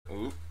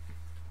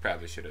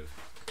Probably should have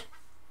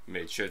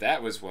made sure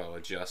that was well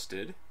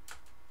adjusted.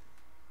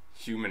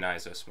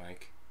 Humanize us,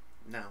 Mike.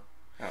 No.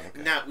 Oh,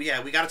 okay. Now,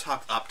 yeah, we got to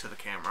talk up to the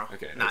camera.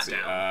 Okay, not let's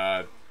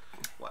down. See.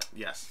 What?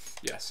 Yes.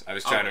 Yes, I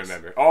was trying Always. to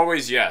remember.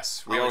 Always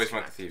yes. We Always always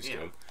want the correct. Thieves Yeah.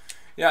 Guild.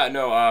 Yeah,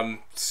 no,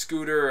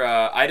 Scooter,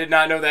 I did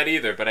not know that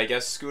either, but I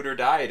guess Scooter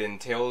died in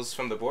Tales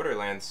from the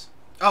Borderlands.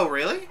 Oh,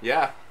 really?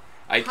 Yeah.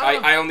 Huh.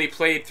 I only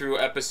played through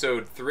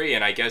episode 3,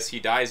 and I guess he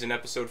dies in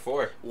episode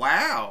 4.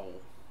 Wow.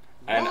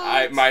 And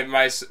What?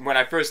 when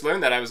I first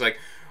learned that, I was like,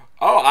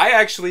 oh, I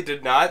actually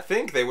did not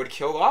think they would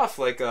kill off,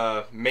 like,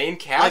 a main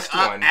cast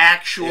like one.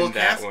 actual in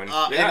that cast, one.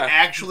 an Yeah.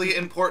 actually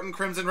important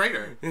Crimson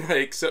Raider.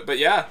 Like, so, but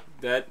yeah,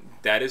 that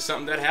is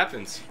something that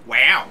happens.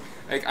 Wow.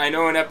 Like, I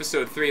know in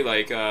episode 3,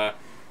 like,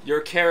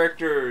 your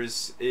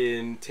characters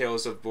in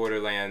Tales of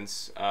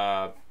Borderlands,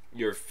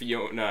 your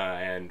Fiona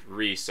and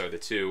Reese are the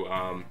two.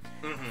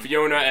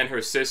 Fiona and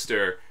her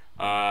sister,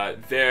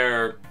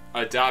 their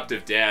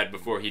adoptive dad,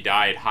 before he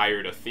died,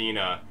 hired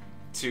Athena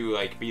to,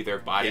 like, be their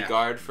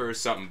bodyguard for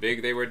something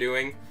big they were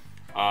doing.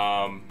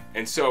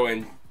 And so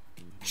in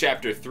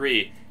chapter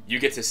 3, you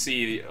get to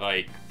see,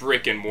 like,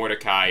 Brick and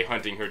Mordecai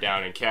hunting her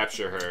down and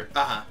capture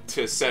her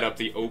to set up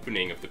the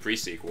opening of the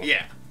pre-sequel.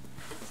 Yeah.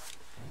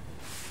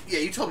 Yeah,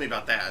 you told me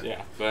about that.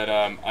 Yeah, but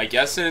I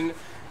guess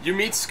you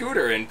meet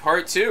Scooter in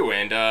part 2,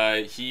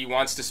 and he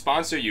wants to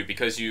sponsor you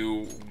because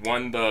you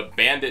won the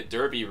Bandit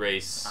Derby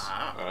race,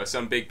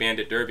 some big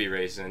Bandit Derby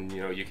race, and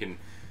you know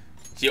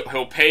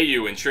he'll pay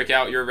you and trick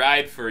out your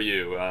ride for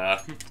you.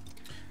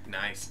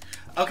 Nice.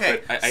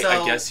 Okay, but I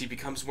so guess he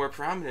becomes more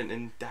prominent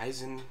and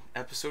dies in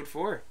episode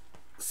 4.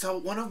 So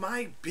one of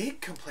my big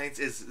complaints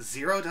is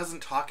Zero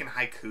doesn't talk in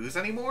haikus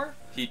anymore.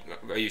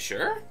 Are you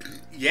sure?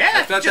 Yeah,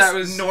 I thought he just that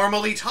was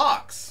normally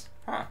talks.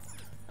 Huh.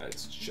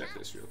 Let's check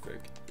this real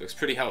quick. Looks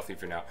pretty healthy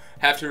for now.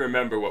 Have to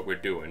remember what we're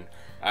doing.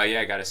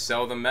 Yeah, I gotta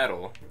sell the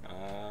metal.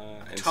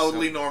 And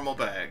Totally normal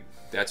bag.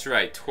 That's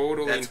right.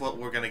 Totally. That's what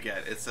we're gonna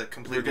get. It's a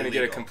completely. We're gonna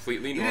legal. get a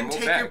completely normal bag. You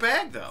didn't take your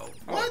bag though.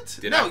 Oh, What?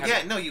 did I No, have yeah,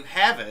 it? no, you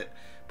have it,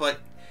 but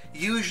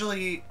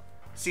usually,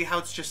 see how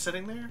it's just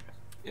sitting there.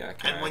 Yeah.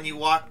 And when you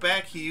walk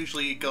back, he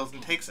usually goes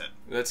and takes it.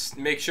 Let's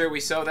make sure we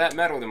sell that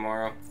metal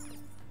tomorrow.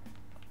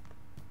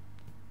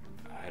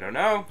 I don't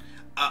know.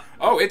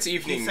 Oh, it's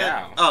evening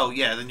now. Oh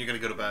yeah, then you're gonna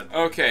go to bed.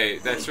 Okay,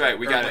 that's right.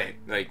 We got it.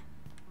 Like.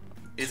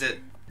 Is it?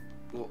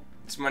 Well,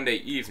 it's Monday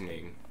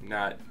evening,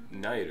 not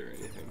night or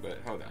anything. But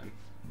hold on.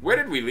 Where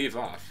did we leave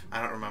off?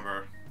 I don't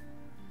remember.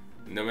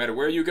 No matter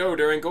where you go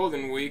during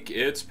Golden Week,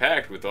 it's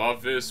packed with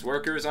office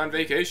workers on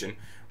vacation.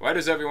 Why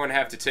does everyone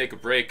have to take a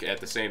break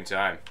at the same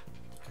time?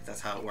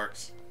 That's how it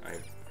works.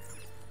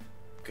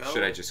 Go.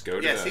 Should I just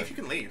go to Yeah, see if you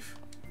can leave.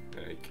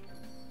 Like,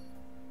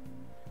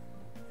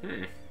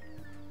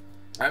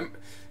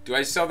 do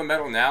I sell the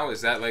metal now?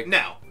 Is that like...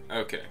 No.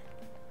 Okay.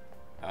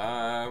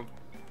 Huh?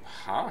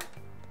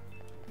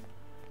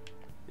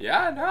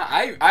 Yeah, no,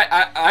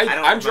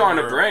 I'm drawing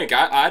a blank.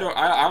 I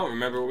don't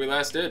remember what we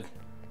last did.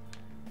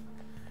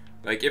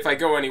 Like, if I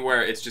go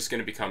anywhere, it's just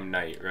gonna become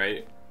night,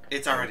 right?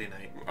 It's already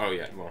night. Oh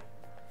yeah, well.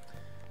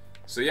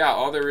 So yeah,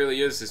 all there really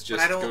is just but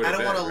I don't go to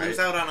bed, want to right? lose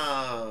out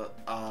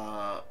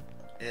on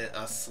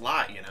a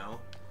slot, you know.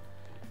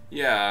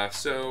 Yeah,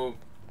 so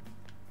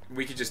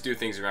we could just do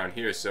things around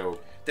here. So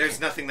there's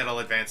nothing that'll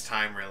advance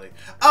time, really.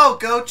 Oh,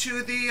 go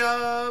to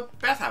the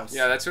bathhouse.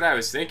 Yeah, that's what I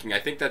was thinking. I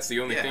think that's the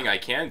only thing I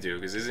can do,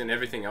 because isn't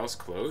everything else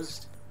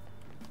closed?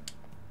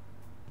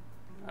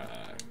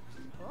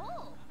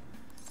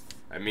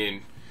 I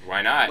mean,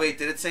 why not? Wait,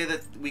 did it say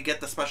that we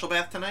get the special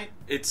bath tonight?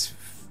 It's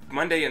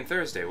Monday and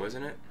Thursday,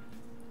 wasn't it?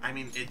 I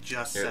mean, it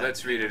just Here, said...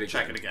 let's read it again.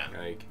 Check it again.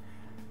 Like,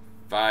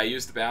 if I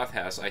use the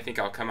bathhouse, I think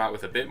I'll come out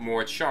with a bit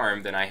more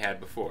charm than I had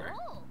before.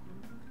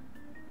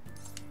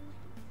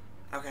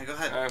 Okay, go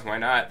ahead. Why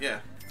not? Yeah.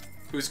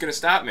 Who's gonna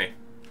stop me?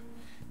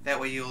 That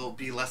way you'll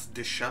be less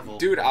disheveled.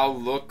 Dude,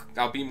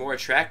 I'll be more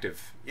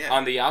attractive. Yeah.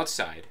 On the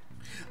outside.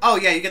 Oh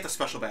yeah, you get the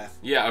special bath.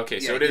 Yeah, okay,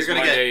 so it you're is gonna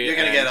Monday You're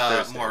gonna and get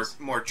Thursdays.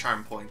 more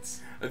charm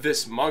points.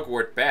 This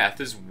mugwort bath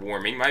is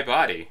warming my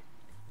body.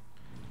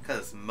 Cause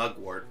it's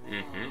mugwort.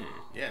 Mm-hmm.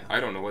 Yeah. I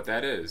don't know what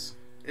that is.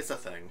 It's a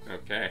thing.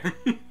 Okay.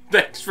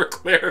 Thanks for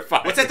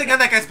clarifying. What's that thing on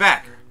that guy's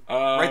back?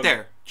 Right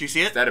there. Do you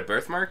see it? Is that a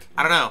birthmark?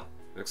 I don't know.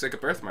 Looks like a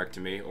birthmark to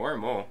me, or a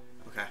mole.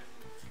 Okay.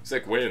 It's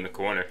like way in the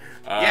corner.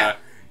 Yeah.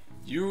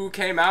 You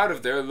came out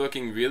of there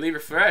looking really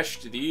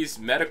refreshed. These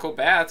medical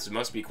baths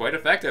must be quite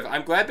effective.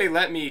 I'm glad they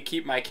let me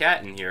keep my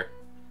cat in here.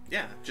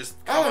 Yeah, just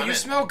Oh, you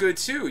smell good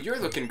too. You're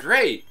looking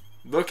great.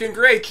 Looking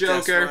great,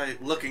 Joker. That's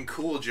right. Looking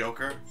cool,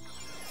 Joker.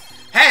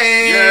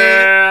 Hey!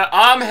 Yeah,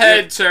 I'm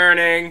head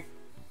turning.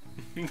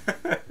 Alright.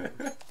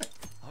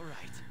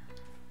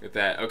 Get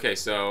that. Okay,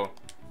 so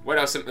what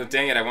else?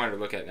 Dang it, I wanted to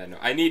look at that. No,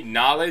 I need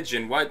knowledge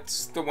and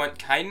what's the one?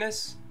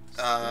 Kindness?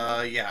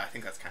 Yeah, I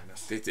think that's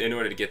kindness. In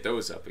order to get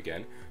those up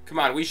again. Come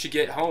on, we should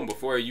get home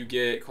before you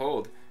get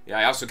cold. Yeah,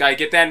 I also gotta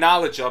get that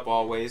knowledge up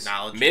always.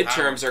 Knowledge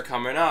Midterms are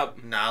coming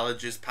up.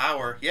 Knowledge is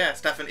power. Yeah,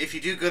 Stefan, if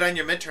you do good on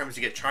your midterms,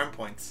 you get charm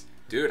points.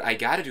 Dude, I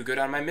gotta do good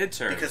on my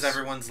midterms. Because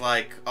everyone's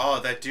like, oh,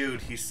 that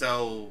dude, he's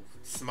so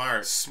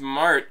Smart.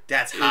 Smart.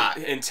 That's hot.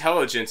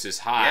 Intelligence is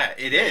hot.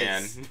 Yeah, it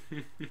is.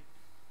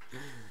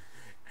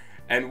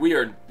 And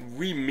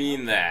we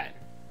mean that.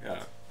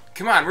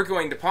 Come on, we're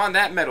going to pawn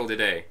that medal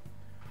today.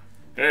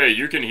 Hey,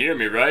 you can hear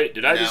me, right?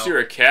 Did I just hear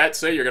a cat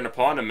say you're gonna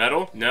pawn a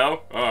medal?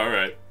 No? Oh,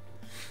 alright.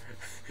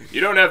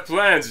 You don't have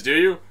plans, do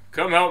you?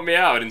 Come help me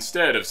out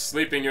instead of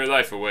sleeping your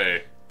life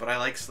away. But I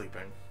like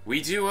sleeping. We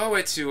do owe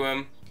it to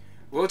him.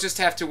 We'll just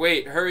have to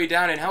wait, hurry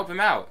down and help him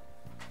out.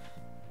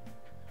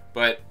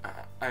 But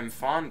I'm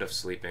fond of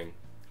sleeping.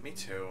 Me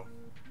too.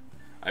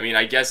 I mean,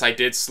 I guess I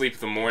did sleep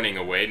the morning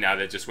away now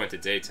that it just went to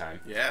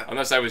daytime. Yeah.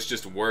 Unless I was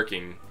just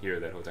working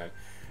here that whole time.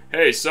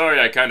 Hey, sorry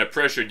I kind of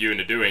pressured you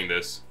into doing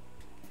this.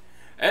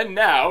 And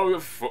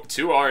now,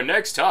 to our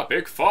next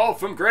topic, Fall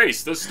from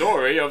Grace, the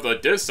story of the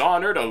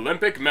dishonored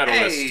Olympic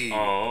medalist. Hey,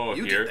 oh,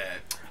 you here. did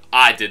that.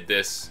 I did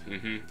this.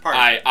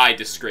 I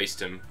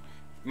disgraced him.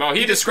 Well,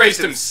 he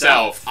disgraced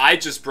himself. I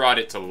just brought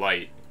it to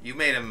light. You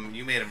made him.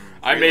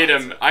 I made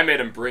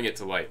him bring it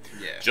to light.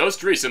 Yeah.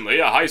 Just recently,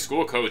 a high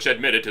school coach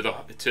admitted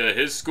to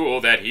his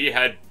school that he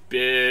had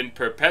been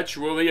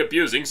perpetually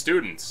abusing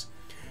students.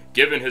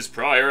 Given his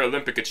prior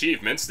Olympic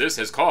achievements, this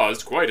has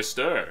caused quite a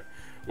stir.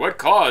 What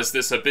caused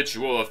this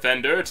habitual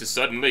offender to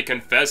suddenly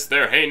confess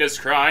their heinous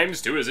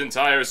crimes to his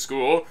entire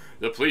school?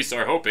 The police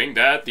are hoping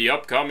that the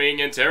upcoming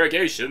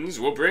interrogations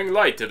will bring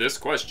light to this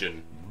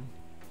question.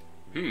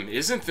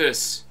 Isn't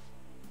this...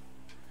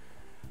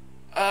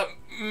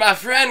 my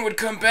friend would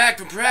come back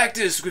from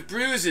practice with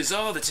bruises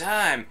all the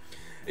time.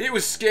 It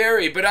was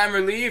scary, but I'm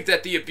relieved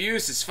that the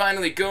abuse is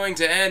finally going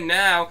to end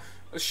now.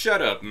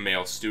 Shut up,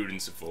 male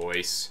student's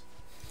voice.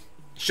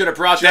 Should have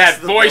brought that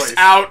voice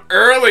out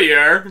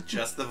earlier.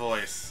 Just the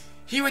voice.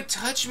 He would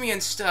touch me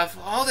and stuff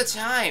all the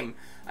time.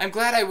 I'm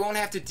glad I won't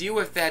have to deal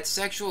with that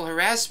sexual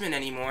harassment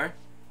anymore.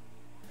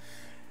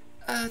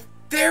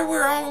 There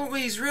were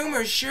always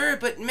rumors, sure,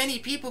 but many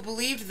people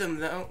believed them,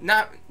 though.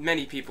 Not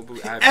many people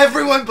believed them.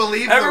 Everyone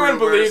believed Everyone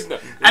the rumors.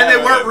 believed them. And they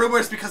weren't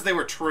rumors because they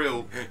were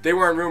true. They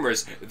weren't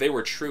rumors. They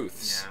were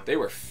truths. Yeah. They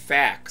were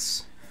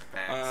facts.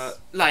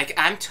 Like,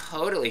 I'm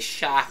totally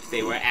shocked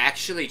they were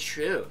actually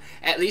true.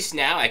 At least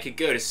now I could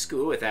go to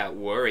school without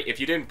worry. If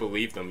you didn't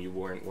believe them, you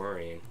weren't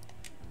worrying.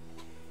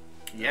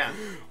 Yeah.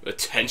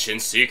 Attention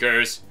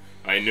seekers.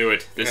 I knew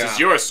it. This is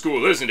your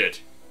school, isn't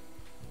it?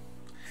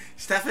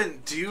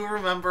 Stefan, do you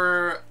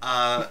remember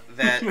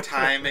that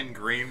time in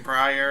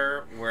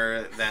Greenbrier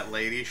where that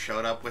lady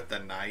showed up with the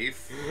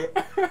knife?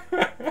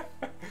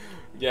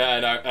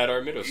 Yeah, at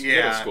our middle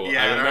school.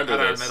 Yeah, I remember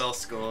at this. our middle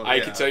school. I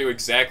can tell you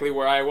exactly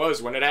where I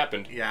was when it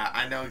happened. Yeah,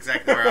 I know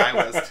exactly where I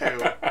was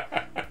too.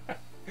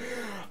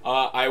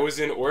 I was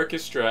in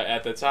orchestra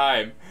at the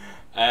time,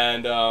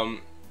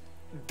 and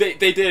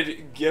they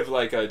did give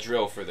like a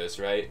drill for this,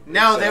 right?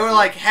 No, they were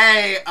like,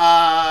 "Hey,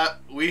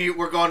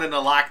 we're going into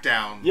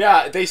lockdown."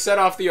 Yeah, they set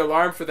off the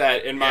alarm for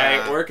that, and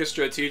my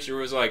orchestra teacher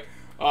was like,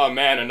 "Oh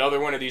man, another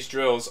one of these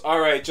drills. All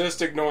right,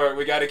 just ignore it.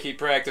 We got to keep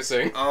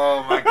practicing."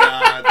 Oh my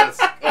god,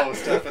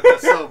 Stefan,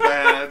 that's so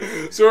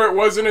bad. So it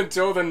wasn't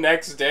until the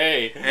next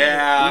day,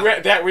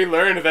 that we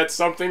learned that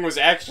something was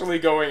actually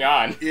going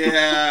on.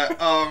 Yeah.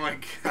 Oh my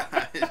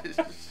gosh.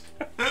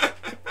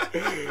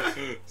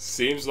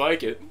 Seems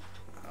like it.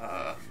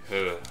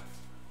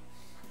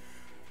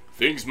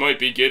 Things might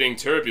be getting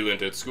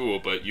turbulent at school,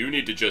 but you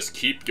need to just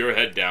keep your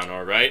head down,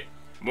 alright?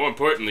 More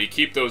importantly,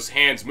 keep those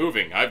hands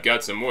moving. I've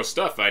got some more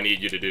stuff I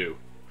need you to do.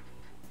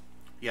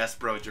 Yes,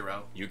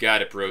 Brojiro. You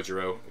got it,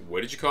 Brojiro.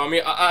 What did you call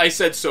me? I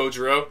said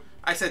Sojiro.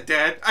 I said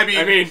Dad. I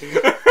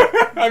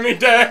mean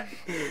Dad.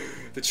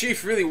 The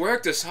chief really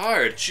worked us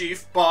hard.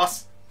 Chief,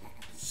 boss,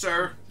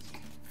 sir,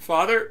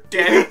 father,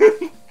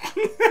 Daddy.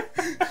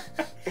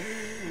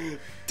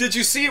 Did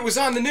you see it was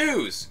on the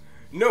news?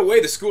 No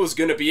way the school's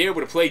gonna be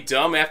able to play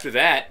dumb after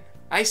that.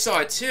 I saw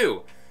it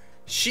too.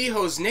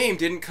 Shiho's name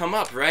didn't come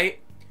up, right?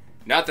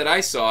 Not that I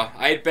saw.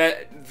 I'd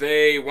bet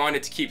they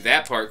wanted to keep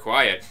that part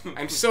quiet.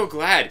 I'm so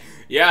glad.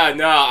 Yeah,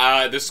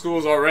 no, the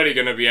school's already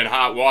gonna be in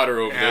hot water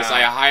over this.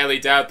 I highly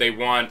doubt they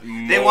want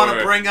more. They want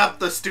to bring up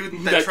the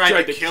student that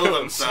tried to kill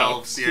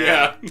themselves.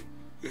 Yeah.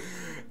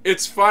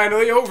 It's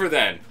finally over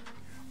then.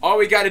 All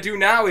we gotta do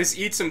now is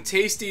eat some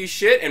tasty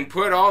shit and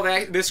put all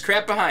this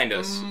crap behind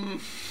us.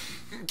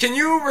 Can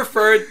you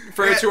refer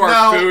to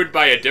our food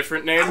by a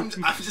different name?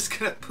 I'm just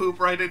gonna poop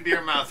right into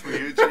your mouth,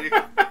 Ryuji.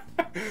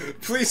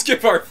 Please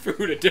give our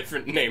food a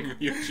different name,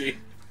 Ryuji.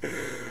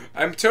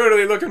 I'm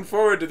totally looking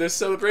forward to this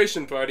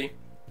celebration party.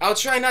 I'll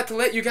try not to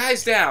let you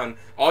guys down.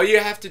 All you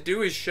have to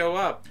do is show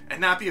up. And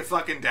not be a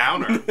fucking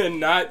downer. And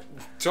not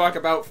talk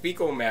about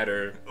fecal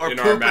matter or in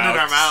pooping our mouths. in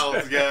our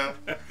mouths, yeah.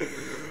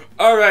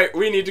 Alright,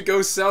 we need to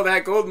go sell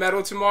that gold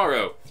medal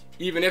tomorrow.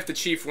 Even if the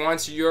chief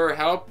wants your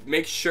help,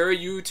 make sure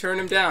you turn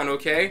him down,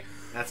 okay?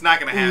 That's not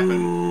gonna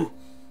happen.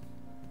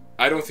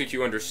 I don't think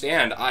you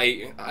understand.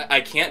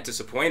 I can't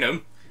disappoint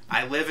him.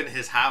 I live in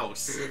his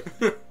house.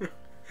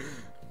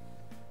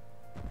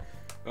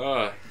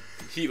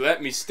 He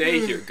let me stay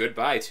here.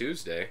 Goodbye,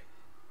 Tuesday.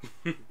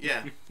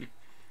 Yeah.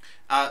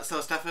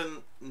 So,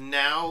 Stefan,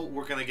 now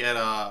we're gonna get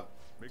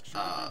Make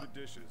sure you do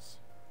the dishes.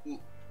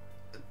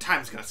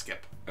 time's gonna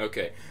skip.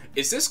 Okay.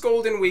 Is this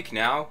Golden Week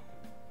now?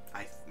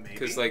 Maybe.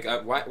 Because, like,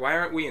 why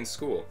aren't we in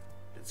school?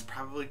 It's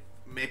probably...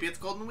 Maybe it's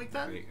Golden Week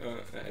then?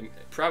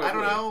 Probably. I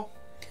don't know.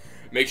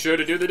 Make sure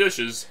to do the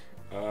dishes.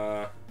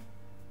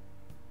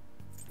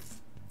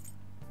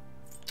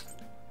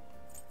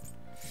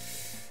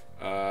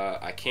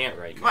 I can't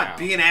right now. Come on,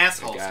 be an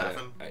asshole,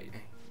 Stefan.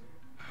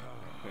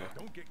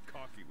 Don't get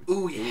cocky with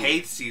Ooh, he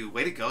hates you.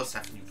 Way to go,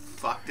 Stefan. You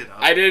fucked it up.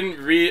 I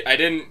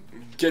didn't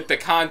get the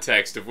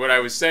context of what I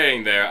was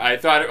saying there. I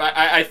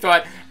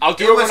thought I'll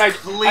do it when I. It was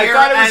clear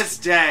as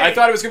day. I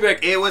thought it was gonna be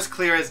like. It was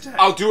clear as day.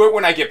 I'll do it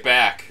when I get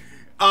back.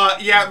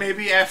 Yeah,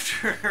 maybe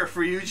after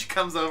Ryuji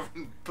comes over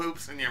and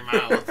poops in your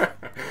mouth.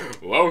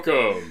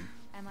 Welcome.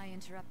 Am I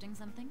interrupting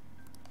something?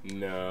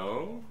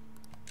 No.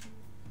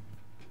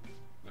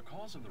 the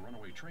cause of the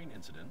runaway train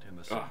incident in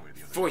the subway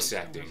the other voice day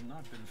acting. has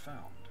not been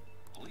found.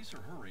 Police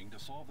are hurrying to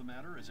solve the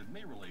matter as it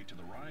may relate to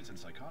the rise in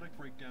psychotic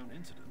breakdown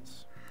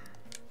incidents.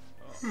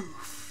 Oh,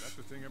 that's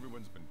the thing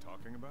everyone's been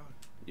talking about?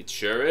 It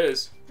sure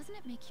is. Doesn't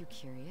it make you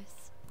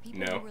curious?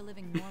 People No. who were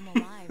living normal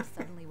lives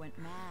suddenly went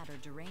mad or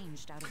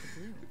deranged out of the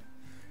blue.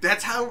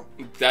 That's how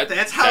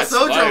That's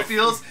Sojo life.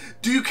 feels.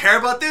 Do you care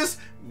about this?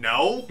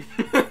 No.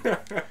 Not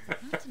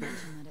to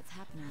mention that it's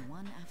happening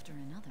one after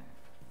another.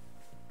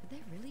 Could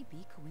they really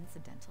be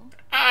coincidental?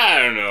 I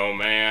don't know,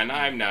 man.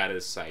 I'm not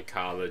a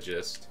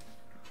psychologist.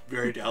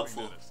 Very Bring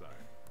doubtful. that aside.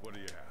 What do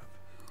you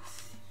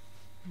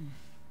have?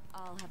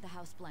 I'll have the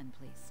house blend,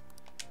 please.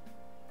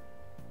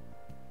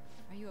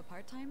 Are you a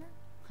part-timer?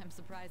 I'm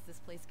surprised this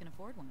place can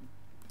afford one.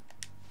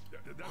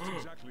 That's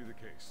exactly the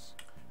case.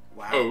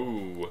 Wow.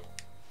 Oh.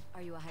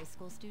 Are you a high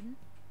school student?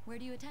 Where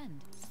do you attend?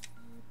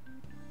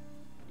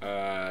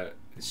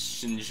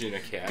 Shinjin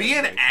Academy. Be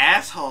an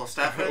asshole,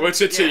 Stefan.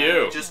 What's it to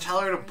you? Just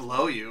tell her to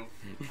blow you.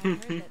 I've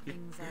heard that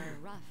things are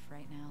rough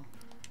right now.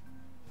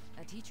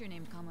 A teacher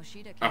named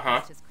Kamoshida confessed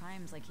Uh-huh. his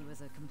crimes like he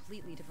was a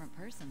completely different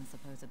person,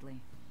 supposedly.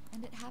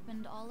 And it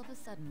happened all of a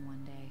sudden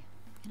one day.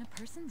 Can a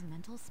person's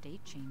mental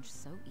state change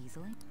so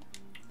easily?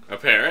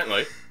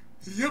 Apparently.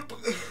 Yep.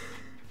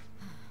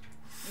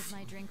 Is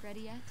my drink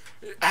ready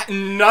yet?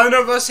 None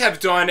of us have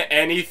done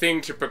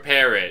anything to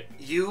prepare it.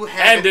 You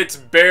haven't. And it's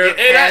barely.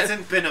 It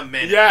hasn't been a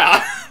minute.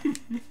 Yeah.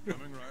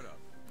 Coming right up.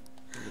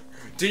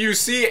 Do you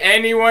see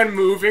anyone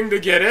moving to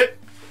get it?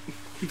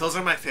 Those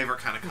are my favorite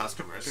kind of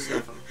customers,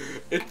 Stefan.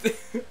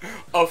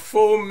 A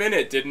full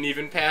minute didn't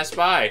even pass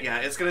by. Yeah,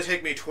 it's gonna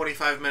take me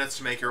 25 minutes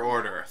to make your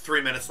order.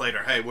 3 minutes later,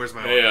 hey, where's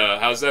my Hey, order?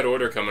 how's that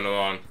order coming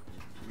along?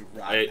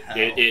 Rotten hell.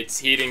 It's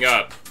heating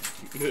up.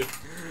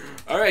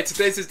 Alright,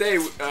 today's the day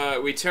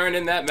we turn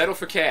in that metal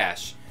for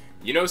cash.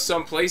 You know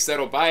some place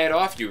that'll buy it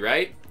off you,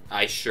 right?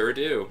 I sure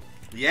do.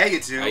 Yeah,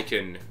 you do. I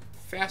can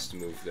fast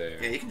move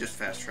there. Yeah, you can just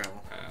fast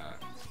travel.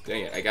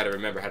 Dang it, I gotta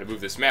remember how to move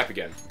this map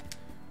again.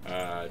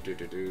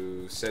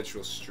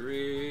 Central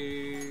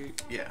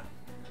Street. Yeah.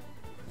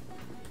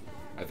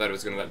 I thought it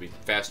was gonna let me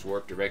fast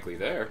warp directly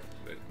there,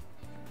 but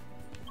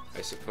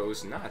I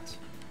suppose not.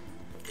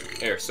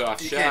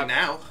 Airsoft You shop. can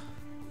now.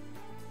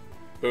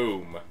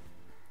 Boom.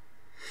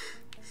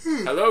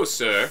 Hello,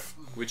 sir.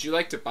 Would you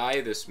like to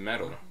buy this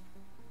metal?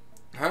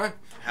 Huh?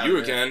 How You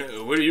did-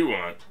 again? What do you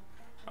want?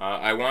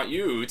 I want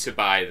you to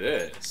buy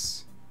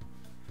this.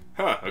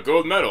 Huh, a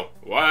gold medal.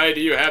 Why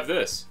do you have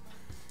this?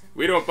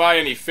 We don't buy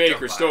any fake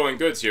Don't or buy stolen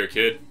goods here,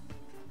 kid.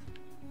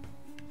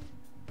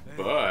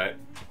 But,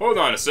 hold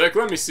on a sec,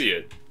 let me see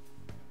it.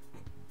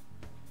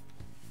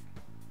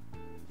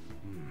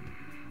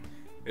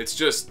 It's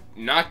just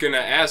not gonna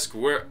ask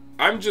where...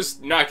 I'm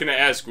just not gonna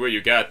ask where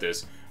you got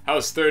this.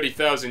 How's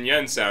 30,000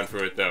 yen sound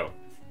for it, though?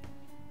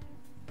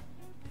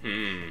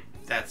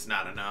 That's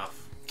not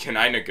enough. Can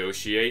I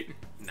negotiate?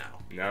 No.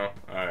 No?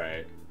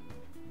 Alright.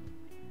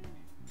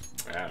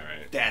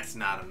 Alright. That's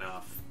not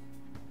enough.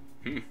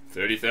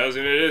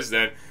 30,000 it is,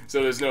 then.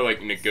 So there's no,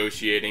 like,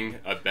 negotiating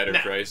a better No.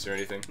 price or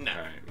anything? No.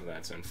 Alright, well,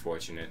 that's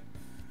unfortunate.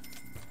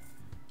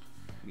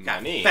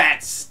 Got Money.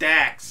 fat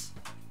stacks.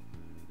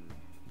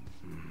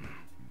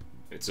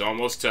 It's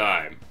almost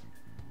time.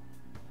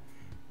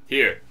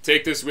 Here,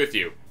 take this with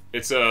you.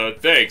 It's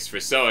thanks for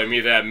selling me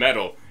that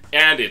metal.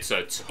 And it's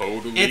a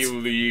totally It's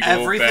legal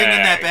everything bag.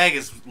 in that bag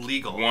is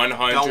legal.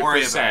 100%. Don't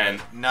worry about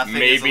it. Nothing is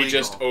Maybe illegal.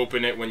 just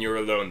open it when you're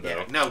alone, though.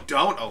 Yeah, no,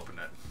 don't open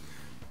it.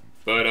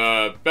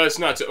 But, best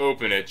not to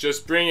open it.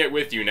 Just bring it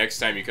with you next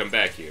time you come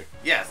back here.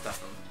 Yeah,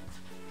 Stefan.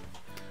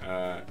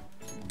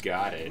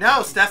 Got it.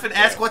 No, Stefan,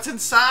 ask what's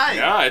inside.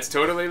 No, it's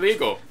totally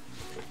legal.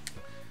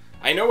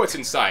 I know what's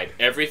inside.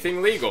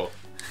 Everything legal.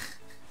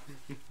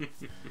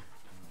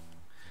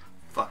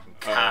 Fucking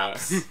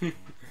cops.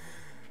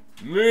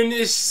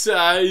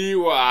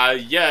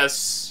 Munisaiwa,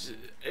 yes.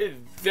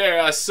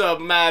 There are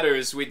some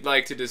matters we'd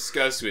like to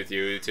discuss with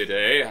you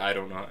today. I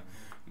don't know.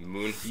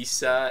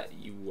 Munhisa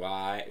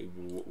Iwai.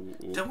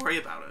 Don't worry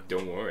about it.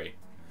 Don't worry.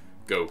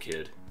 Go,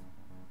 kid.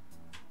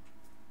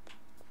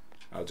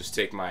 I'll just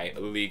take my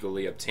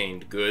illegally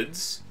obtained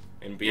goods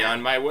and be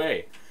on my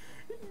way.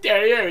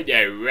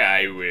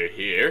 We're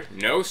here.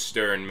 No,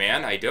 stern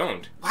man, I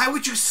don't. Why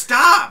would you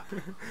stop?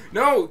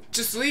 No,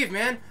 just leave,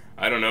 man.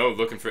 I don't know,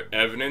 looking for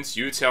evidence?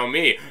 You tell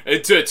me,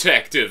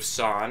 Detective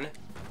San.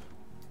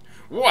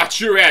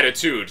 Watch your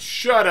attitude.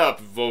 Shut up,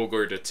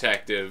 vulgar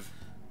detective.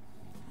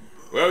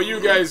 Well,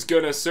 you guys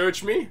gonna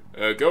search me?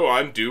 Go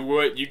on, do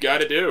what you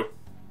gotta do.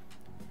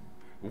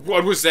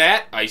 What was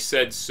that? I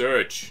said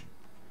search.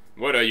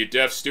 What, are you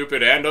deaf,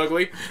 stupid, and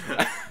ugly?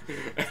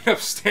 An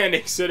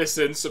upstanding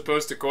citizen's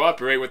supposed to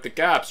cooperate with the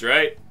cops,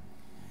 right?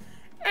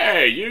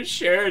 Hey, you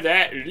sure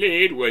that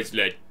lead was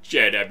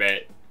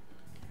legitimate?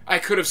 I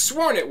could have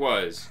sworn it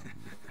was.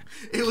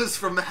 It was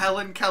from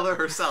Helen Keller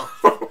herself.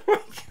 Oh my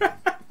god.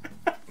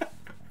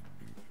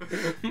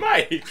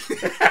 Mike!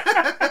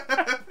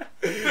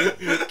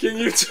 Can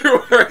you two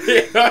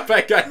hurry up?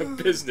 I got a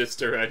business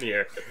to run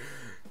here.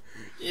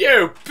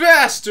 You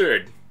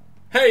bastard!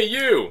 Hey,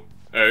 you!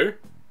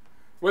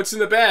 What's in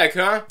the bag,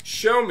 huh?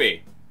 Show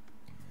me.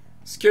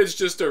 This kid's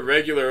just a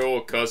regular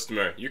old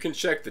customer. You can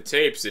check the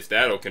tapes if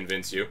that'll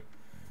convince you.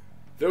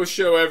 They'll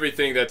show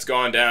everything that's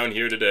gone down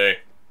here today.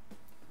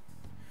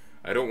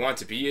 I don't want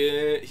to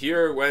be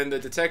here when the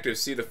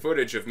detectives see the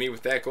footage of me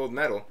with that gold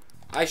medal.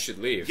 I should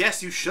leave.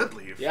 Yes, you should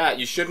leave. Yeah,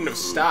 you shouldn't have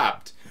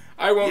stopped.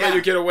 I won't let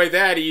you get away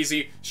that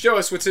easy. Show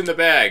us what's in the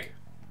bag.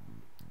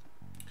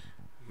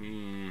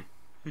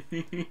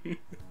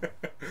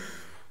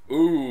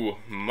 Ooh,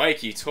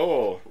 Mikey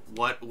Toll.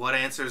 What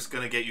answer's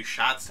gonna get you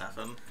shot,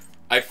 Stefan?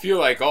 I feel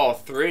like all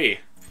three.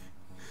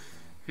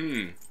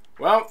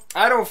 Well,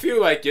 I don't feel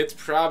like it's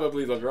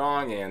probably the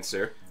wrong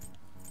answer.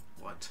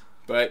 What?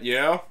 But, you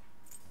know,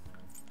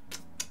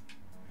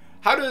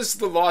 how does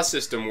the law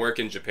system work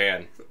in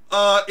Japan?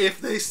 If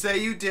they say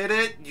you did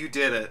it, you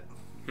did it.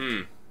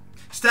 Hmm.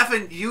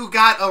 Stefan, you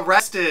got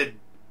arrested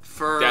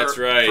for That's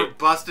right. for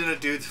busting a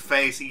dude's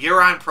face.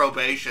 You're on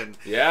probation.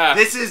 Yeah.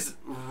 This is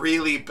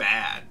really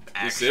bad,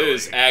 actually.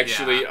 This is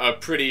actually a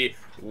pretty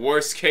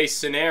worst case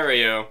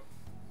scenario.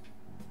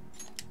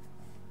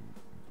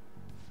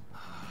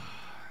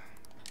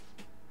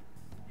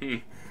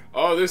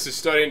 Oh, this is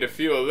starting to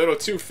feel a little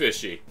too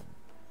fishy.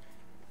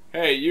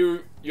 Hey,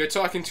 you're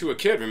talking to a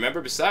kid,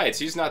 remember? Besides,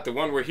 he's not the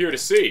one we're here to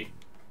see.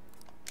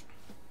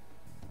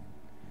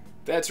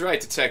 That's right,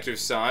 Detective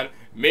San.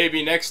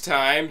 Maybe next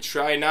time,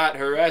 try not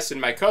harassing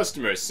my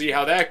customers. See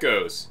how that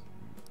goes.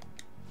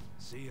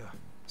 See ya.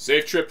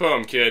 Safe trip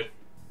home, kid.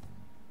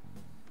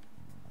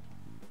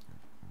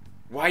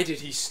 Why did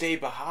he stay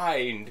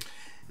behind?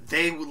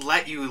 They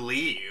let you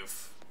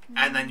leave,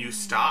 and then you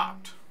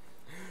stopped.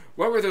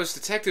 What were those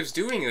detectives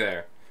doing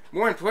there?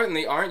 More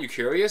importantly, aren't you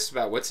curious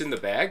about what's in the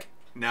bag?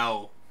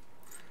 No.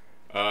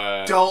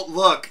 Don't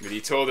look. But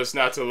he told us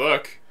not to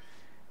look.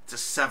 It's a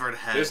severed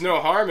head. There's no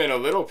harm in a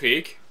little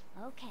peek.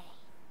 Okay.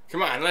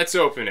 Come on, let's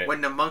open it.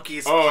 When the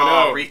monkey's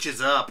paw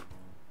reaches up.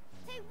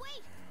 Hey,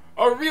 wait!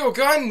 A real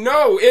gun?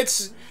 No,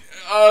 it's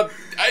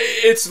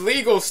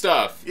legal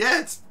stuff.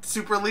 Yeah, it's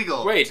super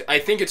legal. Wait, I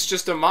think it's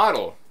just a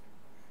model.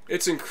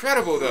 It's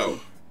incredible, though.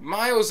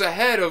 Miles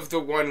ahead of the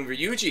one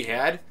Ryuji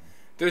had.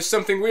 There's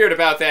something weird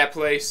about that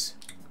place.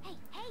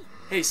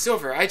 Hey,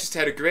 Silver, I just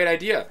had a great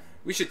idea.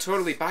 We should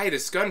totally buy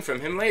this gun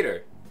from him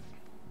later.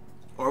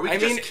 Or we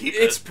can just keep it.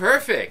 It's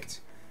perfect.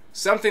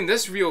 Something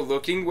this real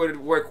looking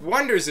would work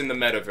wonders in the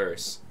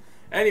metaverse.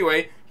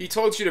 Anyway, he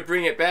told you to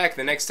bring it back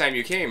the next time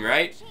you came,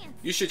 right?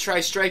 You should try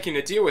striking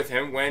a deal with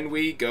him when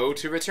we go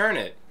to return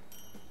it.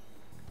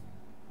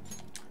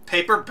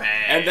 Paper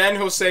bag. And then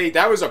he'll say,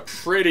 that was a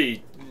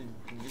pretty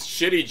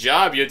shitty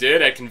job you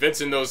did at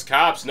convincing those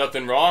cops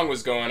nothing wrong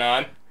was going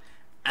on.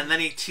 And then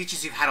he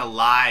teaches you how to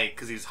lie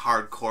because he's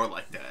hardcore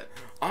like that.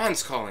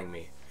 An's calling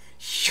me.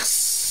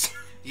 Yes!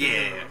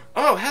 Yeah.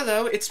 Oh,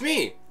 hello, it's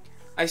me.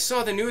 I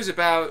saw the news,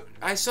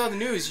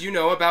 you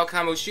know, about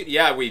Kamoshida.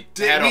 Yeah, we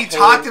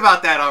talked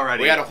about that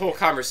already. We had a whole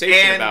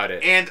conversation about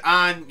it. And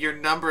on your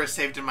number is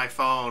saved in my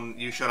phone.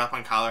 You showed up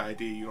on caller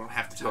ID. You don't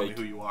have to tell me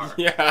who you are.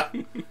 Yeah.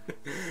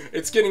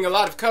 It's getting a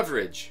lot of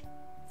coverage.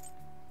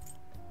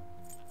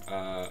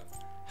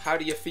 How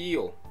do you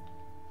feel?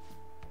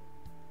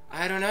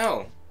 I don't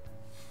know.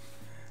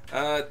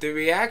 The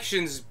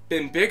reaction's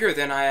been bigger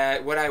than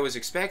what I was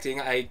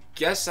expecting. I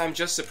guess I'm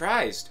just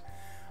surprised.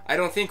 I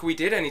don't think we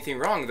did anything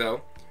wrong,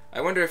 though. I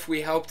wonder if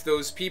we helped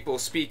those people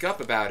speak up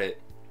about it.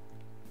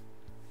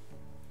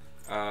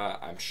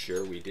 I'm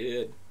sure we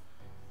did.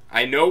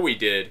 I know we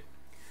did.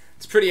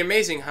 It's pretty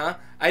amazing, huh?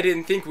 I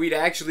didn't think we'd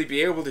actually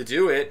be able to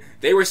do it.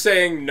 They were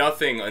saying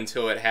nothing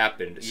until it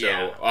happened. So,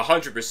 Yeah.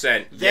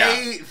 100%,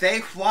 yeah.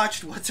 They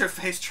watched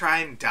What's-Her-Face try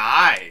and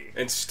die.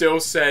 And still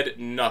said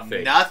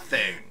nothing.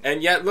 Nothing.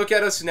 And yet, look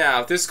at us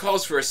now. This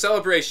calls for a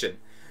celebration.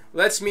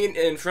 Let's meet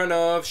in front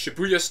of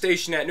Shibuya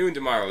Station at noon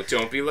tomorrow.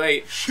 Don't be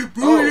late. Shibuya!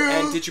 Oh,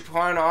 and did you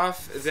pawn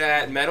off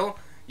that medal?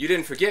 You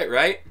didn't forget,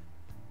 right?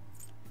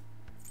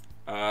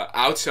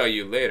 I'll tell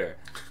you later.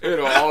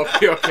 It'll all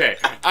be okay.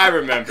 I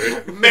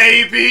remembered.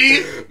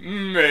 Maybe.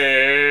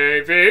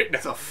 Maybe.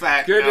 That's a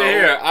fact. Good to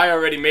hear. I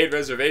already made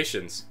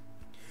reservations.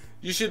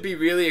 You should be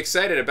really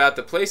excited about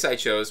the place I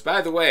chose.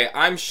 By the way,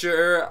 I'm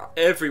sure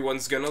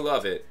everyone's gonna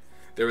love it.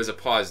 There was a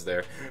pause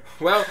there.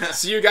 Well,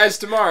 see you guys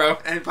tomorrow.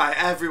 And by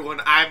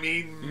everyone, I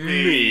mean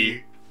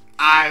me.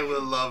 I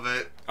will love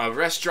it. A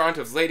restaurant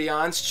of Lady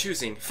Ann's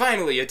choosing.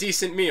 Finally, a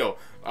decent meal.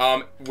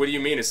 What do you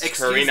mean? Is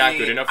curry not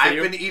good enough for I've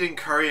you? been eating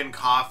curry and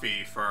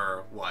coffee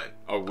for, what?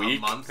 A week?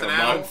 A month A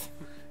now? month?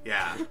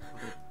 Yeah.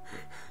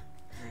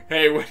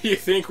 Hey, what do you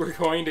think we're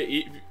going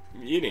to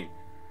eating?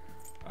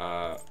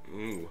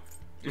 Ooh.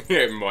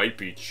 It might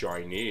be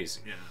Chinese.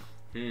 Yeah.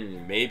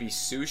 Maybe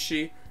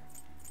sushi?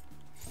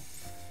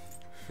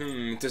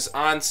 Does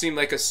An seem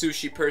like a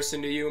sushi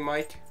person to you,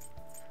 Mike?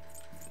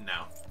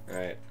 No.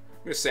 Alright.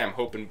 I'm gonna say I'm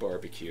hoping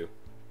barbecue.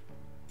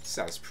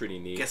 Sounds pretty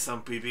neat. Get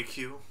some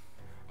BBQ.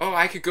 Oh,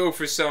 I could go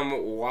for some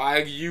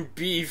Wagyu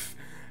beef.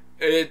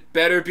 It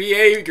better be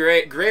a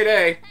grade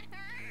A.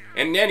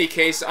 In any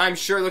case, I'm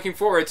sure looking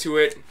forward to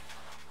it.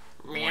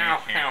 Meow,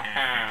 pow,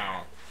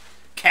 pow.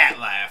 Cat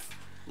laugh.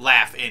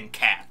 Laugh in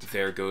cat.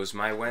 There goes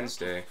my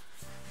Wednesday.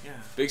 Yeah.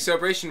 Big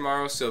celebration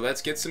tomorrow, so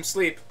let's get some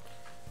sleep.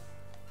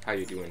 How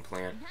you doing,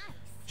 plant?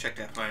 Check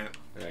that plant.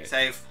 Right.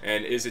 Safe.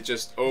 And is it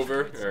just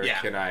over, or Yeah.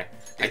 can I? I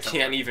It's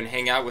can't over. even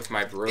hang out with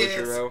my bro, It's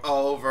Jiro.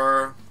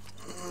 over.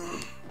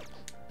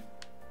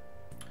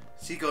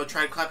 See, go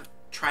try and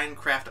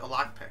craft a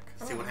lockpick.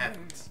 See what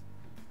happens.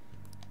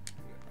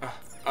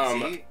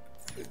 See?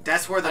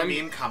 That's where the I'm-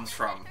 meme comes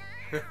from.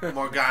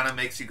 Morgana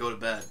makes you go to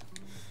bed.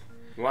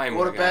 Why, Go to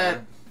Morgana?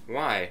 bed.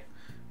 Why?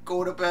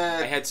 Go to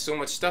bed. I had so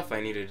much stuff I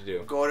needed to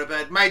do. Go to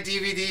bed. My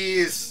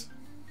DVDs.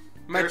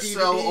 My They're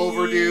so DVDs.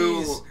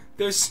 overdue.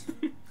 There's.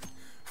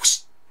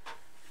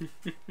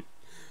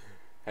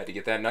 Had to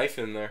get that knife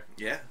in there.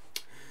 Yeah.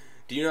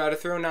 Do you know how to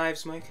throw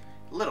knives, Mike?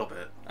 A little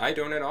bit. I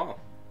don't at all.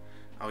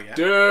 Oh, yeah?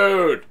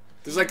 Dude!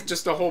 There's like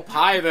just a whole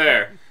pie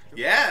there.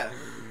 Yeah.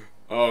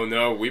 Oh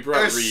no, we brought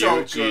They're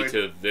so Ryuji good.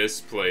 to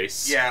this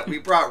place. Yeah, we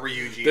brought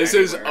Ryuji This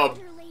is everywhere.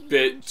 a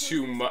bit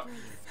too much.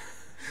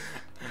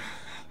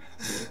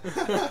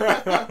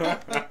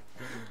 Of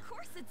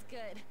course it's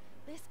good.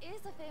 This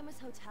is a famous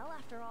hotel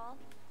after all.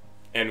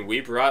 And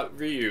we brought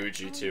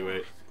Ryuji to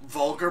it.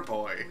 Vulgar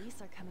boy.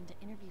 Police are coming to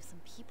interview some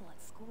people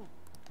at school.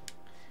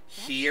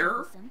 That's Here?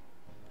 troublesome.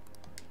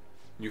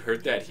 You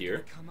heard that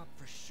here? Come up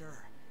for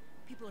sure.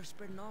 People are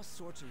spreading all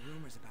sorts of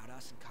rumors about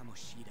us in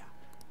Kamoshida.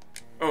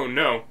 Oh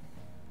no.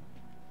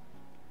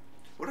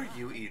 What are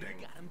you eating?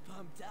 Got him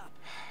pumped up.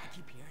 I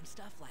keep hearing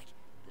stuff like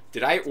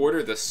Did I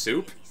order the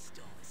soup? he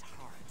stole his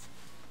heart.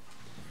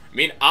 I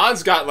mean,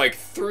 An's got like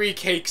 3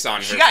 cakes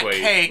on She her got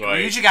plate. cake. Like,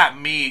 Ryuji got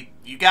meat.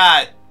 You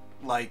got,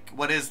 like,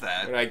 what is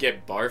that? Did I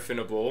get barf in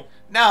a bowl?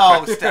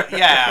 No,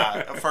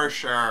 yeah, for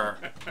sure.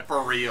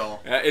 For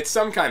real. It's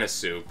some kind of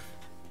soup.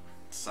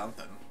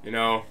 Something. You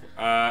know,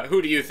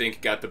 who do you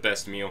think got the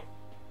best meal?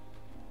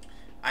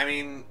 I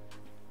mean,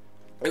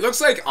 It looks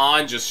like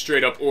An just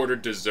straight up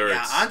ordered desserts.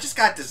 yeah, I just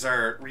got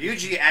dessert.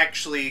 Ryuji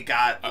actually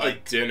got, A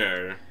like,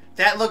 dinner.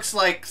 that looks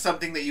like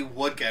something that you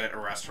would get at a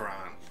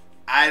restaurant.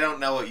 I don't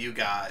know what you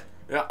got.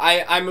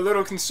 I'm a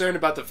little concerned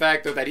about the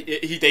fact though that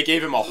they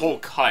gave him a whole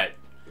cut.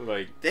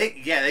 Like, They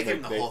gave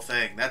him the they- whole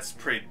thing. That's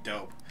pretty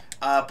dope.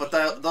 But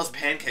those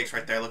pancakes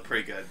right there look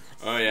pretty good.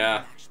 oh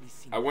yeah. Actually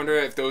seen I wonder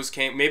if those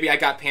came. Maybe I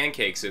got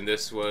pancakes and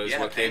this was Yeah,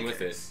 what came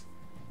with it. pancakes.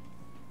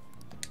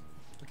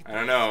 I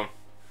don't know.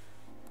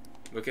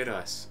 Look at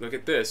us. Look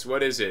at this.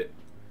 What is it?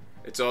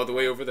 It's all the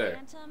way over there.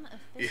 Phantom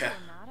official Yeah.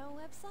 motto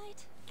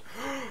website?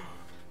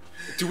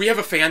 Do we have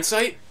a fan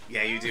site?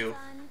 Yeah, you do. Well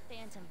done,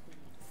 Phantom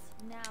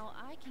Thieves. Now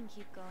I can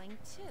keep going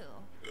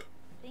too.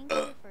 Thank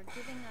you for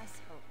giving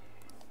us hope.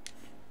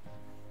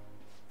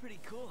 pretty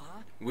cool,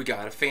 huh? We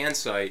got a fan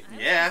site. I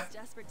Yeah. was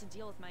desperate to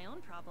deal with my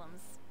own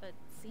problems, but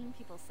seeing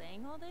people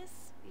saying all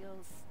this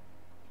feels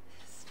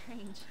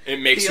strange. It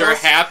makes her Feels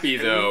happy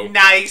though.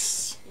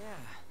 Nice. Yeah.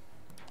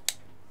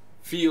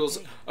 Feels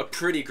a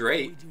pretty What do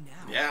great. we do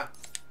now? Yeah.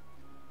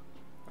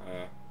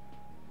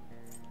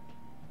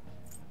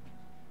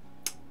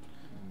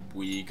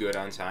 We good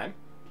on time?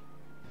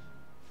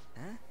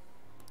 Huh?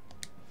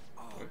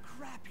 Oh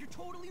crap! You're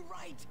totally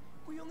right.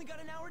 We only got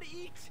an hour to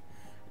eat.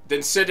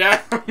 Then sit down.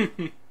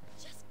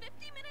 Just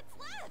 50 minutes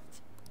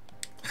left!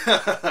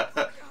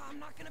 Oh, I'm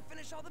not gonna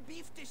finish all the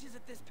beef dishes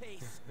at this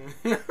pace.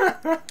 I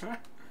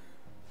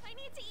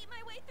need to eat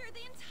my way through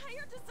the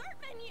entire dessert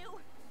menu!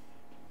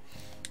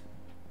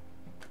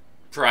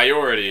 For our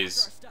Priorities.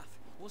 stuff,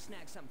 we'll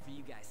snag something for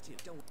you guys too.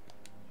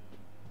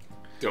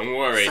 Don't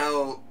worry.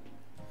 So,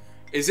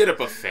 Is it a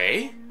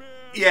buffet?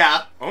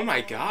 yeah. Oh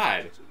my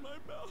god.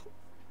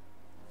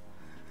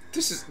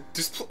 This is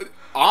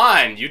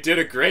on. You did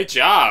a great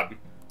job.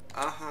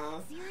 Uh-huh.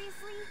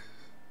 Seriously?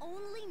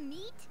 Only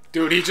meat?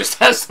 Dude, he just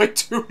has like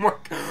 2 more.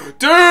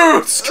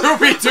 Dude,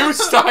 Scooby-Doo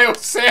style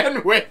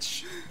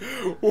sandwich.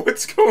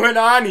 What's going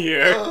on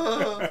here?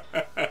 Now, where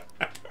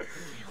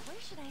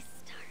should I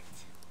start?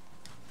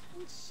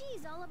 And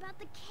she's all about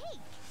the cake.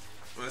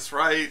 That's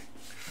right.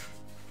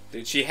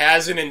 Dude, she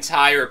has an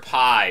entire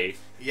pie.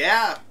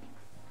 Yeah.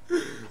 So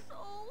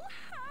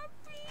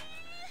happy!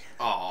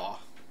 Aw.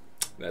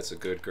 That's a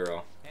good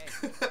girl.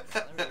 Hey,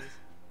 there it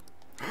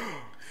is.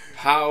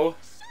 How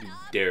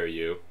dare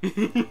you? How much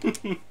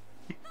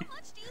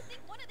do you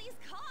think one of these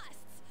costs?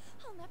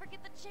 I'll never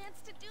get the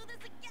chance to do this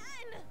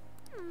again.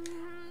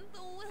 The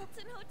will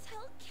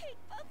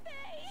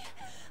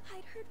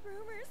heard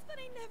rumors, but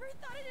I never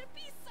thought it'd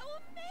be so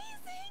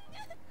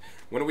amazing.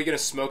 When are we gonna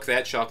smoke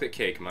that chocolate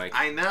cake, Mike?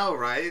 I know,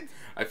 right?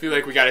 I feel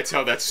like we gotta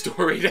tell that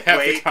story to have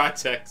the Wait.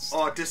 context.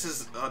 Oh, this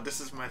is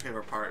my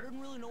favorite I part.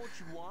 didn't really know what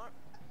you want.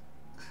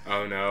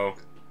 Oh no.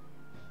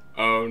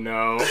 Oh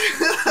no. So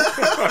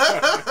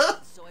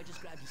I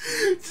just grabbed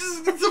you.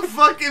 Just get some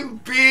fucking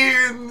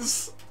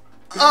beans.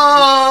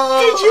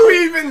 Oh. Did you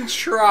even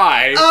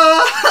try?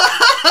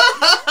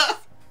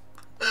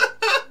 There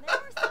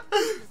were some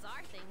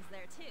bizarre things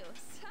there too,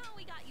 so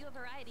we got you a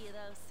variety of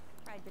those.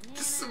 Fried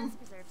bananas, Some-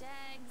 preserved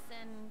eggs,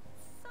 and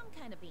some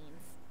kind of beans.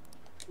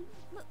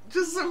 Look,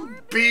 Just some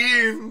more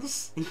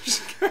beans.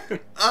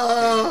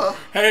 Oh.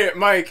 Hey,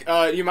 Mike,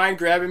 you mind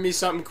grabbing me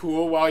something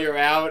cool while you're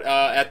out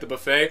at the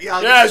buffet?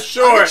 Yeah,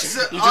 Sure.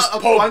 Just You just a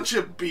pull bunch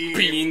of beans.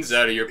 beans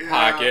out of your Yeah.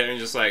 pocket and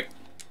just like,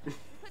 You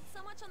put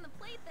so much on the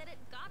plate that it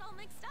got all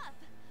mixed up.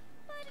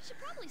 But it should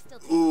probably still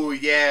taste Ooh,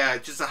 good. yeah,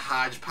 just a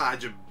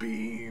hodgepodge of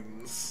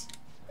beans.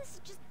 This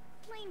is just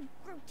plain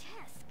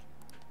grotesque.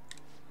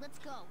 Let's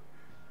go.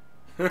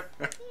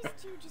 These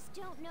two just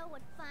don't know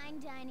what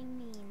fine dining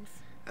means.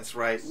 That's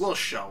right. We'll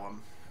show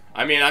them.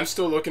 I mean, I'm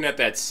still looking at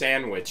that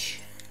sandwich.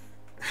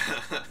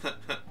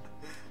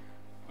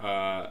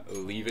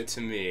 Leave it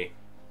to me.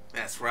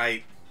 That's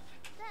right.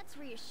 That's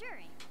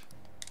reassuring.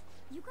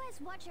 You guys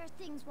watch our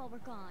things while we're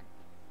gone.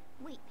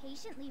 Wait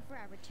patiently for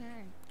our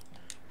return.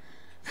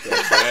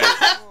 That's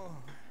right. Oh,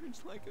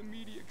 it's like a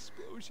meaty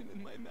explosion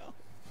in my mouth.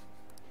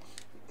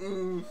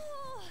 Mm,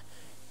 Oh,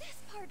 this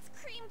part's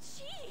cream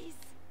cheese.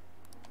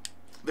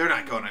 they're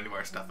not going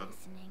anywhere, Stefan.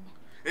 Listening.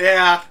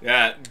 Yeah.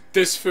 Yeah,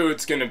 this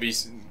food's gonna be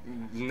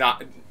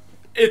not.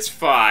 It's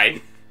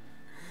fine.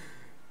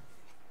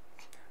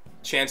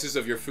 Chances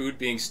of your food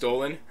being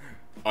stolen?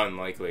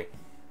 Unlikely.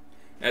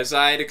 As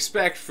I'd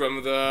expect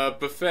from the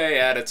buffet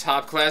at a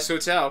top-class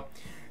hotel,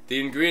 the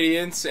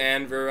ingredients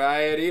and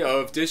variety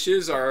of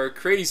dishes are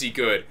crazy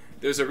good.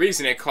 There's a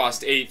reason it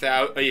cost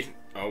 8,000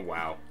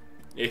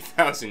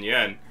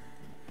 yen.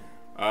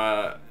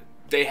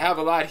 They have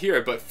a lot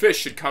here, but fish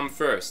should come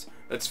first.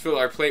 Let's fill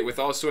our plate with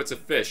all sorts of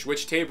fish.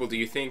 Which table do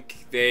you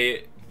think they're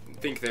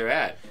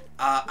at?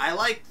 I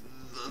like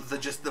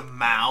just the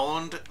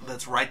mound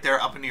that's right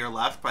there up into your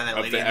left by that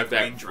lady in the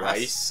green That dress.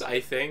 rice, I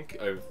think,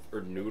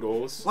 or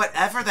noodles.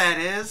 Whatever that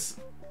is.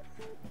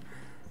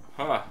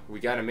 Huh, we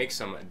gotta make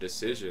some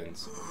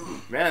decisions.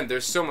 Man,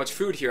 there's so much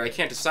food here, I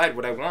can't decide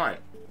what I want.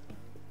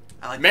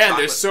 I like Man, the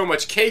there's so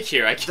much cake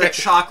here, I the can't...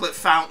 chocolate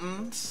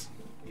fountains.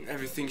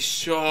 Everything's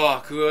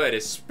so good,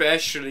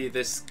 especially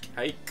this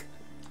cake.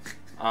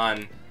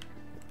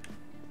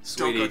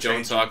 Sweetie, go don't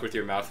changing. talk with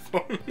your mouth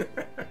full.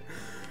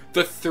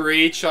 The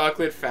 3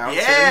 chocolate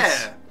fountains.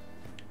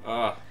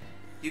 Yeah.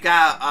 You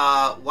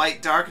got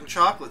white, dark, and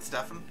chocolate,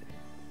 Stefan.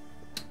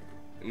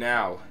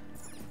 Now,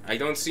 I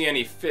don't see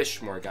any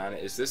fish, Morgana.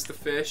 Is this the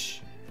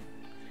fish?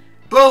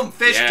 Boom,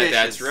 fish Yeah, dishes.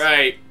 that's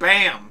right.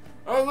 Bam.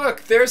 Oh,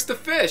 look, there's the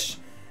fish.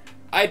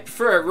 I'd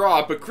prefer it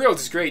raw, but grilled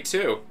is great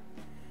too.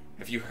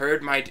 Have you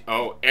heard my...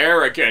 Oh,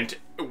 arrogant,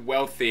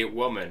 wealthy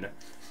woman.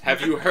 Have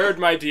you heard,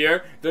 my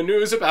dear? The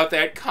news about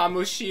that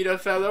Kamoshida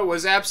fellow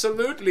was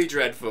absolutely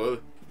dreadful.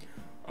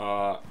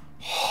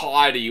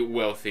 Haughty,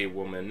 wealthy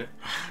woman.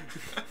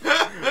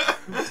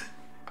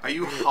 Are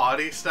you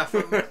haughty,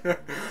 Stefan?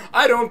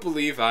 I don't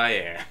believe I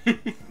am.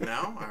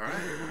 No? Alright.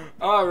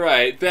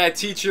 Alright, that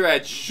teacher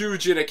at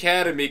Shujin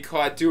Academy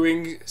caught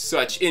doing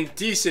such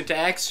indecent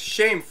acts.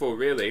 Shameful,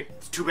 really.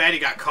 It's too bad he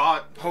got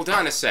caught. Hold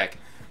on a sec.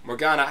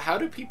 Morgana, how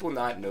do people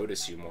not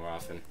notice you more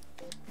often?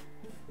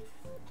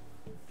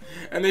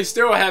 And they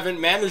still haven't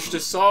managed to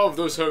solve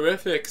those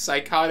horrific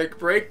psychotic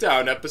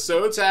breakdown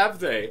episodes, have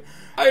they?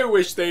 I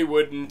wish they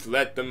wouldn't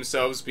let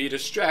themselves be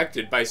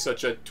distracted by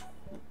such a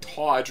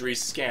tawdry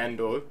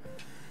scandal.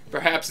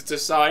 Perhaps it's a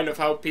sign of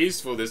how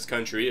peaceful this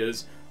country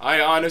is. I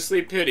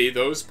honestly pity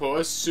those poor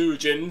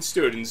Sujin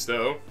students,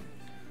 though.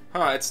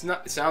 Huh, it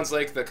sounds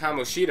like the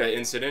Kamoshida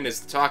incident is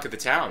the talk of the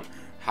town.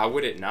 How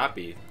would it not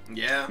be?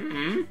 Yeah.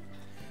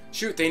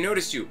 Shoot, they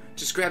noticed you.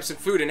 Just grab some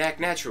food and act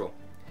natural.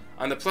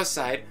 On the plus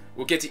side,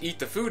 we'll get to eat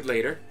the food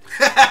later.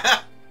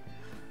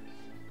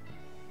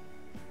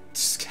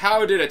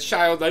 How did a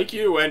child like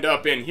you end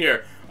up in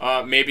here?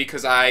 Maybe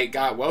because I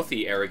got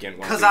wealthy, arrogant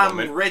one. Because I'm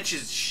rich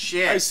as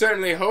shit. I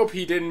certainly hope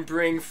he didn't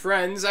bring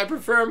friends. I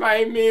prefer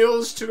my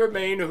meals to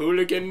remain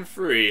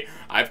hooligan-free.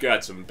 I've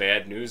got some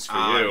bad news for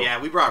you.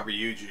 Yeah, we brought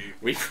Ryuji.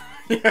 We...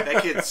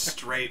 That kid's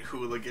straight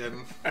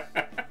hooligan.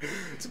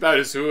 It's about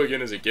as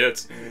hooligan as it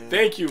gets.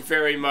 Thank you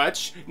very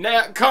much.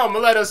 Now, come,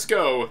 let us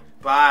go.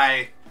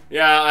 Bye.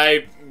 Yeah,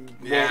 I won't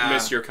Yeah.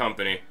 miss your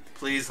company.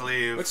 Please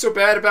leave. What's so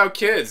bad about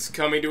kids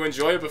coming to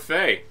enjoy a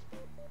buffet?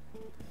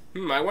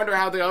 I wonder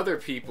how the other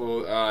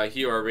people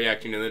here are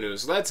reacting to the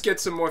news. Let's get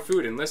some more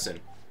food and listen.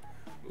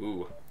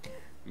 Ooh.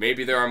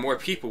 Maybe there are more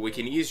people we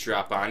can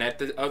eavesdrop on at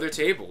the other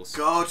tables.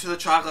 Go to the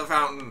chocolate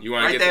fountain. You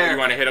want right to there. You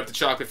want to hit up the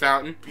chocolate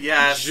fountain?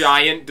 Yes.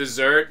 Giant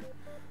dessert.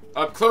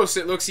 Up close,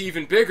 it looks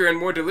even bigger and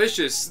more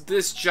delicious.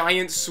 This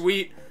giant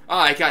sweet.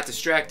 I got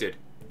distracted.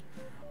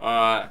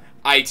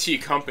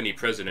 IT company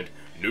president.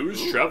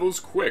 News travels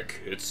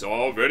quick. It's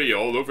already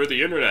all over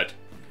the internet.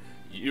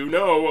 You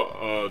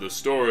know, the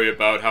story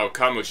about how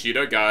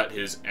Kamoshida got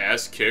his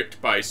ass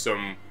kicked by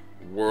some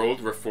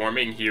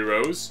world-reforming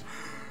heroes?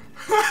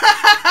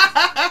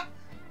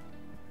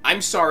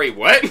 I'm sorry,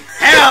 what?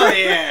 Hell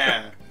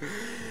yeah!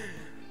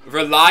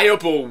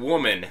 Reliable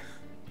woman.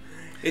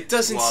 It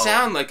doesn't Whoa.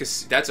 sound like a.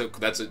 That's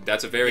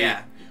a very.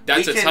 Yeah.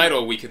 That's We a can-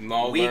 title we can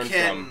all learn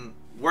from.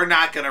 We're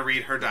not gonna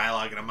read her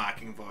dialogue in a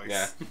mocking voice.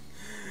 Yeah.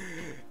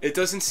 It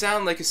doesn't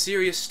sound like a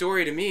serious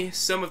story to me.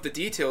 Some of the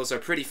details are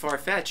pretty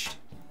far-fetched.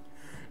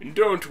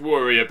 Don't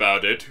worry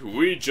about it.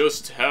 We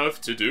just have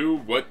to do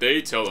what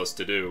they tell us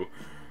to do.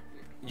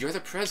 You're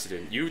the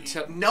president. You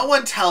tell. No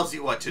one tells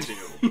you what to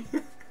do.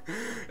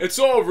 It's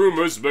all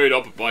rumors made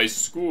up by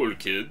school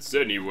kids,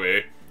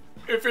 anyway.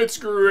 If it's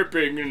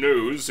gripping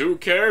news, who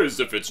cares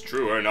if it's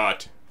true or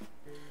not?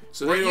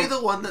 So Were they you don't-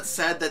 the one that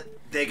said that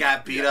they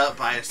got beat up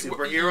by a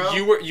superhero?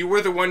 You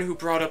were the one who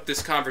brought up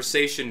this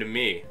conversation to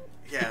me.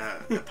 Yeah,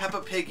 Peppa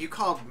Pig, you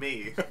called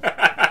me.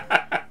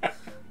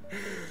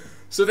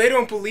 So they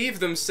don't believe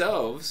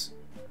themselves,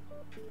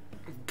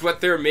 but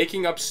they're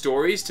making up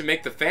stories to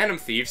make the Phantom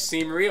Thieves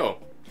seem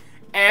real.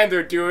 And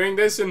they're doing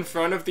this in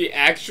front of the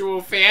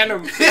actual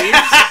Phantom Thieves.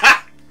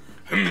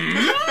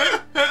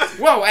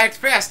 Whoa, act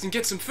fast and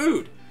get some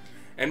food.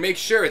 And make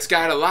sure it's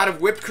got a lot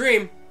of whipped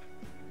cream.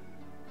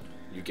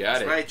 You got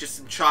That's it. right, just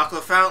some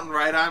chocolate fountain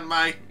right on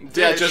my dish.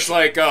 Yeah, just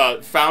like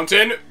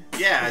fountain.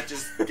 Yeah,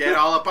 just get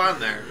all up on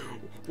there.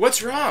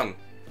 What's wrong?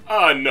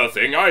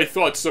 Nothing. I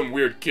thought some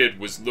weird kid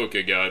was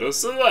looking at us,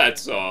 so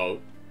that's all.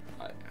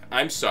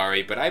 I'm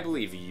sorry, but I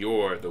believe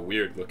you're the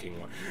weird-looking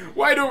one.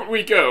 Why don't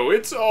we go?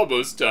 It's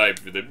almost time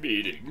for the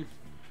meeting.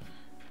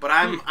 But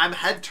I'm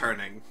head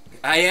turning.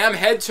 I am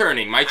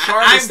head-turning. My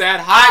charm I'm- is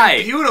that high.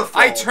 I'm beautiful.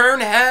 I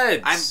turn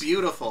heads. I'm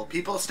beautiful.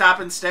 People stop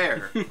and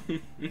stare.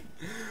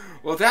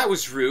 Well, that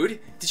was rude.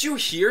 Did you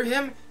hear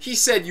him? He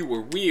said you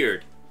were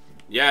weird.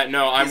 Yeah,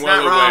 no, I'm He's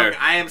well not wrong. aware.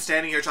 I am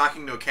standing here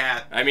talking to a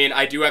cat. I mean,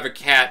 I do have a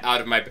cat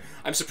out of my...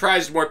 I'm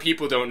surprised more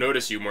people don't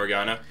notice you,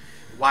 Morgana.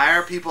 Why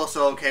are people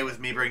so okay with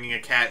me bringing a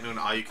cat into an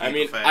all-you-can-eat I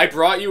mean, buffet? I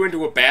brought you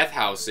into a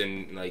bathhouse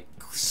and, like,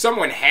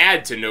 someone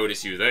had to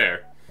notice you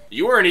there.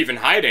 You weren't even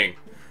hiding.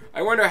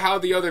 I wonder how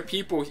the other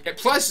people...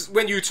 Plus,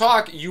 when you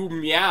talk, you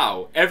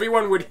meow.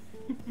 Everyone would...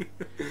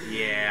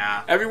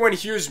 Yeah. Everyone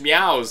hears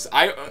meows.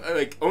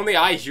 Only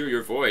I hear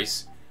your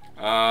voice.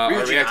 Are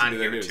Ryujin reacting on to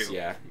the here, news, too.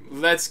 yeah.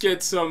 Let's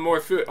get some more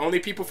food. Only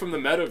people from the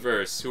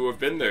metaverse who have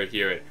been there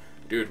hear it.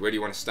 Dude, where do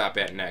you want to stop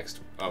at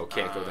next? Oh,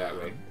 can't go that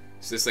way.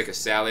 Is this like a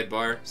salad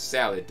bar?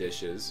 Salad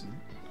dishes.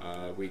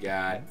 We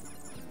got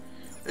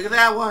Look at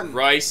that one.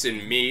 rice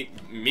and meat.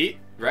 Meat?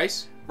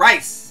 Rice?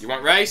 Rice. You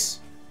want rice?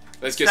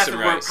 Let's get Stefan, some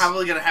we're rice.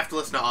 probably going to have to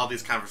listen to all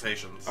these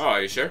conversations. Oh,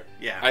 are you sure?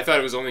 Yeah. I thought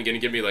it was only going to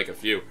give me like a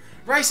few.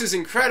 Rice is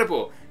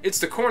incredible. It's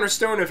the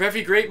cornerstone of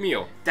every great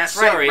meal. That's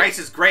Sorry, right. Rice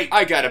is great.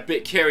 I got a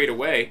bit carried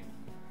away.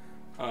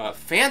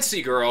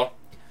 Fancy girl.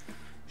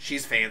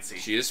 She's fancy.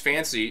 She is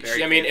fancy.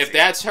 Very I mean, if fancy.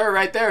 that's her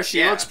right there, she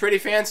Yeah. looks pretty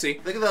fancy.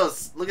 Look at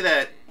those. Look at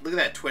that. Look at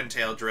that twin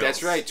tail drill.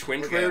 That's right,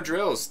 twin Look flare at-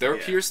 drills. They'll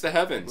Yeah. pierce the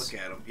heavens.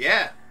 Look at them.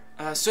 Yeah.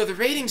 So the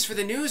ratings for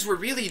the news were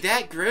really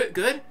that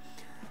good?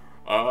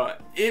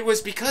 It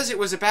was because it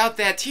was about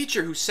that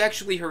teacher who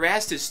sexually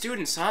harassed his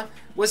students, huh?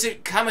 Was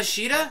it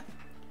Kamoshida?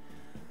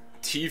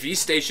 TV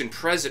station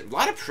president. A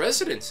lot of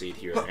presidency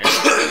here, man.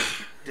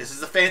 This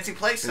is a fancy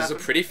place. This is a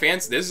Stefan. pretty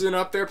fancy. This is an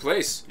up there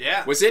place.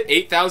 Yeah. Was it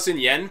 8,000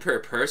 yen per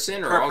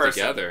person or Per all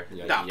person. together?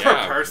 No,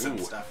 per person,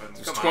 Stefan.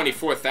 It's Come on.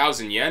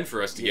 24,000 yen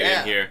for us to get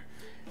Yeah. in here.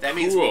 That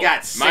means Cool. we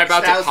got 6,000 Am I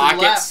about to pocket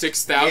left.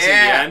 6,000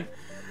 Yeah.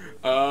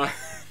 yen?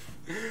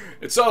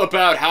 It's all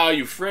about how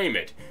you frame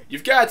it.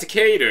 You've got to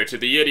cater to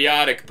the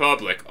idiotic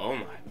public. Oh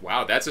my,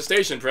 wow, that's a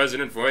station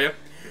president for you.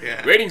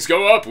 Yeah. Ratings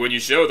go up when you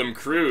show them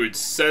crude,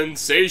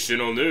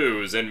 sensational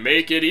news and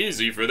make it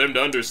easy for them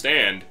to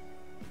understand.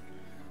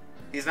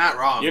 He's not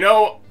wrong. You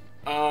know,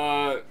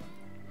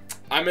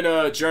 I'm in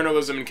a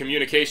journalism and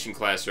communication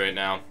class right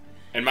now,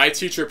 and my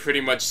teacher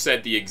pretty much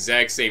said the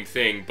exact same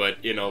thing, but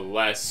in a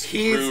less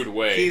crude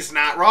way. He's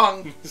not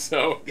wrong.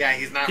 So Yeah,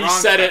 he's not he wrong.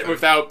 said it Stefan.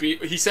 without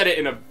he said it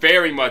in a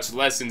very much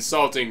less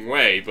insulting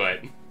way,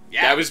 but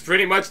Yeah. that was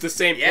pretty much the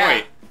same Yeah.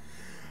 point.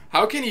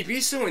 How can he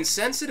be so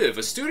insensitive?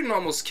 A student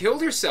almost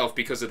killed herself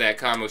because of that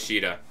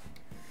Kamoshida.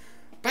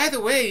 By the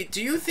way,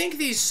 do you think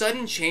these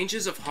sudden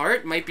changes of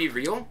heart might be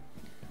real?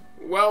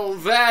 Well,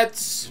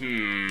 that's...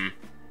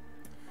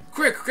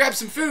 Quick, grab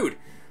some food!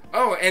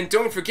 Oh, and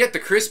don't forget the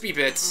crispy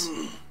bits.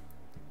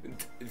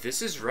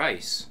 This is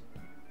rice.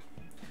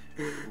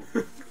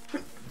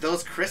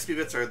 Those crispy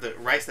bits are the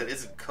rice that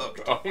isn't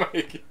cooked. Oh my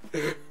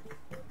god.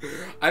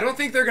 I don't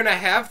think they're gonna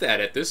have that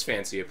at this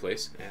fancy a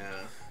place.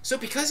 Yeah. So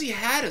because he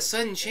had a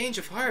sudden change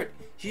of heart,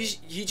 he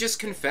just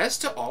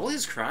confessed to all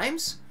his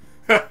crimes?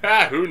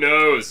 Who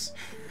knows?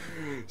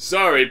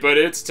 Sorry, but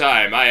it's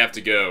time. I have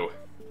to go.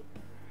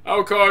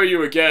 I'll call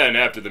you again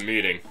after the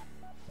meeting.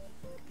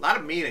 A lot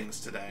of meetings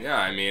today. Yeah,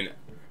 I mean,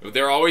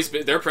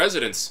 they're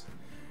presidents.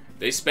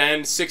 They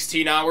spend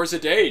 16 hours a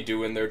day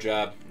doing their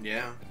job.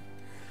 Yeah.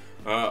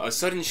 A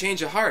sudden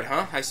change of heart,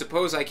 huh? I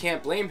suppose I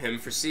can't blame him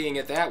for seeing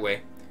it that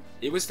way.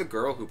 It was the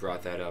girl who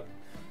brought that up.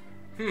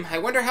 I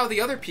wonder how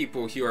the other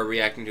people here are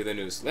reacting to the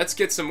news. Let's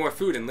get some more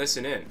food and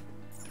listen in.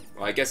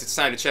 Well, I guess it's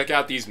time to check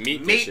out these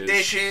meat dishes. Meat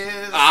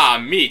dishes!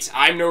 Ah, meat.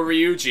 I'm no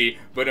Ryuji,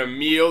 but a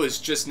meal is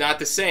just not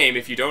the same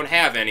if you don't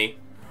have any.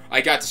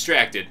 I got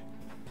distracted.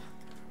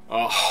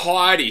 A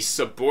haughty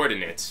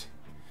subordinate.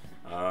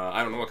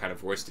 I don't know what kind of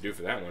voice to do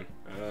for that one.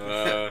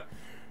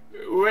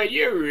 When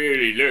you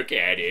really look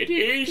at it,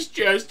 he's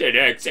just an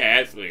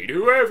ex-athlete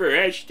who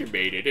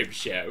overestimated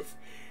himself.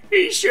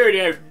 He should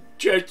have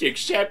just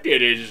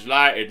accepted his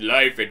lot in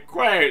life and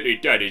quietly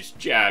done his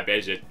job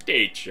as a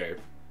teacher.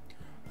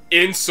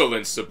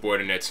 Insolent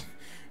subordinate.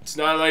 It's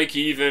not like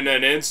even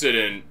an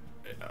incident.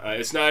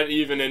 It's not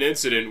even an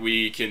incident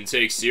we can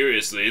take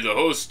seriously. The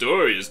whole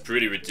story is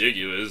pretty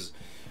ridiculous.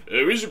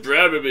 We should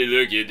probably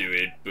look into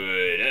it,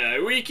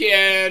 but we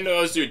can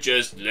also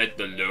just let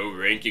the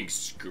low-ranking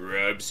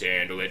scrubs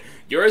handle it.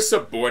 You're a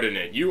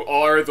subordinate. You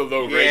are the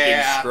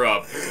low-ranking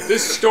scrub.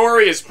 This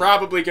story is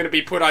probably going to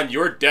be put on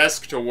your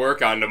desk to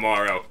work on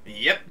tomorrow.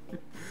 Yep.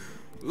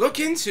 Look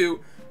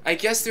into... I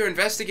guess they're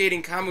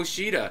investigating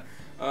Kamoshida.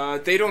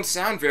 They don't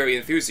sound very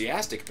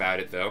enthusiastic about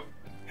it, though.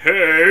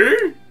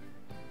 Hey!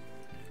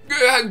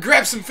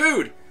 Grab some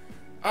food!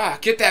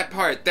 Get that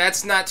part.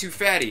 That's not too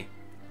fatty.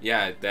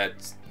 Yeah,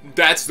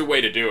 that's the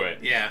way to do it.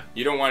 Yeah.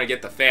 You don't want to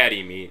get the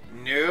fatty meat.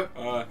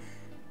 Nope.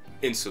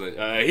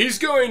 Insolent. He's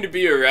going to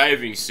be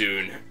arriving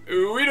soon.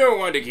 We don't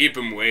want to keep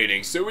him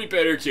waiting, so we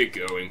better get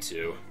going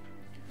too.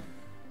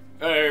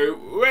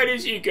 What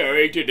is he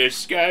going to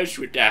discuss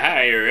with the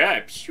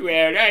higher-ups?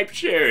 Well, I'm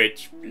sure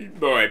it's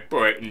more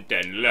important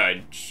than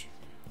lunch.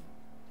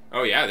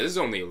 Oh yeah, this is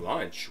only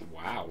lunch.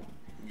 Wow.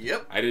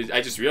 Yep.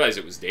 I just realized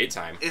it was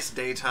daytime. It's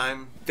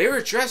daytime. They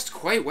were dressed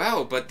quite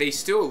well, but they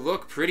still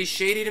look pretty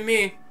shady to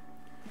me.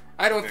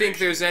 I don't think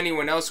there's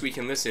anyone else we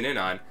can listen in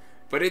on,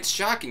 but it's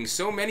shocking.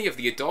 So many of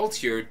the adults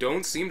here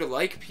don't seem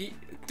like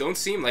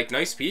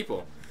nice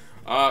people.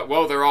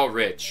 Well, they're all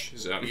rich,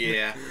 so.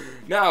 Yeah.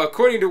 Now,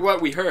 according to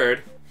what we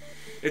heard,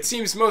 it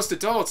seems most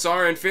adults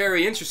aren't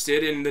very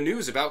interested in the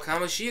news about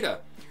Kamoshida.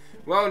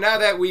 Well, now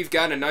that we've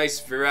got a nice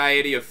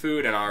variety of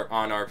food on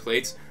our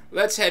plates,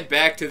 let's head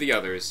back to the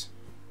others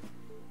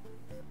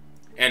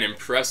and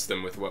impress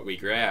them with what we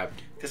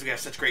grabbed. Because we have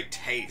such great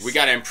taste. We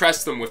gotta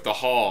impress them with the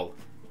haul.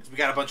 We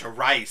got a bunch of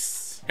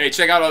rice. Hey,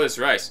 check out all this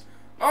rice.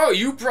 Oh,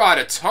 you brought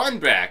a ton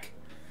back.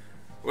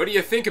 What do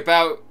you think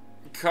about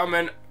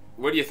coming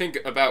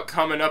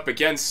up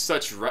against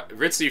such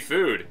ritzy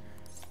food?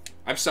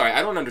 I'm sorry,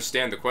 I don't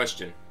understand the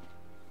question.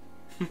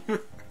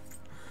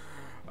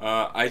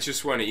 I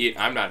just want to eat.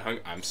 I'm not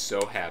hungry. I'm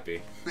so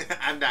happy.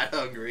 I'm not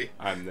hungry.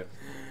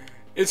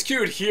 It's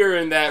cute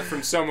hearing that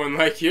from someone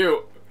like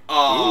you.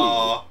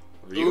 Aww.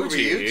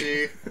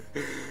 Ryuji.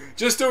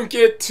 Just don't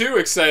get too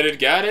excited,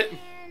 got it?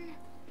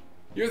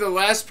 You're the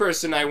last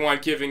person I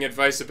want giving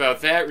advice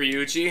about that,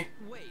 Ryuji.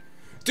 Wait.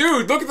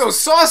 Dude, look at those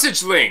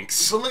sausage links!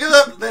 So look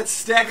at that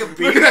stack of beans.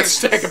 Look at that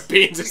stack of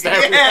beans. Is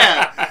that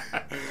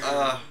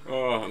yeah.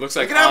 Oh, it looks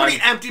like look at how many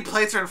empty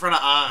plates are in front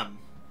of An.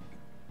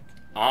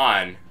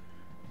 An.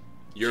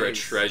 You're a Jeez.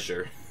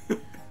 treasure.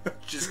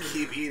 Just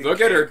keep eating. Look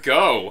at her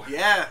go.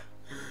 Yeah.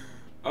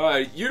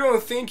 You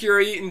don't think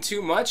you're eating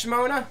too much,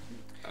 Mona?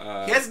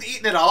 He hasn't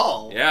eaten at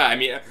all. Yeah, I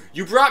mean,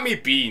 you brought me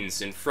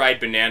beans and fried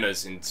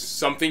bananas and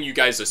something you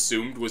guys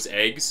assumed was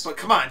eggs. But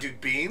come on,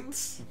 dude,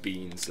 beans?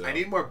 Beans, though. I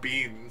need more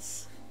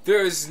beans.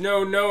 There's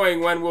no knowing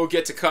when we'll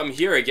get to come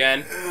here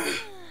again.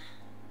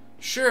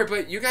 Sure,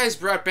 but you guys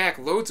brought back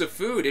loads of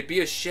food. It'd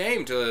be a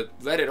shame to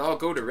let it all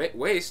go to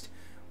waste.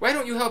 Why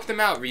don't you help them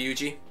out,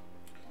 Ryuji?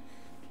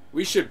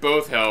 We should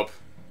both help.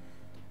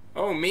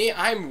 Oh, me?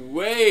 I'm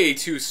way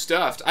too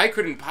stuffed. I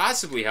couldn't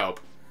possibly help.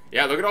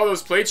 Yeah, look at all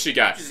those plates she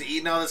got. Just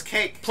eating all this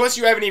cake. Plus,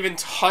 you haven't even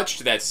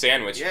touched that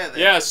sandwich.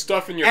 Yeah,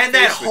 stuffing your and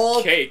face that with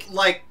whole cake.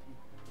 like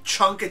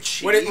chunk of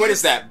cheese. What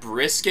is that?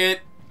 Brisket?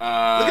 Look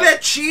at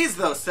that cheese,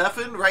 though,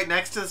 Stefan, right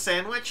next to the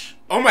sandwich.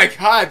 Oh my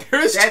God!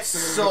 That's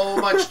so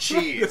much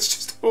cheese. It's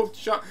just a whole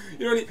chunk.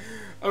 You don't need.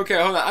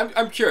 Okay, hold on.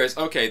 I'm curious.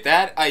 Okay,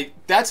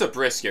 that's a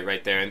brisket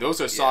right there, and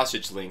those are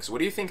sausage links. What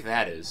do you think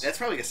that is? That's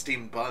probably a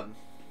steamed bun.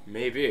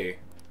 Maybe.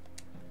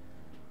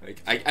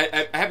 Like,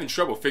 I'm having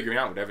trouble figuring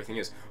out what everything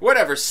is.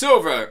 Whatever,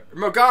 Silver,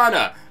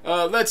 Morgana,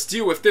 let's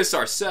deal with this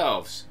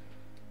ourselves.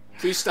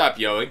 Please stop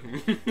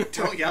yelling.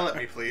 Don't yell at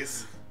me,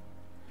 please.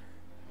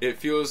 It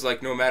feels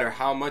like no matter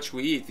how much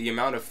we eat, the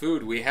amount of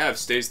food we have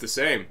stays the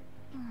same.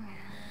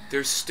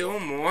 There's still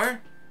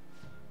more?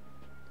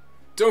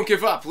 Don't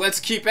give up, let's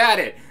keep at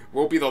it.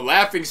 We'll be the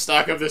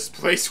laughingstock of this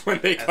place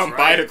when they come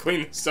by to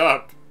clean this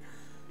up.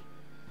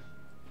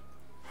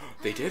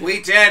 They did it.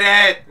 We did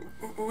it!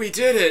 We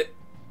did it!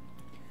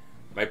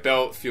 My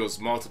belt feels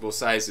multiple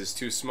sizes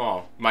too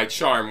small. My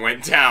charm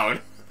went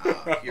down.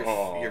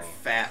 Your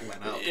fat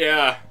went up.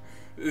 Yeah.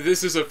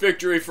 This is a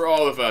victory for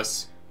all of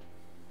us.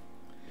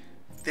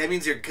 That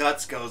means your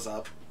guts goes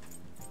up.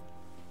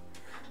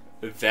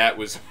 That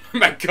was...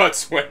 My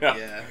guts went up.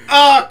 Yeah.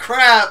 Oh,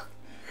 crap!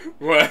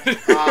 What?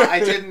 I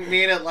didn't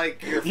mean it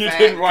like your You fat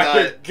didn't want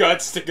gut, your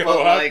guts to go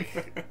but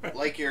up.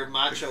 like your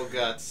macho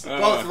guts.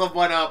 Both of them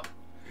went up.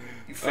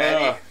 You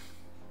fatty.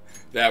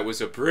 That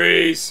was a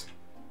breeze.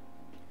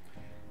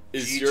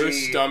 Is your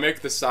GG. stomach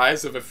the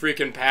size of a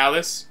freaking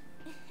palace?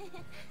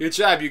 Good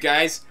job, you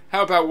guys.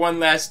 How about one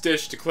last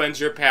dish to cleanse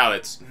your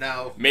palates?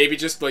 No. Maybe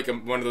just like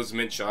one of those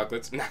mint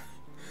chocolates.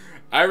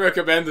 I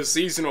recommend the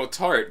seasonal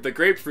tart. The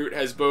grapefruit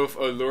has both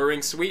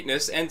alluring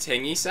sweetness and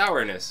tangy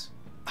sourness.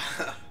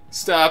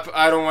 Stop,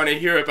 I don't want to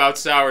hear about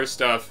sour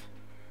stuff.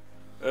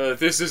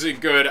 This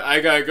isn't good. I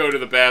gotta go to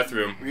the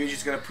bathroom. You're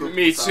just gonna poop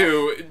Me yourself.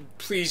 too.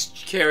 Please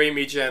carry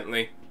me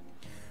gently.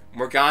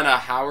 Morgana,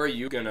 how are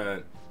you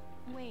gonna...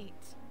 Wait.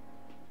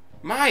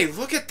 My,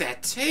 look at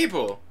that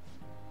table!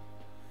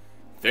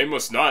 They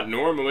must not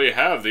normally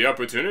have the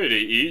opportunity to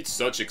eat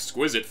such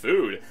exquisite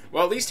food.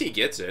 Well, at least he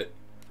gets it.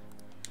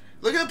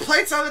 Look at the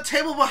plates on the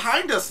table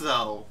behind us,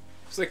 though.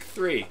 It's like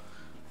 3.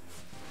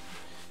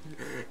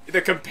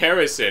 The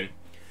comparison.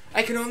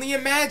 I can only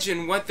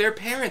imagine what their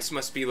parents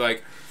must be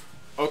like.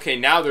 Okay,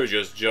 now they're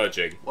just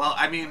judging. Well,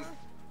 I mean,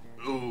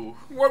 ooh.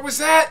 What was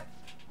that?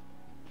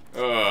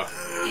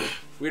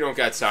 We don't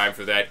got time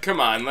for that.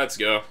 Come on, let's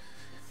go.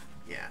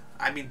 Yeah,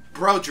 I mean,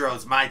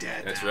 Brodro's my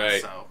dad. That's now,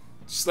 right. So.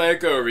 Just let it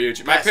go,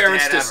 Ryuji. My Best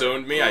parents dad ever.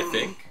 disowned me, I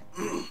think.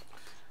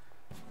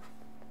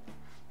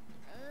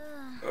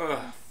 Ugh.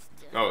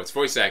 Oh, it's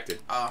voice acted.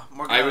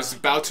 Morgana, I was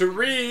about to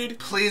read.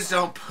 please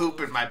don't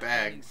poop in my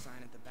bag. Sign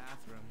at the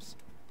bathrooms.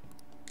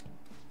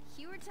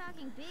 You were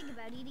talking big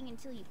about eating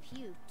until you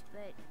puked,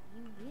 but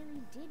you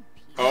really did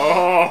puke.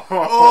 Oh,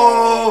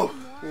 Oh!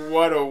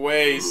 what a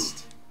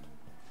waste.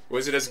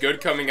 Was it as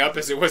good coming up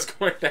as it was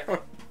going down?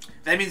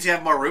 That means you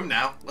have more room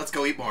now. Let's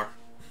go eat more.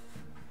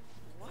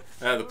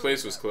 The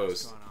place was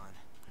closed. What's going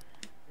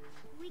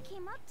on? We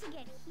came up to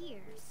get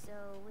here, so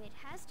it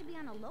has to be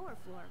on a lower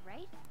floor,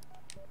 right?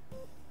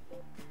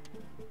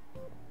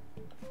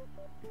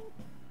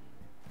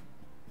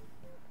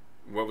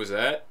 What was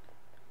that?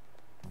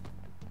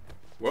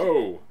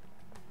 Whoa.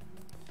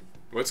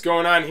 What's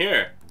going on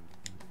here?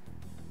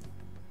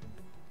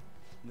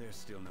 There's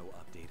still no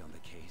update on the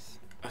case.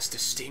 A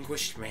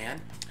distinguished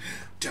man?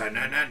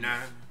 Da-na-na-na.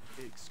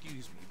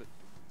 Excuse me, but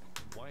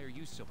why are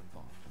you so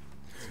involved?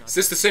 Is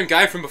this the same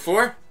guy from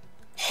before?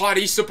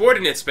 Haughty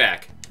subordinate's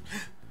back.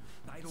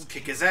 I don't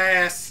Kick care his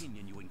ass.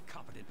 opinion, you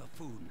incompetent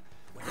buffoon.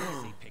 When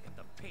I say pick up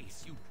the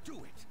pace, you do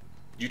it.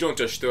 You don't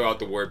just throw out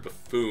the word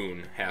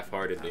buffoon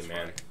half-heartedly, That's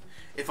man. right.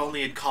 If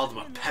only he'd called him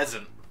a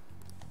peasant.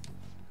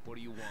 What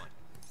do you want?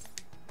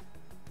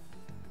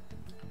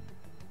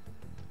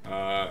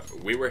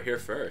 We were here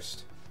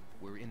first.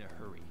 We're in a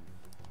hurry.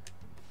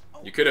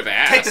 You could have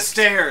asked. Take the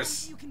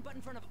stairs. You can butt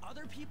in front of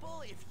other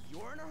people if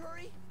you're in a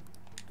hurry?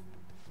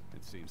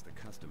 It seems the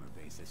customer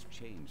base has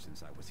changed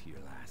since I was here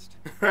last.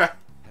 Yeah,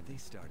 Have they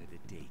started a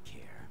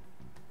daycare?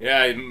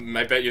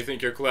 I bet you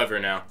think you're clever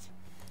now.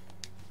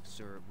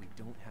 Sir, we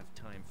don't have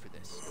time for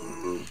this.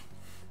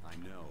 I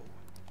know.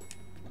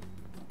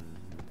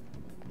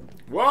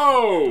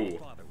 Whoa!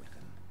 Bother with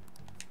them.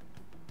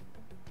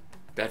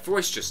 That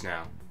voice just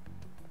now.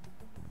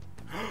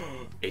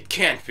 It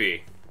can't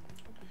be.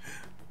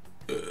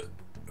 The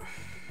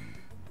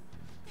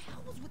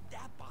hell was with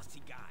that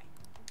bossy guy?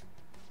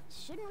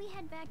 Shouldn't we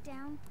head back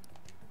down?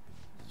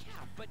 Yeah,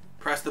 but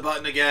Press the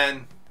button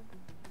again.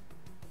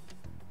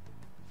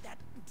 that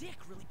dick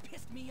really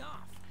pissed me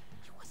off.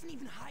 He wasn't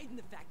even hiding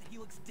the fact that he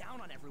looks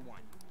down on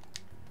everyone.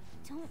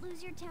 Don't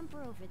lose your temper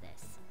over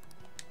this.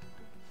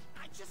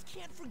 I just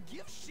can't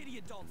forgive shitty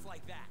adults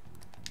like that.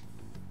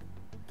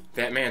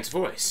 That man's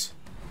voice.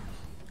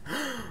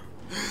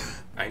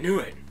 I knew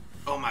it.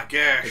 Oh my It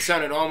gosh.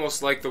 sounded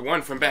almost like the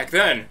one from back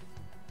then.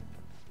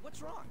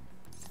 What's wrong?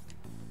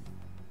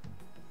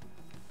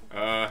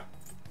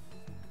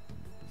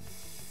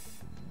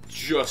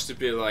 Just a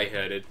bit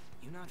lightheaded.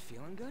 You not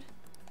feeling good?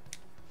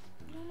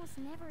 He almost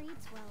never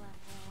eats well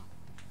after all.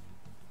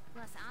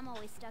 Plus, I'm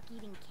always stuck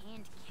eating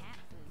canned cat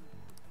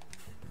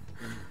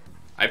food.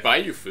 I buy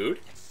you food.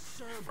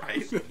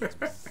 Right.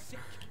 Sick.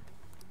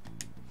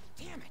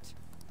 Damn it.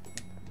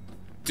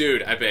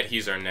 Dude, I bet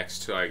he's our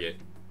next target.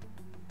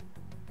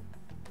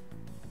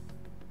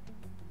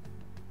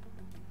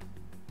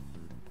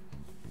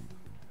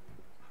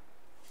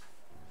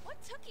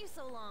 What took you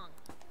so long?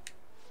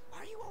 Why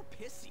are you all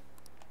pissy?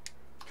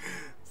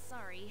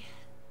 Sorry.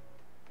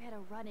 I had a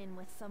run-in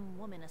with some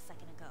woman a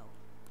second ago.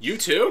 You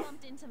too?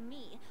 Bumped into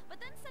me, but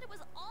then said it was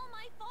all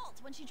my fault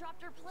when she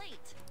dropped her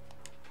plate.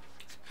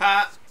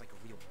 Ha. Sounds like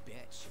a real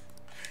bitch.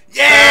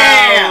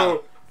 Yeah!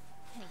 Oh!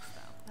 Thanks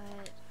though.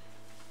 But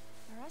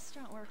the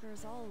restaurant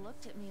workers all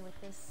looked at me with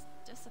this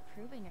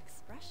disapproving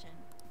expression.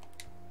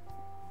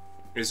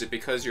 Is it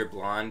because you're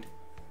blonde?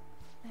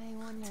 I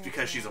wonder. It's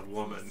because she's a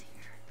woman.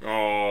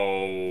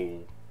 Oh.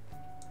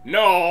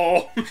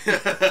 No!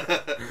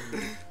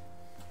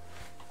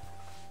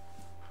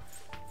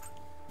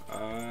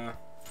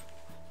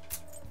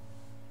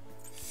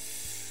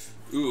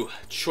 Ooh,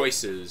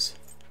 choices.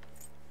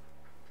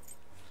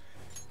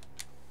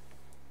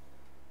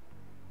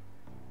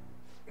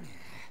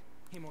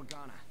 Hey,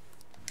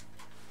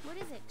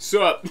 what's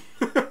up?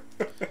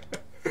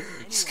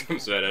 Just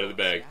comes right out of the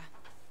bag.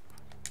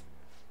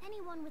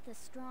 Anyone with a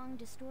strong,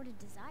 distorted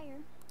desire.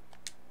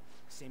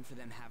 Same for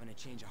them having a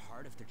change of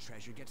heart if their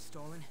treasure gets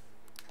stolen.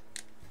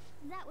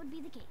 That would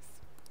be the case.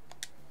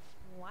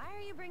 Why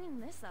are you bringing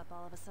this up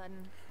all of a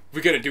sudden?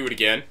 We're gonna do it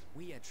again.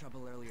 We had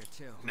trouble earlier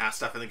too. Nah,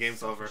 stuff in the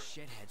game's over.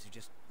 Shitheads who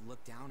just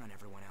look down on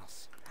everyone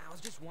else. I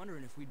was just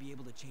wondering if we'd be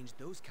able to change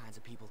those kinds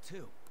of people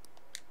too.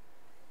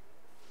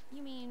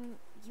 You mean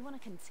you want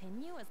to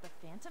continue as the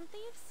Phantom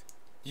Thieves?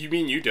 You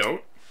mean you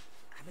don't?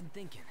 I've been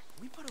thinking.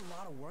 We put a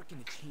lot of work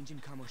into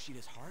changing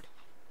Kamoshida's heart,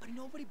 but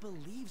nobody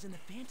believes in the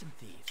Phantom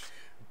Thieves.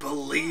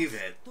 Believe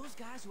it. Those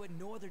guys who had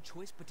no other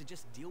choice but to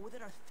just deal with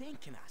it are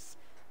thanking us.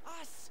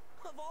 Us,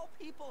 of all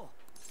people.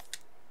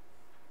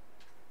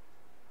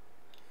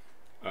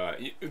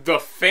 The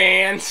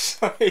fans.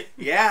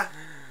 Yeah.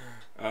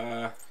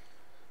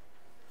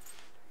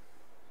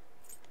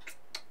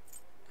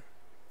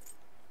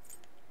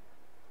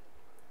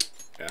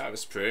 That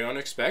was pretty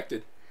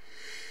unexpected.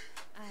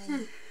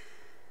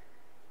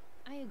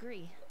 I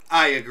agree.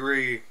 I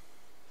agree.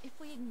 If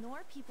we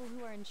ignore people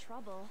who are in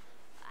trouble,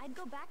 I'd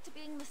go back to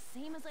being the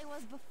same as I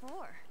was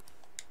before.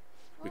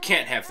 We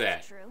can't have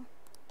that's that. True.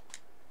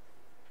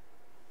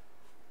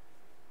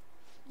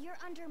 You're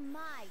under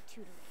my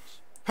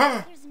tutelage.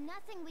 Huh. There's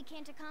nothing we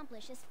can't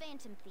accomplish as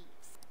Phantom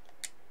Thieves.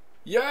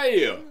 Yeah.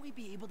 Shouldn't we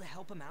be able to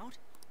help him out?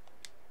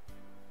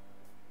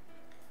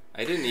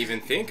 I didn't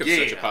even think of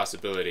such a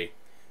possibility.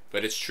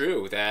 But it's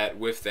true that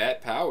with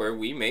that power,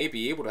 we may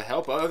be able to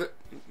help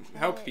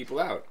people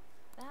out.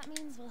 That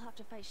means we'll have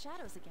to fight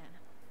shadows again,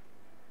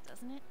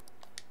 doesn't it?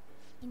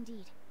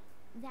 Indeed.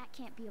 That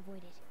can't be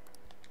avoided.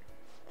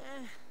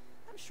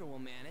 I'm sure we'll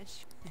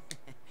manage.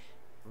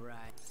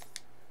 Right.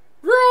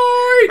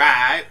 Right!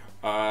 Right.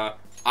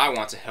 I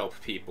want to help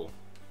people.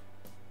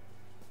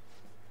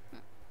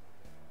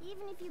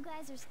 Even if you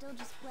guys are still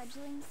just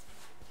fledglings,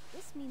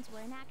 this means we're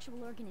an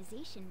actual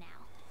organization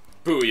now.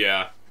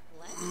 Booyah.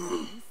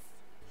 Fledglings.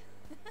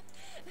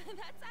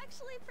 That's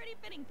actually pretty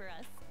fitting for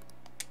us.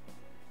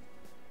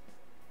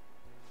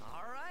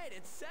 Alright,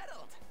 it's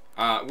settled.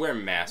 We're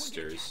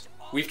masters.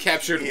 We've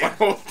captured one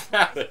whole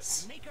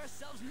palace. Make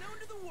ourselves known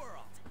to the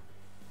world.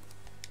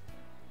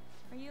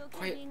 Are you okay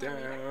Quiet being our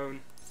leader?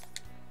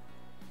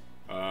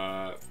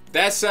 down.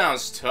 That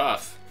sounds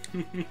tough.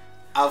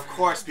 Of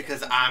course,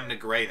 because I'm the I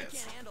greatest.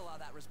 can't handle all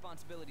that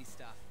responsibility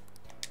stuff.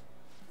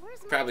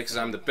 Where's my Probably because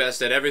I'm the then?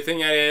 best at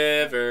everything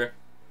ever.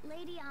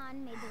 Lady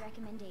An made the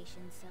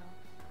recommendation, so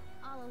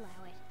I'll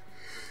allow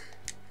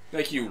it.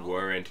 Like you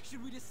weren't.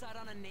 Should we decide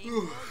on a name for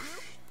our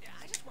group? Yeah,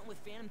 I just went with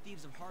Phantom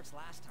Thieves of Hearts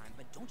last time,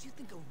 but don't you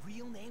think a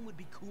real name would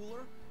be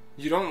cooler?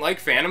 You don't like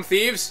Phantom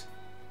Thieves?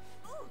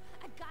 Ooh,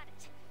 I've got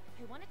it.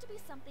 I want it to be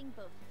something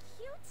both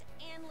cute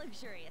and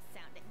luxurious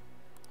sounding.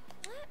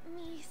 Let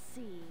me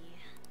see.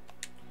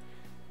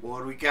 What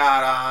do we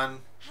got on?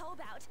 How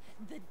about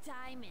the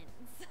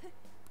Diamonds?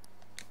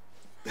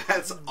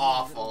 That's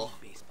awful.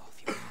 Baseball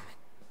field.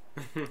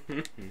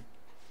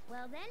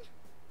 Well then,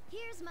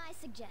 here's my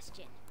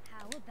suggestion.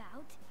 How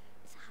about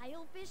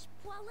Tilefish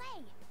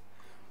Poilé?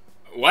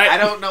 What? I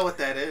don't know what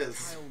that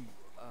is.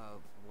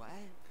 What?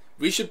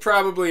 We should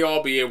probably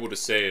all be able to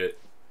say it.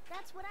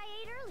 That's what I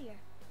ate earlier.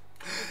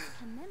 It's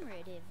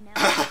commemorative now.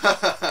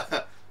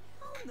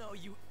 Oh no,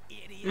 you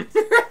idiot.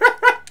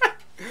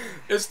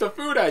 It's the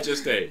food I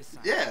just ate.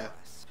 Yeah.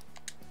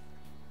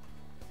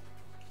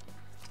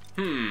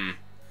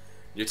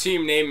 Your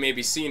team name may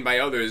be seen by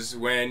others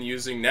when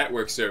using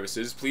network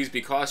services. Please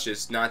be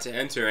cautious not to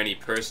enter any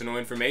personal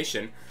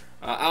information.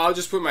 I'll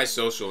just put my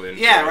social in.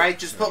 Yeah, right.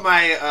 Just put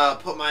my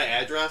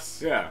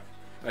address. Yeah,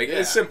 like Yeah.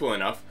 it's simple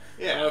enough.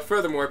 Yeah.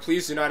 Furthermore,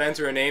 please do not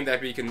enter a name that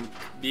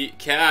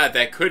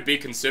that could be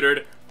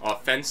considered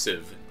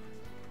offensive.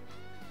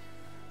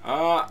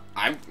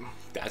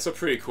 That's a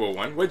pretty cool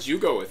one. What'd you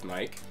go with,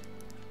 Mike?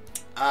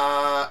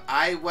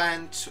 I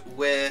went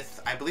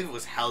with, I believe it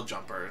was Hell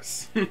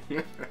Jumpers.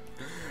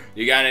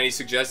 You got any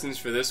suggestions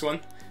for this one?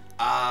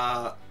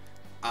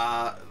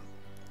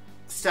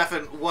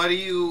 Stefan, what do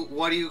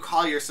you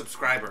call your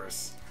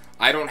subscribers?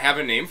 I don't have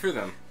a name for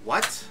them.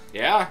 What?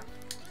 Yeah,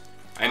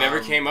 I never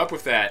came up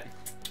with that.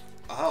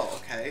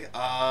 Oh, okay.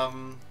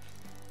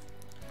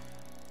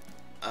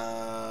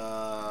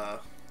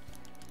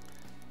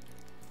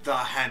 The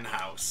Hen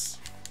House.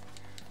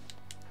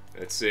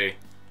 Let's see.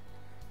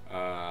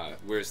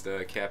 Where's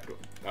the capital?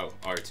 Oh,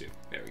 R2.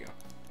 There we go.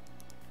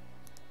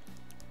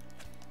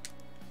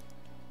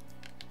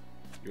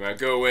 You want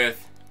to go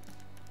with...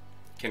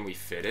 Can we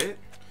fit it?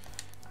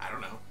 I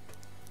don't know.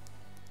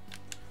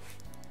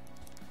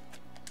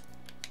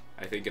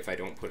 I think if I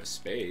don't put a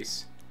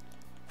space...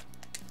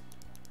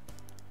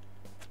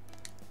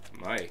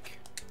 Mike.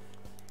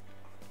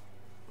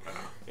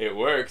 It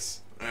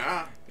works.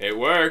 Yeah. It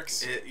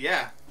works.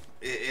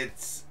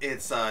 It's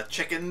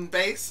chicken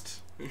based.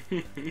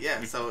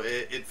 Yeah, so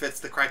it fits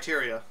the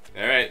criteria.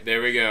 Alright,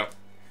 there we go.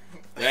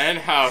 The Hen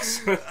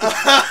House.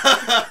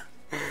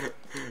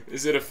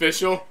 Is it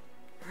official?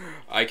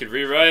 I could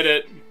rewrite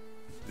it.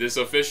 This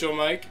official,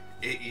 Mike?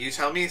 You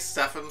tell me,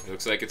 Stefan. It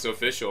looks like it's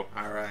official.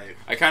 Alright.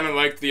 I kind of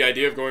liked the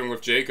idea of going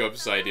with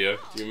Jacob's idea.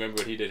 Do you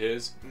remember what he did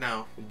his?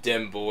 No.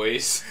 Dem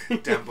boys.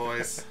 Dem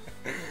boys.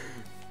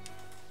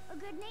 A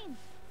good name.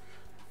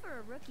 For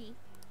a rookie.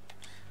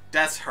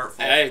 That's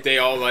hurtful. Hey, they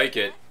all like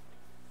it.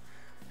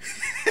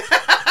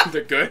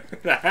 The good?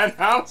 The hen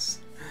house?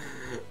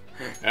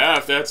 Yeah,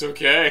 if that's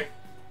okay.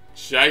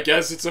 I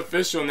guess it's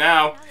official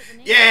now.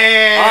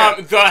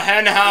 Yeah! The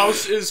hen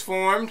house is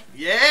formed.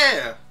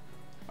 Yeah!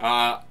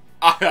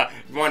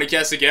 You want to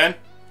guess again?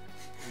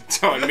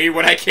 Telling me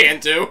what I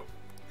can't do?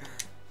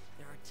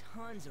 There are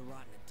tons of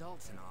rotten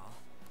adults and all.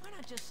 Why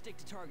not just stick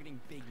to targeting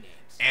big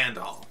names? And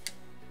all.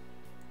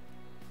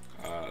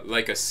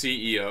 Like a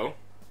CEO.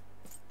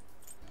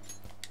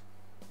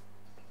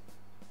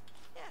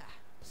 Yeah,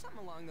 something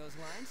along those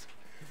lines.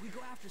 If we go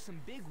after some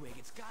bigwig,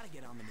 it's gotta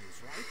get on the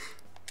news, right?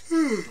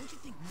 Don't you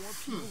think more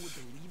people would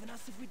believe in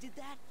us if we did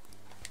that?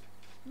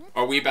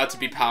 Are we about to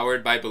be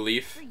powered by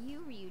belief? For you,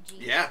 Ryuji.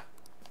 Yeah.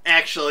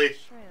 Actually.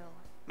 True.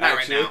 Not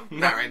Actually, right now.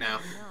 Not right now.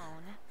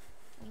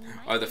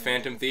 Are the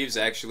Phantom Thieves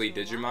actually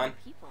Digimon?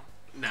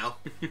 No.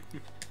 I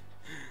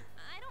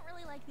don't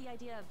really like the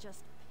idea of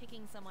just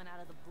picking someone out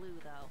of the blue,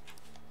 though.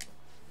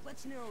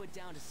 Let's narrow it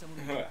down to someone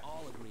we can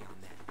all agree on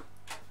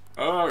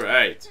then.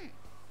 Alright.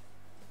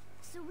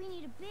 So we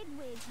need a big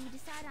wig we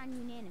decide on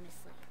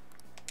unanimously.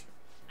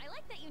 I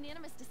like that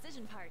unanimous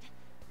decision part.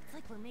 It's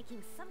like we're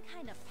making some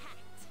kind of pact.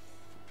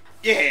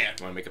 Yeah!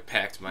 Want to make a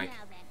pact, Mike?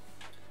 Now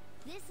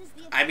then. This is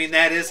the I mean,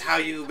 that is how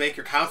you make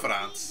your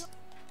confidants.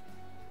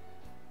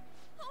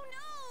 Oh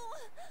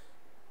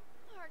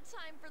no! Our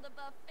time for the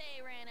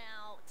buffet ran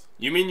out.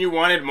 You mean you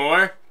wanted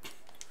more?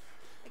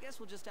 I guess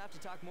we'll just have to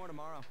talk more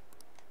tomorrow.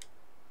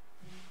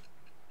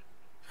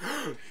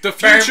 The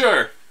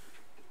future!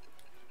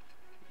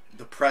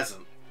 The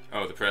present.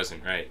 Oh, the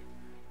present, right.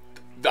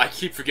 I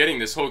keep forgetting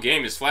this whole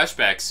game is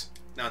flashbacks.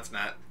 No, it's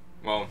not.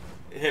 Well,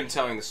 him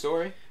telling the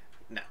story?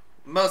 No.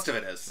 Most of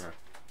it is. Right.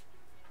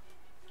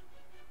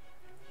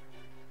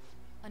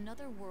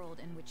 Another world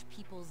in which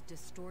people's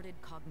distorted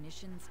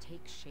cognitions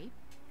take shape?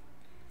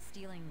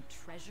 Stealing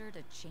treasure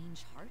to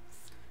change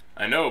hearts?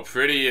 I know,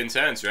 pretty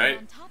intense, And right?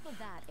 on top of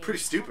that, a Pretty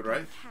stupid,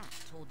 right? talking cat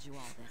told you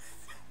all this.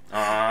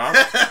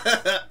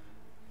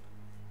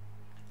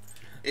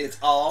 It's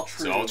all It's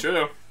true. all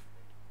true.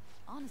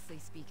 Honestly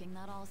speaking,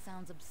 that all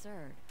sounds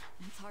absurd.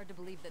 It's hard to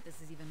believe that this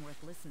is even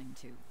worth listening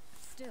to.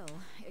 Still,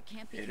 it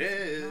can't be It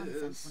considered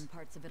nonsense is. when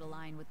parts of it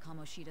align with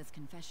Kamoshida's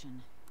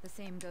confession. The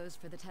same goes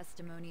for the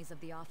testimonies of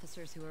the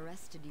officers who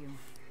arrested you.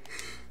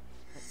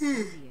 But so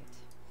be it.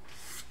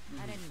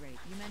 At any rate,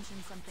 you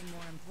mentioned something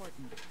more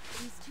important.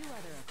 These two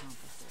other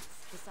accomplices,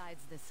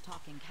 besides this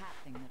talking cat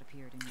thing that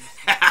appeared in your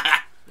story.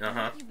 From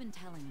what you've been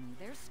telling me,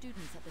 they're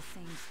students at the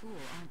same school,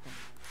 aren't they?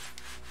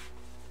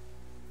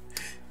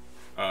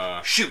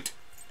 Shoot!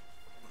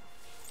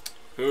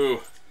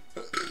 Who?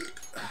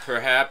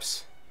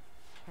 Perhaps.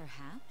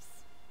 Perhaps?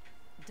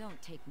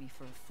 Don't take me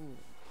for a fool.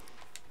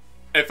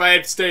 If I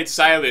had stayed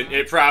silent,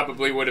 it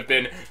probably would have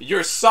been,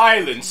 your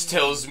silence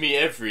tells me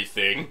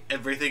everything.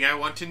 Everything I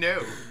want to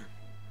know.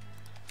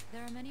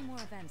 There are many more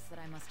events that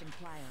I must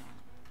inquire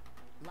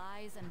on.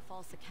 Lies and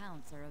false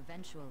accounts are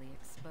eventually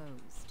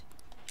exposed.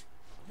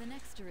 The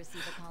next to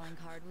receive a calling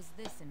card was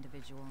this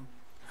individual.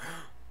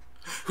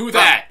 Who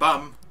that?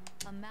 Bum.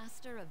 A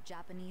master of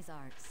Japanese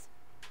arts,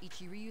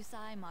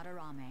 Ichiryusai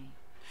Madarame.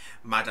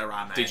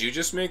 Madarame. Did you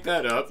just make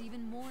that up? It's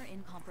even more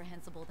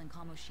incomprehensible than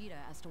Kamoshida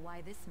as to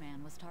why this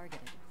man was targeted.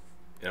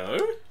 No? How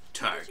did you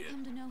Target.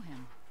 come to know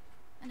him?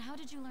 And how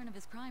did you learn of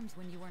his crimes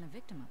when you weren't a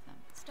victim of them?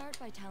 Start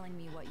by telling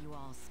me what you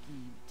all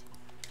schemed.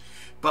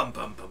 Bum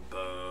bum bum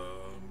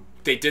bum.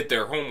 They did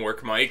their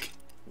homework, Mike.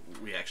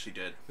 We actually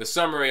did. The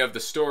summary of the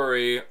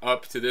story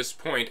up to this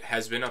point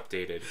has been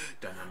updated.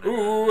 Dun-dun-dun-dun.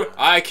 Ooh,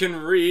 I can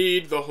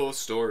read the whole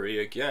story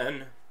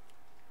again.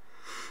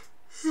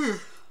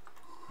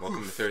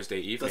 Welcome to Thursday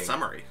evening. The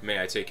summary.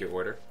 May I take your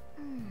order?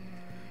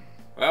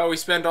 Well, we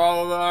spent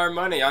all of our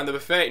money on the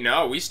buffet.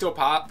 No, we still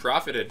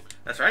profited.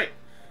 That's right.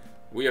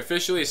 We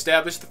officially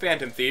established the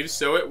Phantom Thieves,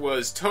 so it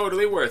was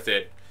totally worth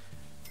it.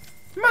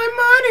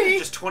 My money!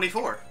 Just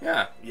 24.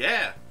 Yeah.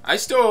 Yeah. I've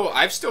still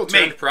turned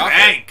Make profit.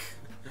 bank.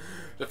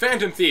 The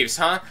Phantom Thieves,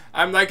 huh?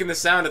 I'm liking the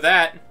sound of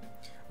that.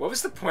 What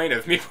was the point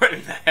of me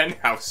putting the hen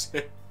house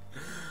in?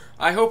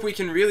 I hope we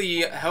can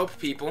really help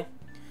people.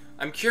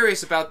 I'm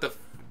curious about the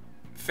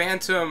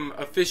Phantom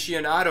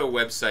Aficionado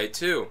website,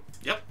 too.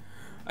 Yep.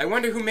 I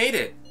wonder who made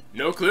it.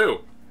 No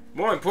clue.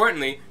 More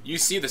importantly, you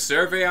see the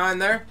survey on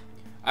there?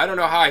 I don't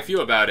know how I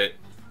feel about it.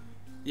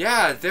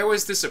 Yeah, there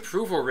was this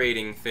approval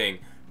rating thing,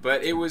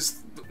 but it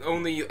was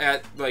only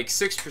at like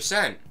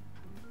 6%.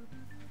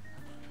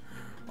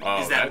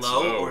 Oh, Is that that's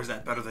low, or is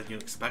that better than you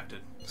expected?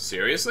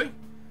 Seriously?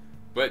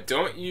 But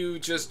don't you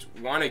just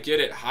want to get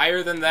it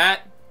higher than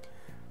that?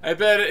 I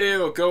bet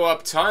it'll go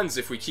up tons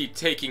if we keep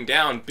taking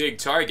down big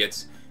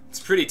targets. It's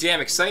pretty damn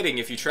exciting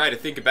if you try to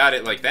think about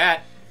it like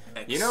that.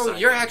 You know,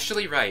 you're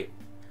actually right.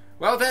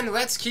 Well then,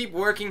 let's keep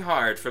working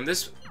hard from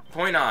this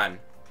point on.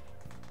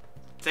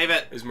 Save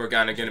it. Is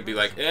Morgana gonna be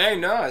like, hey,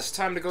 no, it's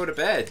time to go to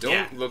bed. Don't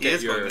Yeah, look he at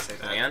is going your to say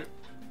that. plant.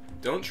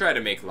 Don't try to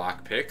make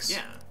lockpicks.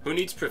 Yeah. Who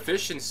needs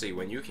proficiency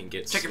when you can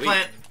get Check sleep? your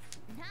plant.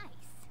 Nice.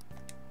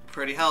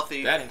 Pretty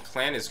healthy. That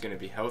plant is gonna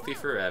be healthy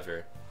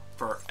forever.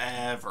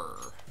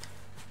 Forever.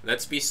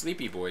 Let's be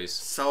sleepy boys.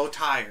 So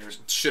tired.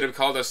 Should have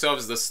called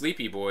ourselves the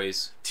Sleepy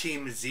Boys.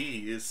 Team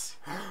Z's.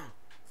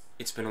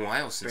 It's been a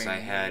while since I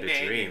had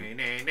a dream.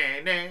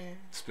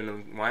 It's been a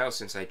while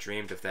since I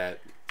dreamed of that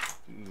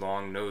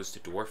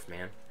long-nosed dwarf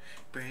man.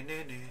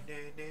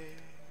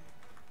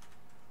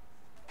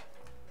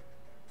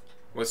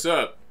 What's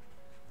up?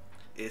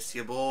 It's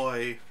your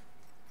boy.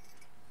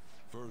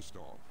 First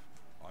off,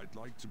 I'd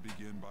like to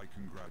begin by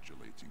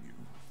congratulating you.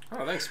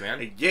 Oh, thanks, man.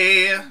 Yeah.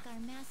 I think our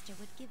master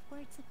would give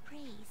words of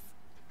praise.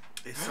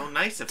 It's so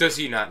nice of Does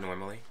he not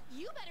normally?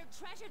 You better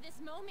treasure this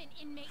moment,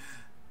 inmate.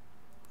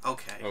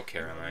 Okay. Oh, You have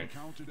Caroline.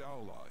 encountered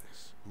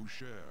allies who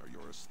share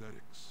your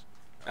aesthetics.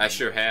 I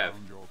sure have.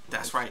 Found your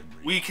That's place right.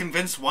 in We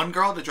convinced one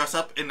girl to dress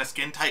up in a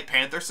skin-tight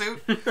panther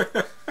suit. The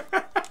time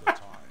has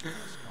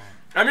come.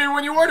 I mean,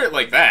 when you word it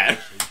like that,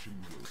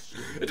 Conversation will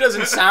soon it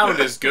doesn't sound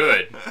as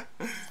good.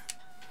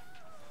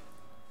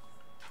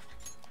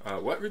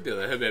 What rebuild?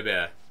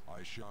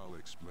 I shall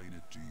explain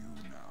it to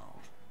you now.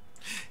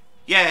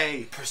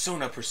 Yay.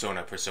 Persona.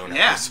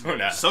 Yeah.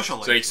 Persona. Social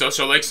link.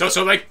 Social link.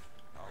 However,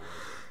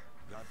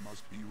 that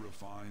must be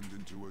refined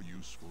into a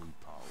useful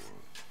power.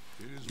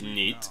 It is weak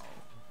Neat. now,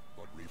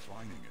 but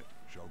refining it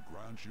shall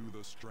grant you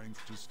the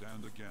strength to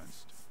stand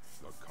against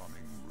the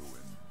coming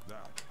ruin.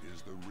 That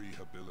is the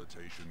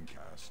rehabilitation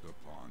cast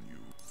upon you.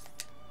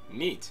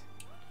 Neat.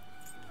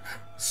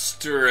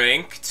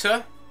 Strength.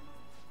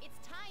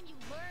 It's time you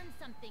learn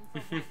something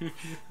for once.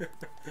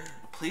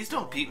 Please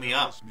don't beat me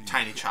up, This means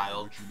tiny by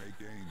child. which you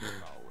may gain the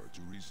power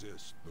to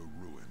resist the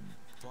ruin.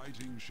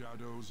 Fighting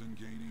shadows and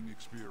gaining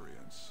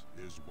experience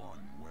is one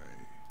way.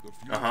 The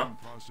fusion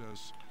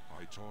process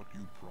I taught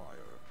you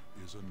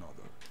prior is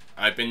another.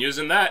 I've been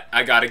using that.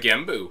 I got a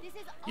Gembu. This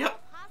is all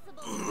Yep.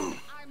 possible with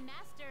our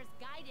master's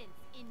guidance,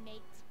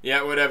 inmate.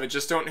 Yeah, whatever.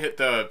 Just don't hit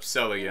the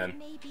cell It again.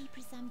 may be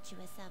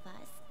presumptuous of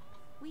us.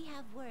 We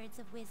have words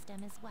of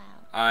wisdom as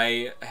well.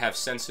 I have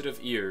sensitive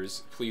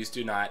ears. Please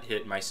do not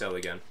hit my cell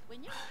again.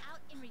 When you're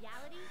out in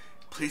reality,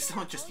 Please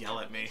don't just yell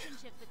at me.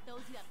 relationships with those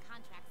you have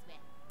contracts with.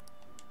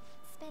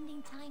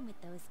 Spending time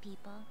with those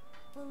people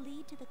will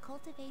lead to the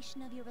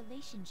cultivation of your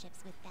relationships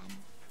with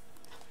them.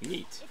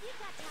 Neat. If you've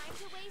got time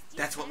to waste, you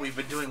That's what better we've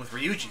been doing with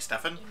Ryuji,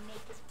 Stefan.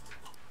 inmate.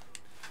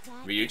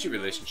 That Ryuji is the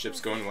relationship's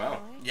most going well.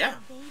 forward Yeah.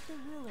 obey the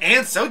ruler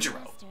And that the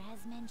Sojiro. master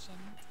has mentioned.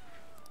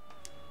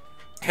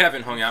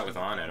 Haven't hung out with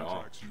On at all.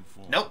 Contacts you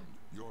formed, Nope.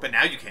 you're But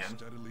now you can.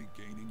 steadily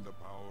gaining the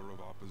power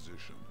of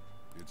opposition.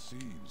 It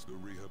seems the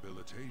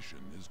rehabilitation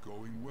is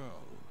going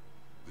well.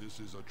 This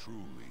is a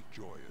truly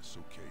joyous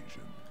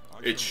occasion. I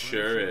It shall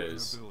sure grant you an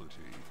is. ability,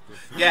 the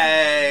fruit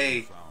Yay!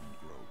 of found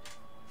growth.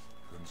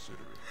 Consider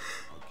it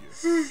a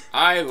gift.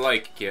 I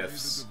like May the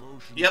gifts.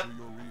 devotion Yep. to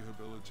your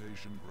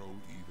rehabilitation grow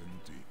even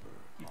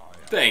deeper. I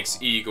have Thanks,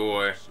 high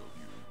Igor. hopes of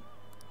you.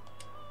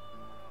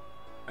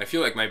 I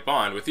feel like my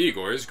bond with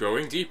Igor is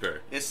growing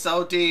deeper. It's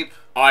so deep.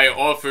 I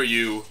offer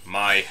you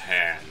my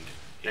hand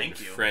Thank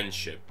in you.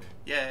 friendship.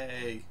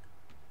 Yay.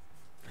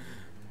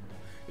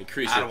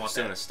 Increase I your don't want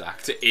persona that.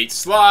 stock to 8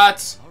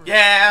 slots.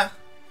 Yeah.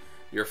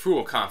 Your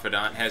Fool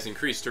Confidant has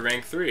increased to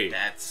rank 3.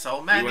 That's so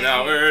You many. will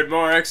now earn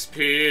more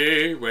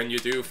XP when you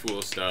do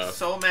Fool stuff.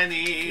 So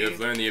many. You have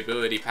learned the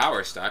ability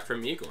Power Stock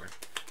from Igor.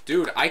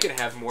 Dude, I could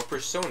have more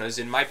personas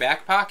in my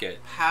back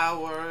pocket.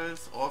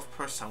 Powers of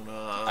Persona.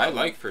 I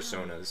like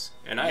personas,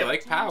 and I Yep.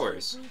 like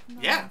powers. Brief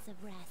Yeah. moments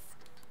of rest.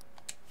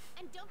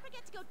 And don't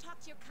forget to go talk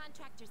to your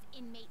contractors,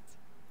 inmate.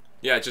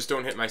 Yeah, just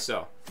don't hit my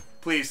cell.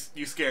 Please,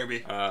 you scare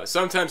me.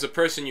 Sometimes a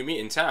person you meet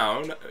in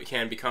town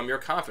can become your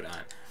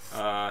confidant.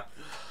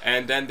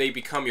 And then they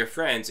become your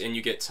friends, and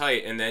you get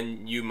tight, and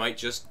then you might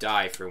just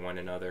die for one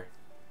another.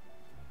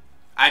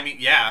 I mean,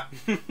 yeah.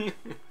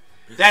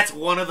 That's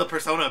one of the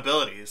Persona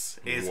abilities,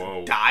 is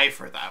Whoa. die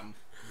for them.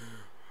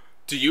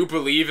 Do you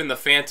believe in the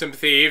Phantom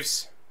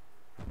Thieves?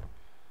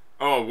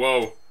 Oh,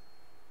 whoa.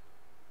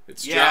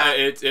 It's Yeah,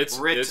 it's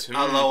Rit,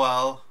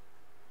 LOL.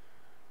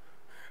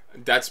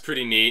 That's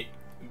pretty neat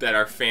that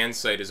our fan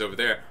site is over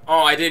there.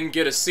 Oh, I didn't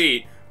get a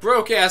seat.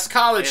 Broke ass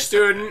college It's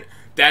student. okay.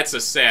 That's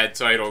a sad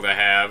title to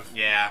have.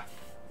 Yeah.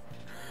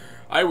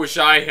 I wish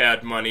I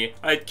had money.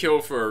 I'd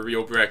kill for a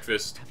real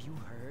breakfast. Have you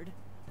heard?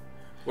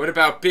 What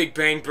about Big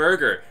Bang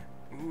Burger?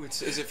 Ooh,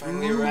 is it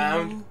finally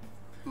around?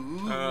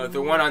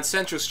 The one on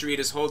Central Street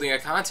is holding a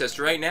contest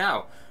right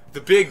now.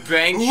 The Big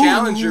Bang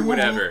Challenge or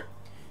whatever.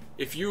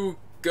 If you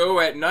go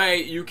at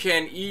night, you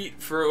can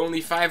eat for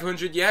only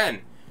 500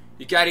 yen.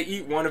 You gotta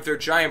eat one of their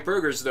giant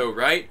burgers though,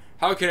 right?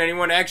 How can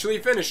anyone actually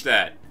finish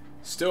that?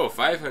 Still,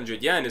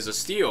 500 yen is a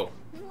steal.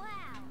 Wow.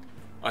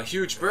 A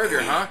huge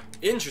burger, huh?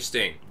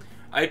 Interesting.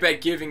 I bet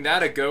giving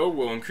that a go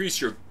will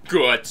increase your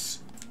guts.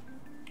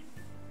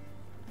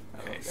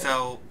 Okay,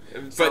 so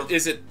But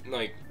is it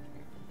like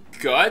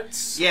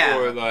guts? yeah,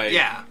 Or like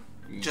yeah.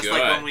 Just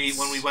like when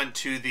we went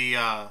to the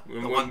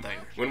one thing.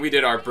 When we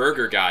did our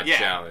Burger God Yeah.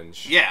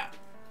 challenge. Yeah.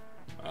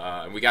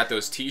 And we got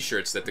those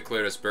T-shirts that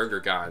declared us Burger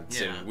Gods,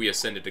 Yeah. and we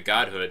ascended to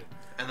godhood.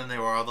 And then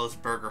there were all those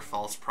burger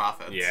false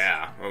prophets.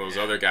 Yeah, all those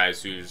other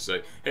guys who just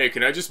like, hey,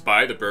 can I just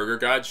buy the Burger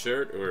God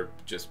shirt or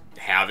just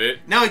have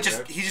it? No, he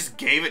just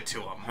gave it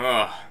to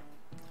him.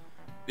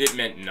 It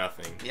meant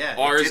nothing. Yeah, it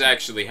Ours didn't.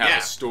 actually have Yeah.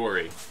 a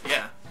story.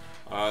 Yeah.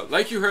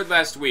 Like you heard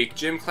last week,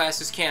 gym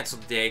class is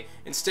canceled today.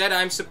 Instead,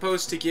 I'm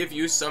supposed to give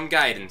you some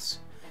guidance.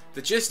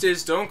 The gist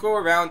is, don't go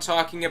around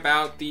talking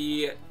about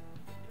the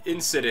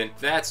incident,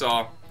 that's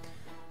all.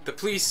 The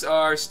police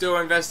are still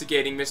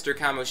investigating Mr.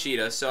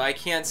 Kamoshida, so I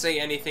can't say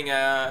anything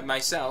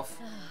myself.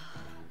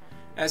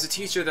 As a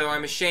teacher, though,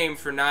 I'm ashamed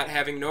for not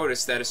having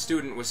noticed that a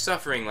student was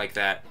suffering like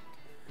that.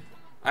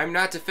 I'm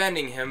not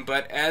defending him,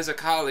 but as a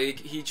colleague,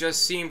 he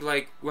just seemed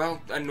like,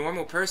 well, a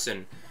normal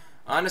person.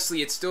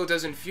 Honestly, it still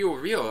doesn't feel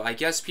real. I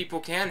guess people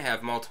can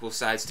have multiple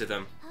sides to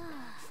them.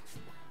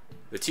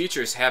 The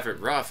teachers have it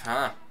rough,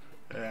 huh?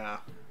 Yeah.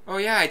 Oh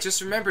yeah, I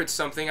just remembered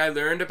something I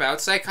learned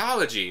about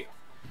psychology.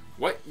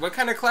 What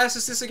kind of class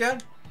is this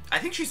again? I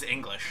think she's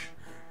English.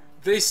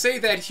 They say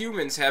that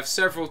humans have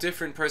several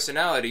different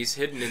personalities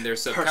hidden in their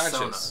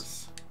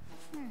subconscious.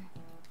 Personas.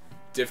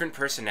 Different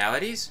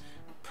personalities?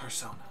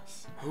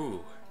 Personas.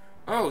 Ooh.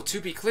 Oh,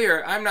 to be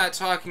clear, I'm not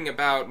talking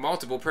about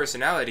multiple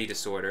personality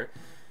disorder.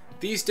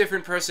 These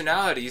different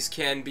personalities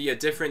can be a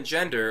different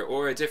gender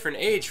or a different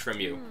age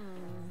from you.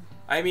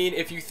 I mean,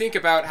 if you think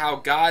about how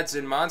gods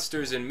and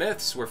monsters and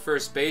myths were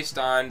first based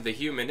on the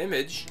human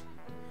image,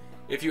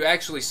 if you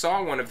actually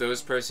saw one of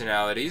those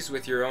personalities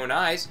with your own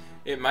eyes,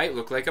 it might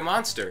look like a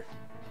monster.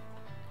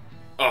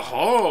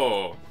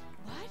 Oh!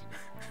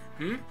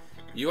 What?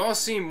 You all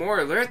seem more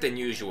alert than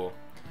usual.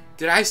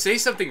 Did I say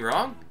something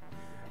wrong?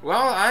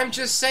 Well, I'm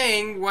just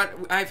saying what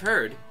I've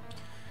heard.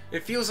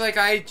 It feels like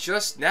I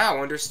just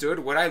now understood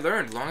what I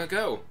learned long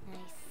ago. I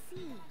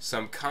see.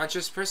 Some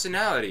conscious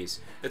personalities.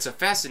 It's a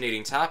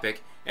fascinating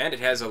topic, and it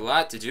has a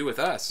lot to do with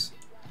us.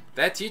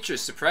 That teacher's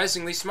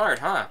surprisingly smart,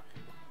 huh?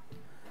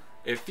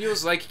 It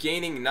feels like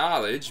gaining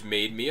knowledge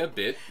made me a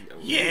bit...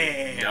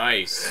 Yeah.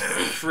 Nice.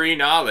 Free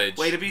knowledge.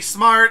 Way to be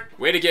smart.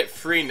 Way to get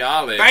free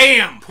knowledge.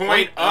 Bam!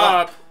 Point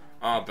up.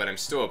 Oh, but I'm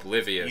still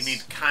oblivious. You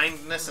need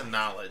kindness and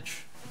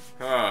knowledge.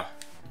 How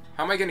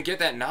am I gonna get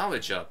that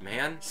knowledge up,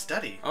 man?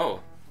 Study. Oh.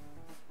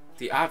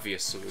 The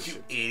obvious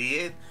solution. You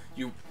idiot.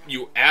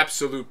 You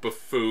absolute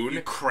buffoon.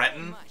 You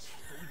cretin. Much,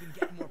 but we've been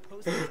getting more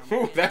posters on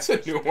Ooh, that's a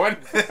new one.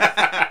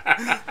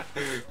 I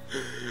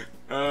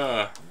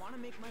want to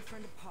make my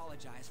friend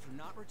apologize for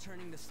not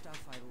returning the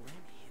stuff I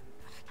lent him.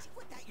 Deal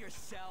with that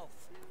yourself.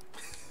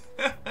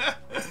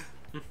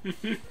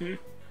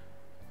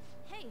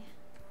 Hey,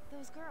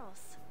 those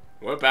girls.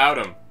 What about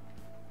him?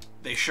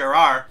 They sure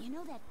are. You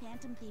know that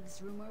Phantom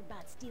Thieves rumor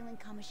about stealing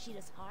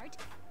Kamoshida's heart?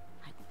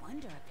 I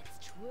wonder if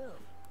it's true.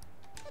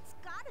 It's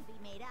gotta be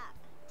made up.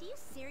 Do you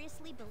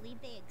seriously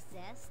believe they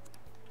exist?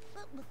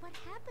 But look what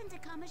happened to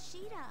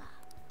Kamoshida.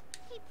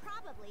 He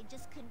probably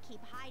just couldn't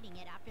keep hiding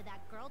it after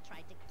that girl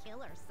tried to kill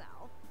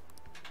herself.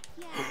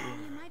 Yeah,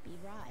 you might be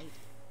right.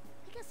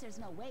 I guess there's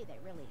no way they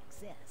really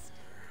exist.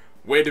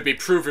 Way to be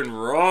proven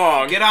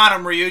wrong. Get on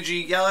them,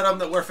 Ryuji. Yell at them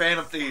that we're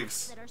Phantom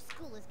Thieves. That our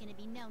school is gonna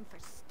be known for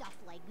stuff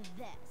like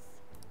this.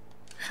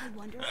 I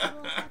wonder if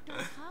it'll affect our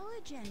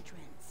college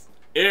entrance.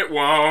 It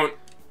won't.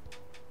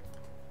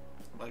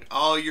 Like,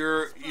 oh,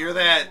 you're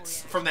that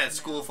from that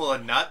school full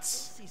of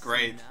nuts?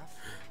 Great.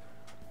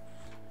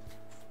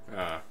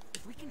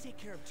 If we can take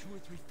care of 2 or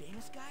 3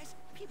 famous guys,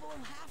 people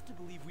will have to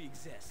believe we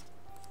exist.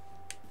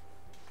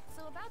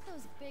 So about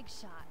those big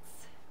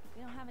shots,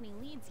 we don't have any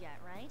leads yet,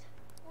 right?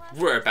 Last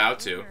We're time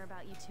about I to. heard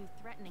about you two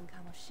threatening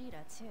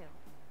Kamoshida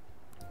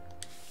too.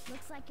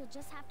 Looks like you'll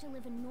just have to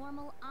live a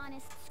normal,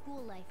 honest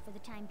school life for the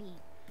time being.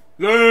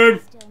 Lame.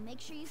 Still, make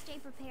sure you stay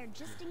prepared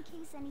just in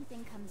case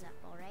anything comes up,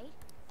 alright?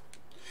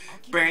 I'll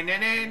keep an eye out for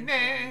any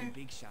Ba-na-na-na.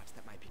 big shots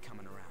that might be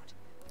coming around.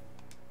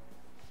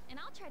 And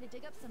I'll try to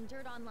dig up some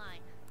dirt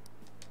online.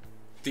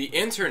 The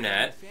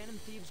internet. Phantom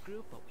Thieves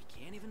group, but we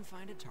can't even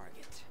find a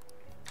target.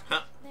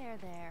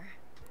 There.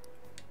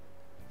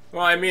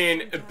 Well, I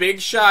mean, big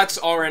shots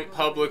aren't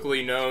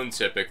publicly known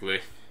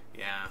typically.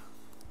 Yeah.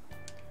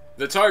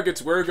 The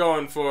targets we're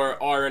going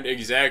for aren't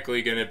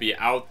exactly gonna be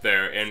out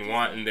there and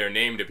wanting their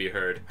name to be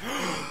heard.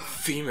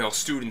 Female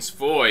student's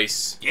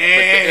voice.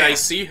 Yeah. But I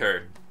see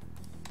her.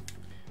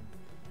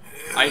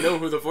 I know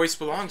who the voice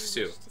belongs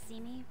to. To see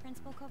me,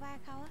 Principal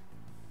Kobayakawa?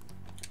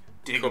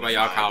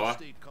 Kobayakawa.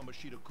 State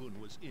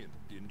Kamoshida-kun was in,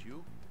 didn't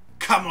you?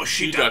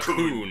 Kamoshida-kun.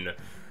 Shida-kun.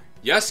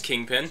 Yes,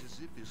 Kingpin. It's as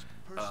if his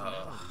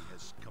personality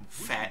has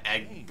completely Fat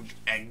changed.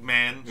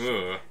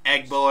 Eggman. Ugh.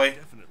 Egg boy.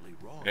 Definitely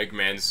wrong.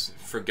 Eggman's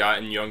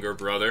forgotten younger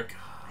brother.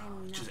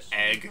 I'm not Just sure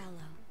egg. follow.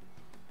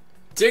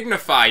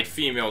 Dignified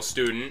female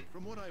student.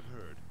 From what I've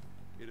heard,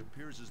 it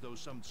appears as though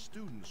some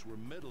students were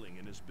meddling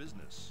in his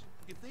business.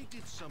 If they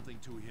did something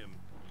to him,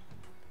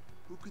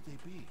 who could they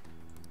be?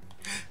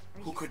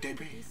 Who could they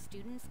be? These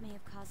students may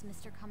have caused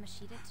Mr.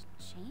 Kamoshida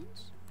to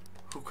change?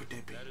 Who could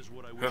they be? That is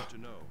what I wish to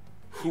know.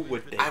 Who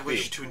would they I be?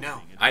 wish to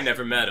know. I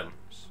never met him.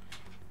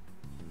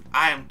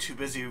 I am too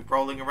busy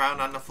rolling around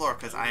on the floor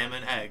because I am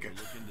an egg.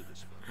 Look into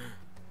this first.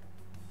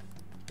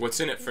 What's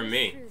in it for It is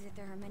me? true that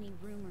there are many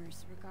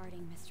rumors regarding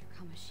Mr.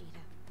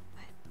 Kamoshida,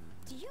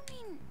 but do you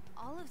mean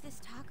all of this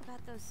talk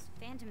about those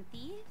phantom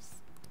thieves?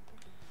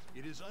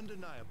 It is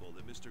undeniable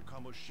that Mr.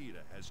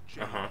 Kamoshida has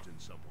changed in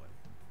some way.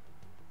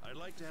 I'd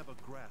like to have a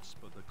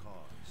grasp of the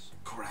cause.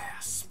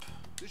 Grasp.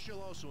 This shall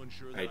also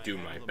ensure that I do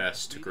my handle them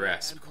best to legally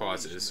grasp and police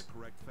causes. in the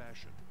correct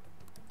fashion.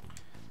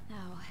 No.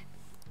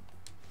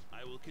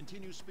 I will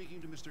continue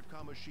speaking to Mr.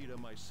 Kamoshida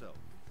myself.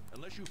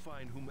 Unless you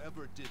find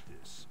whomever did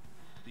this,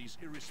 these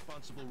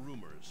irresponsible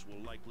rumors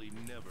will likely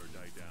never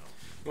die down.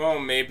 Well,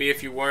 maybe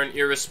if you weren't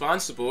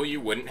irresponsible,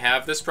 you wouldn't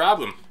have this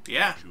problem.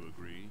 Yeah. Don't you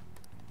agree?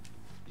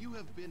 You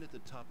have been at the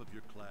top of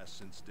your class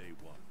since day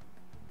one.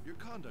 Your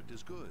conduct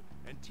is good,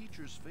 and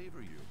teachers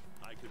favor you.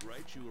 I could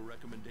write you a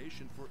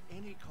recommendation for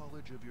any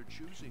college of your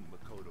choosing,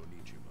 Makoto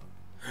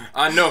Nijima.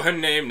 I know her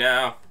name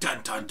now. Dun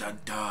dun dun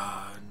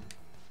dun.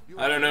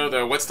 I don't know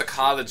though. What's the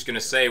college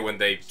gonna say when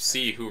they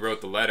see who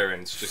wrote the letter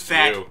and it's just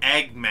Fat you?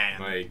 Eggman.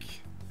 Like,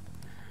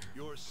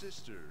 Your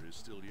sister is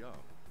still young,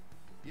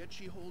 yet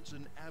she holds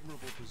an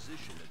admirable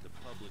position at the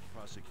public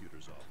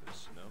prosecutor's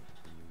office,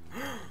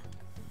 no?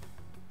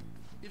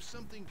 If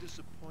something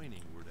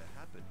disappointing were to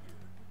happen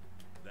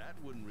here, that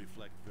wouldn't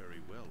reflect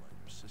very well on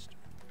your sister.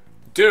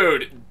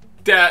 dude,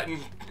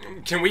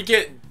 can we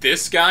get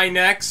this guy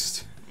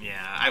next?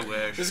 Yeah, I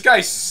wish. This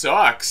guy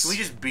sucks. Can we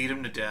just beat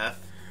him to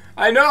death?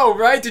 I know,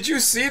 right? Did you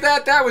see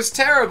that? That was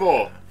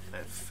terrible.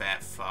 That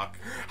fat fuck.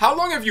 How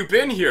long have you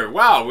been here?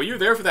 Wow, were you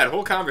there for that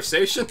whole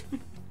conversation?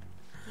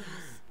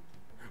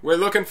 We're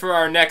looking for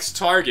our next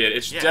target.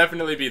 It should Yeah.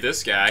 definitely be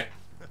this guy.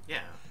 Yeah.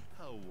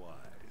 How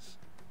wise.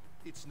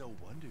 It's no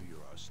wonder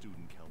you're our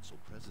student council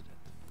president.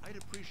 I'd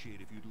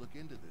appreciate if you'd look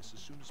into this as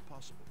soon as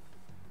possible.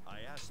 I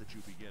ask that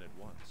you begin at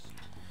once.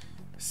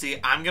 See,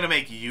 I'm gonna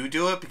make you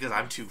do it because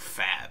I'm too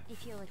fat.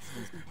 If you'll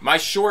excuse me. My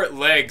short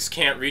legs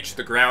can't reach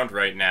the ground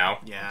right now.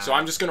 Yeah. So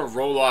I'm just gonna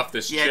roll off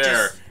this Yeah,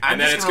 chair, I'm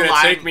and then just it's gonna gonna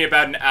lie- take me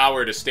about an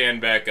hour to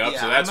stand back up.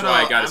 So that's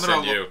why I gotta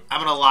send you.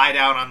 I'm gonna lie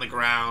down on the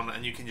ground,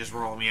 and you can just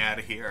roll me out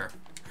of here.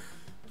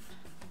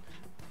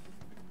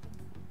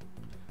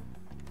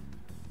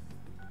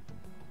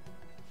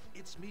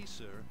 It's me,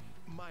 sir.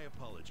 My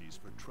apologies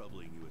for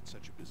troubling you at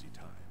such a busy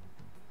time.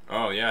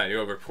 Oh yeah,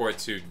 you'll report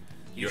to.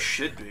 You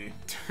should be.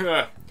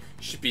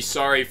 Should be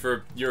sorry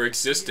for your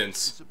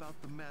existence. It's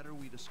about the matter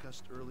we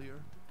discussed earlier.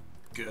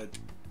 Good.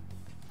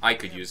 I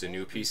could use a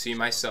new PC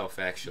myself,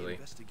 The actually.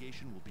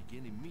 investigation will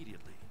begin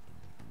immediately.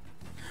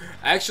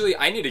 Actually,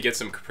 I need to get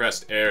some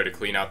compressed air to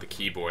clean out the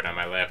keyboard on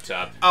my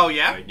laptop. Oh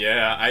yeah.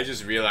 Yeah, I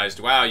just realized,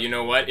 wow, you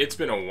know what? It's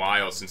been a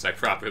while since I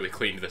properly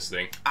cleaned this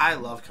thing. I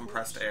love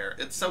compressed air.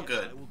 It's so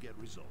good. I will get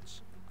results.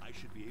 I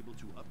should be able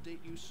to update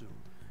you soon.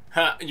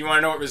 Huh, you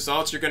wanna know what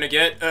results you're gonna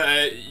get?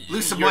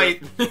 Lose some you're-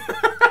 weight. Well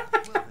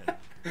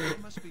then,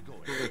 I must be going.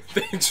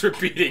 Thanks for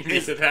beating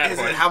me to that Is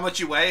one. it how much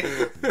you weigh?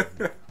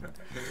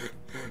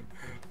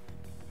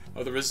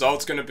 Oh, the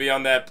result's gonna be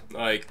on that,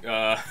 like,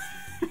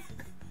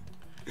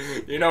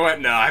 you know what?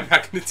 No, I'm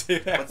not gonna do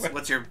that one.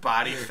 What's your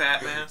body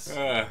fat mass?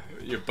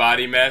 Your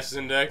body mass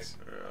index?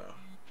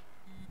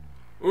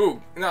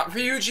 Ooh, no,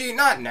 Ryuji,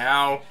 not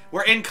now.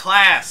 We're in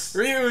class.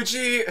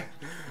 Ryuji!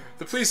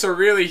 The police are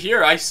really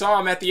here. I saw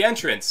them at the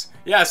entrance.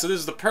 Yeah, so this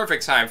is the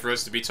perfect time for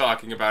us to be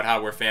talking about how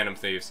we're Phantom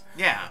Thieves.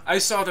 Yeah. I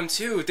saw them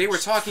too. They were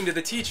talking to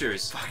the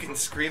teachers. Fucking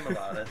scream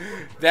about it.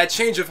 That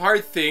change of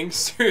heart thing,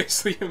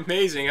 seriously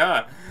amazing,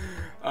 huh?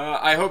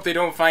 I hope they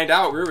don't find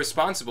out we're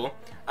responsible.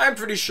 I'm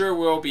pretty sure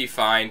we'll be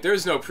fine.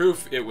 There's no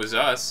proof it was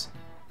us.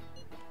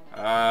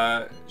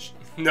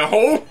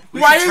 No? We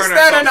Why should is turn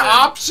that an ourselves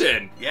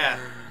option? Yeah.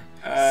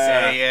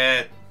 Say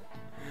it.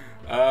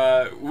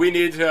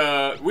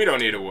 We don't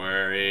need to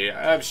worry.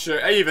 I'm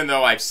sure, even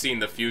though I've seen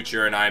the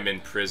future and I'm in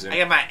prison. I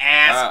get my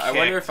ass I kicked.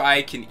 wonder if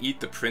I can eat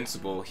the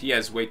principal. He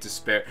has weight to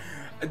spare.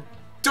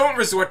 Don't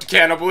resort to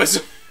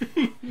cannibalism.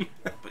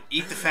 But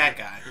eat the fat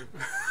guy.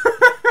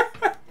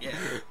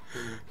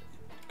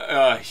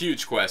 Yeah.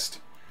 Huge quest.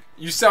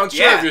 You sound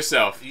sure of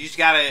yourself. You just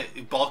gotta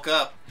bulk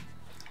up.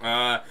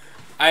 I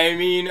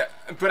mean,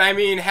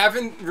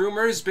 haven't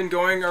rumors been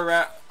going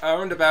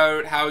around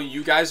about how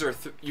you guys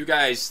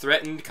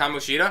threatened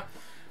Kamoshida?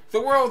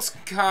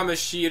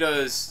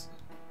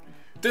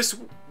 This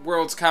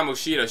world's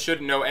Kamoshida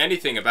shouldn't know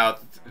anything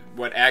about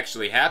what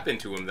actually happened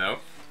to him, though.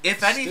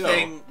 If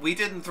anything, we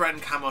didn't threaten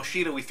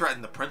Kamoshida, we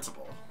threatened the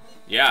principal.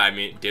 Yeah, I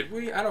mean, did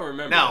we? I don't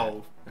remember.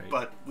 No, that.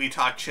 but we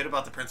talked shit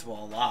about the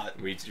principal a lot.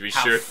 We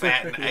How sure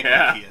fat and egg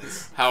yeah. he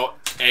is. How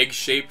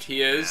egg-shaped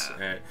he is.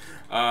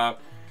 Yeah.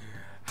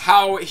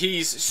 How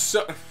he's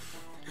so...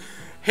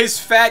 His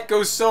fat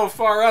goes so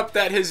far up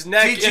that his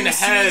neck Did and you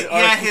head see? are...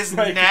 Yeah, his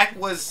like- neck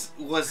was...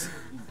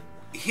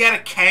 He had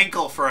a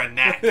cankle for a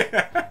neck.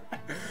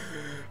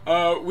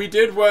 We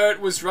did what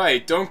was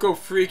right. Don't go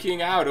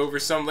freaking out over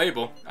some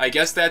label. I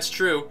guess that's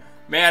true.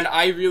 Man,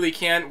 I really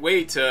can't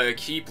wait to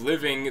keep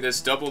living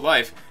this double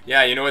life.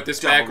 Yeah, you know what? This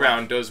Double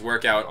background does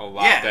work out a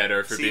lot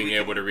better for See, being we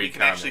able can- to we read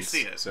can comments. actually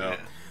see it. So,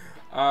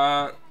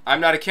 yeah.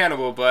 I'm not a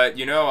cannibal, but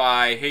you know,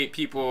 I hate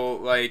people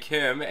like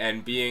him,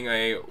 and being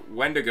a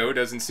Wendigo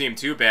doesn't seem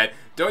too bad.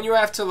 Don't you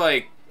have to,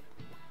 like...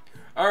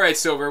 Alright,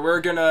 Silver, we're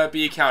gonna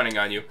be counting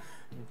on you.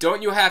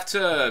 Don't you have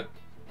to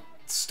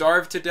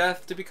starve to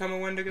death to become a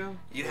Wendigo?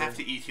 You have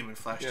to eat human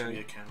flesh Yeah.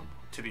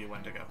 to be a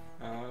Wendigo.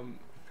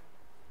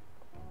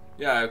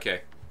 Yeah,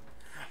 okay.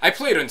 I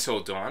played Until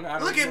Dawn. I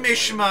don't Look at know.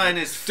 Mishima and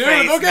his Dude,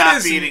 face look not at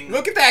his... beating,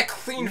 Look at that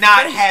clean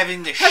not face.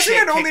 having the Hasn't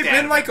shit it only kicked out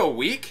been of like him. a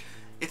week?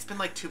 It's been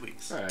like 2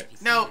 weeks.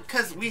 Alright. No,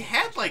 because we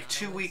had like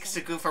 2 weeks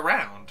to goof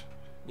around.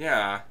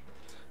 Yeah.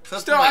 So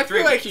it's Still, been like I feel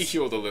 3 like he weeks.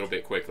 healed a little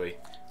bit quickly.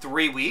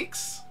 3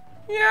 weeks?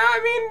 Yeah,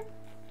 I mean...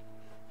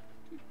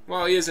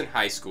 Well, he is in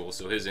high school,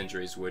 so his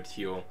injuries would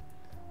heal.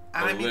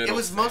 And I mean, it little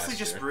was mostly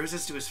just faster.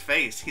 bruises to his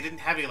face. He didn't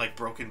have any like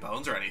broken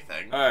bones or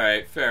anything.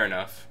 Alright, fair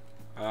enough.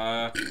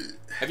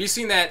 Have you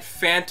seen that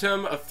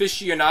Phantom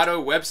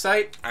Aficionado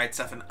website? Alright,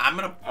 Stefan, I'm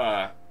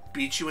gonna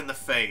beat you in the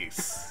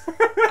face.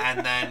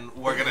 And then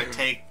we're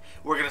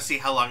gonna see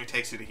how long it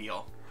takes you to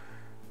heal.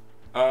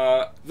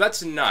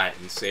 Let's not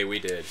and say we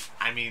did.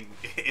 I mean,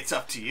 it's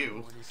up to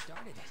you. When he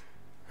started it.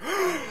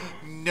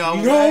 No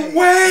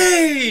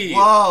way!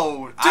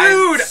 Whoa.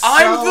 Dude,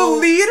 I'm the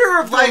leader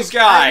of those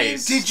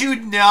guys! I mean, did you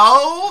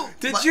know?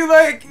 Did you,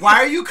 like...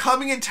 Why are you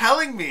coming and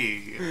telling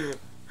me?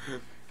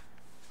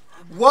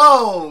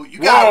 Whoa, you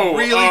got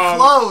really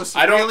close,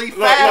 I don't, really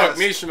fast.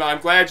 Look, Mishima,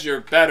 I'm glad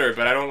you're better,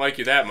 but I don't like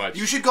you that much.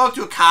 You should go up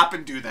to a cop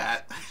and do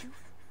that.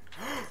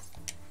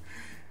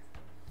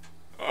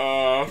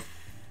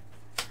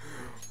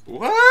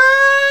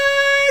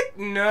 What?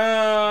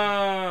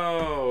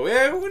 No.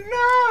 No.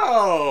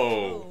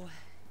 Oh, if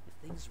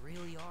things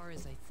really are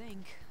as I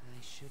think, I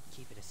should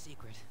keep it a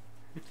secret.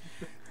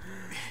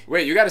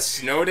 Wait, you got a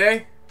snow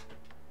day?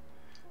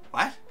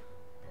 What?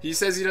 He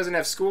says he doesn't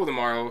have school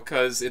tomorrow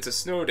because it's a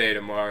snow day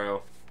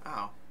tomorrow.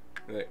 Oh.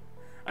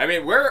 I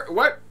mean, where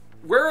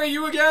are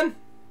you again?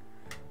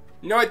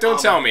 You know what? Don't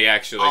tell me,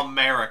 actually.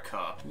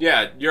 America.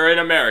 Yeah, you're in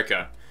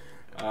America.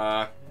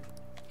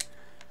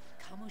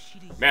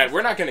 Man,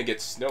 we're not gonna get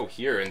snow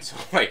here until,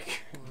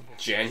 like,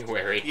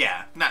 January.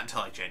 Yeah, not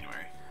until, like,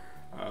 January.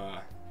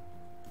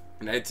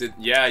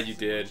 Yeah, you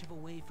did. Much of a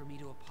way for me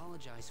to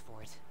apologize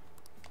for it.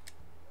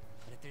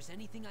 But if there's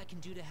anything I can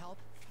do to help,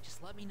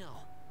 just let me know.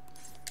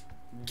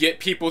 Get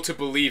people to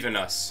believe in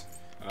us.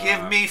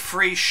 Give me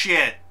free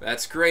shit.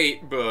 That's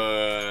great, but...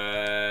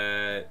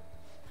 I'm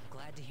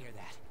glad to hear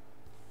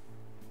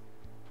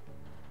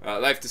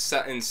that. Life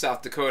in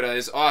South Dakota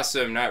is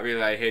awesome. Not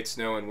really. I hate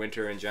snow and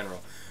winter in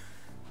general.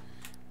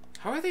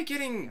 How are they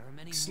getting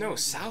snow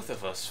south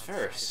of us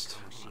first?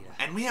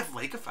 And we have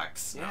lake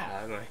effects.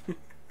 Yeah, I'm like...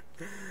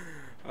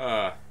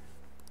 But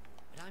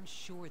I'm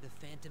sure the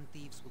Phantom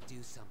Thieves will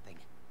do something.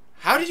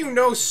 How do you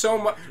know so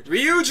much?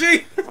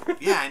 Ryuji?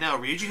 Yeah, I know.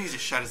 Ryuji needs to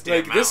shut his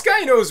damn mouth. This guy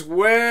knows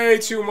way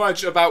too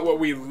much about what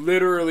we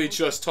literally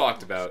just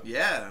talked about.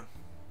 Yeah.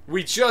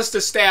 We just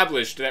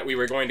established that we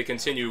were going to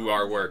continue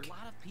our work. A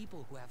lot of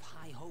people who have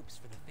high hopes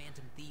for the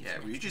Phantom Thieves. Yeah,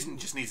 Ryuji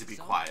just needs to be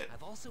quiet.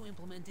 I've also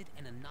implemented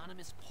an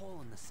anonymous poll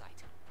on the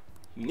site.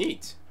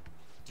 Neat.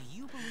 Do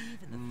you believe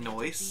in the Phantom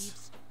Noise.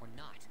 Thieves or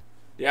not?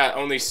 Yeah,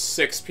 only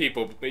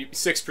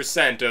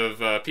 6%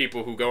 of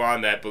people who go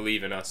on that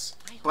believe in us.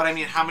 But I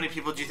mean, how many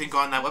people do you think go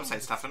on that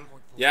website, Stefan?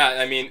 Yeah,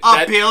 I mean...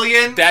 A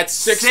billion?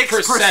 That's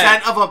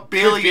 6% of a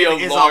billion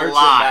is a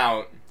lot.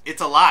 Amount.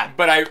 It's a lot.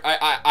 But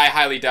I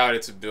highly doubt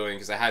it's a billion,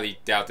 because I highly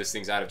doubt this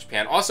thing's out of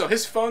Japan. Also,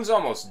 his phone's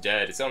almost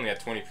dead. It's only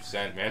at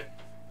 20%, man.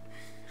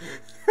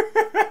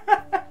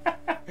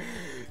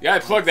 You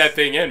gotta plug that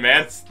thing in,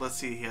 man. Let's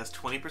see. He has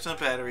 20%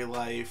 battery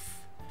life.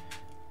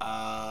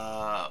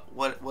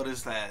 What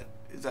is that?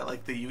 Is that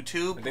like the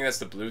YouTube I think that's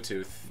the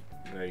Bluetooth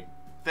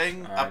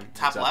thing up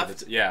top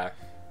left? Yeah.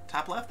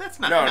 Top left?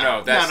 That's not.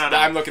 No. That's no.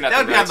 I'm looking at that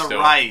the would be right on the still.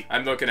 right.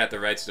 I'm looking at the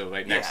right still,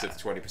 right next to Yeah. the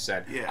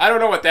 20%. Yeah. I don't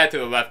know what that to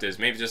the left is.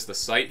 Maybe just the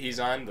site he's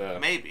on.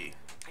 Maybe.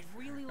 I'd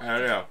really like I don't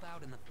to know. help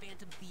out in the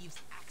Phantom Thieves'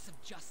 acts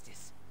of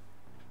justice.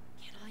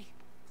 Can I,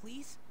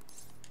 please?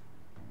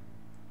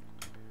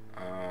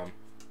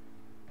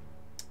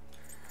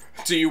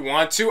 Do you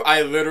want to?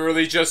 I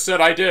literally just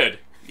said I did.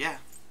 Yeah.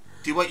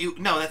 Do what you.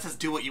 No, that says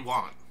do what you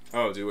want.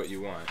 Oh, do what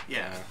you want.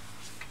 Yeah.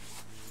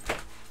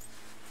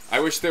 I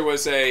wish there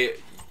was a...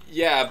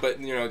 Yeah, but,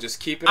 you know, just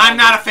keep it I'm on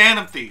not the a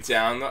Phantom Thief.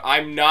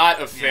 I'm not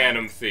a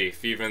Phantom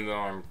Thief, even though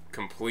I'm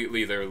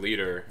completely their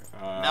leader.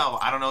 No,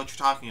 I don't know what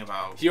you're talking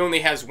about. He only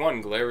has one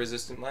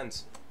glare-resistant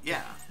lens.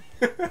 Yeah.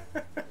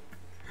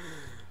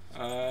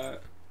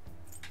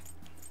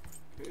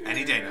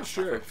 Any day now.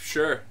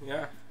 Sure,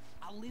 yeah.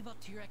 I'll live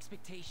up to your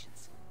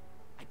expectations.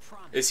 I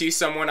promise. Is he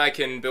someone I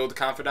can build a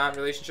confidant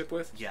relationship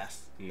with?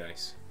 Yes.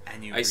 Nice.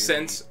 And you I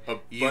sense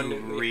abundantly...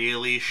 You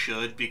really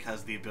should,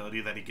 because the ability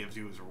that he gives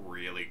you is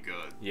really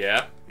good.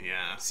 Yeah?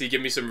 Yeah. See,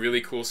 give me some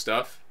really cool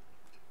stuff.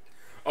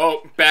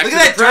 Oh, back Look to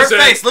at the that dirt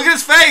president. face! Look at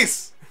his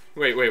face!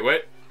 Wait,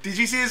 what? Did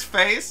you see his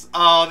face?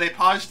 Oh, they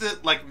paused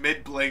it like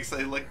mid-blink, so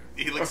he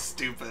looked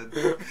stupid.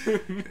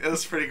 It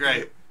was pretty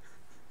great.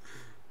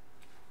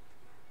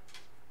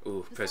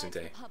 Ooh, present day.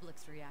 Besides the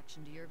public's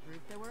reaction to your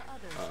group, there were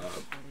others who supported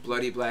you.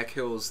 Bloody Black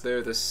Hills,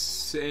 they're the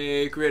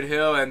sacred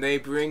hill, and they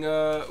bring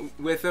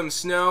with them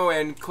snow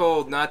and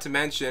cold. Not to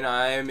mention,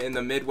 I'm in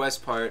the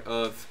Midwest part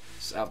of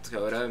South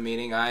Dakota,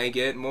 meaning I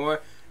get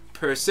more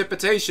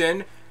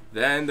precipitation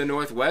than the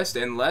Northwest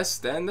and less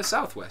than the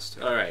Southwest.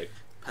 All right.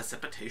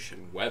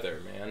 Precipitation. Weather,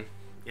 man.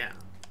 Yeah.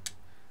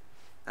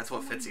 That's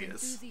what Someone Fitzy who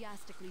is.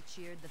 enthusiastically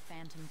cheered the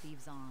Phantom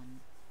Thieves on.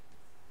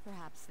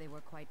 Perhaps they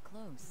were quite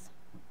close.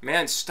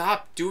 Man,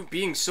 stop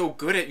being so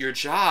good at your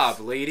job,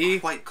 lady.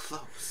 Quite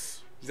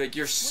close. Like,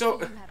 you're What so...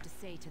 do you have to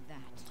say to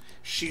that?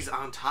 She's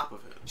on top of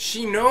it.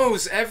 She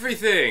knows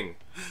everything.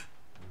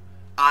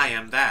 I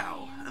am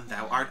thou, and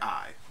thou art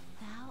I.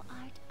 Thou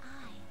art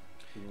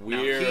I.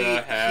 We're Now,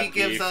 a happy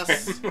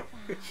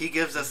he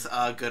gives us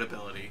a good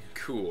ability.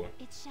 Cool.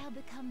 It shall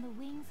become the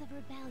wings of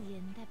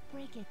rebellion that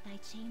breaketh thy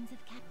chains of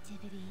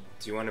captivity.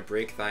 Do you want to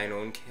break thine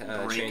own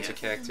Break chains of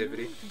it.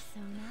 captivity? The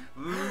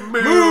moon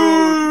persona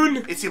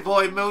Moon! It's your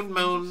boy Moon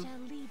Moon. shall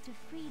lead to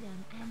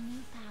freedom and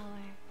new power.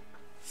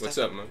 What's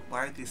up, Moon?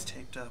 Why are these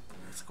taped up?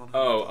 What's going on?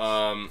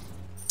 Oh,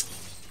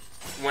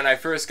 when I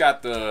first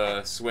got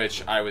the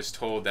Switch, I was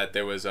told that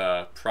there was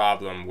a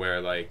problem where,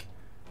 like,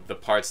 the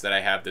parts that I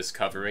have this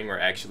covering were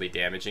actually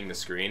damaging the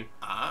screen.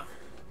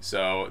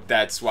 So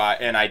that's why,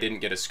 and I didn't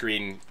get a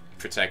screen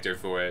protector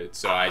for it,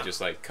 so I just,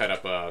 like, cut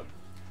up a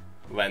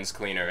lens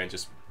cleaner and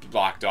just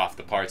blocked off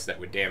the parts that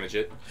would damage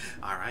it.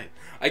 Alright.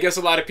 I guess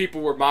a lot of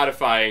people were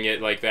modifying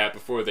it like that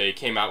before they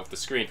came out with the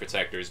screen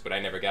protectors, but I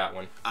never got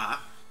one.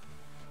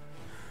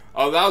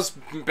 Allows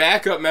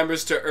backup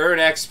members to earn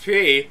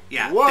XP.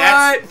 Yeah.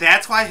 What?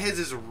 That's why his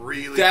is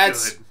really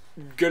That's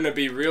good. gonna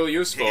be real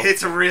useful.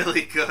 It's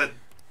really good.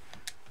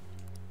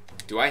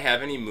 Do I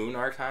have any Moon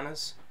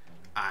Arcanas?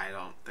 I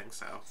don't think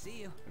so.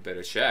 See you. I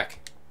better check.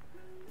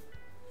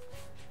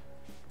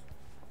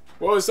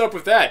 What was up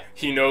with that?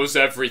 He knows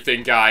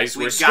everything, guys.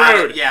 We're got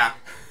screwed. it, yeah.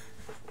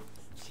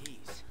 Jeez.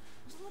 It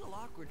was a little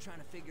awkward trying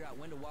to figure out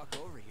when to walk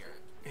over here.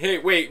 Hey,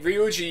 wait,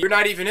 Ryuji, you're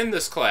not even in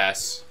this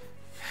class.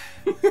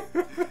 What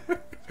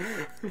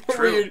were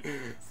True. you-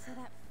 So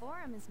that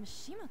forum is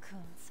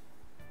Mishima-kun's.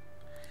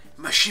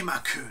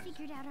 Mashima-kun.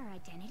 Figured out our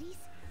identities?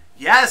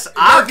 Yes,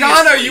 obviously.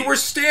 Morgana, you were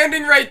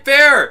standing right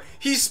there.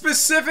 He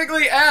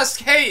specifically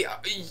asked, "Hey,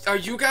 are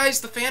you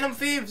guys the Phantom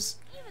Thieves?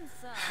 Even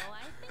so,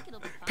 I think it'll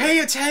be fine. Pay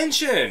You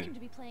attention." seem to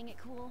be playing it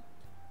cool.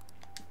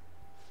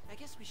 I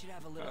guess we should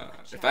have a little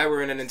chat. If I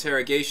were in an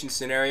interrogation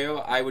scenario,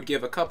 I would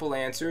give a couple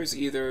answers,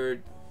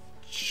 either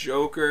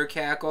Joker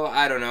cackle,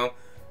 I don't know,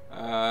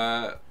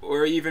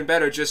 or even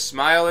better, just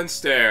smile and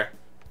stare.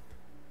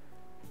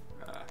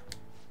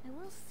 I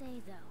will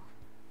say, though,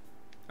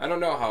 I don't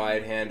know how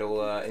I'd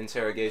handle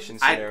interrogation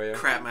I'd scenario.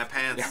 crap my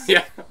pants.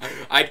 Yeah,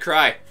 I'd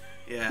cry.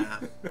 Yeah.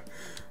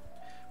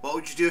 What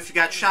would you do if you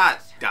got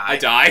shot? Die. I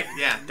die.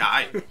 Yeah,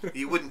 die.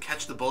 You wouldn't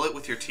catch the bullet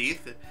with your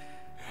teeth?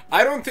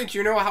 I don't think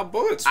you know how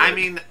bullets work. I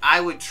mean, I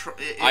would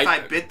if I- I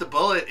bit the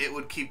bullet, it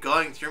would keep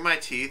going through my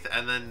teeth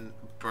and then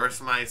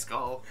burst my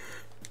skull.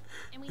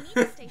 And we need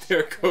to stay There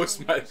sharp goes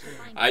until my...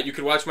 we find you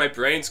could watch my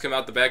brains come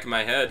out the back of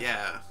my head.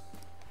 Yeah.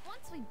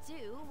 Once we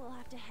do, we'll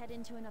have to head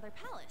into another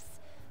palace.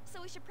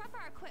 So we should prep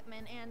our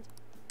equipment and...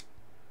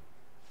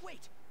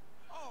 Wait.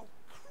 Oh,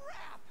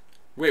 crap.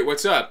 Wait,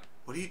 what's up?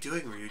 What are you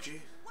doing, Ryuji?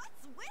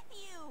 What's with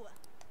you?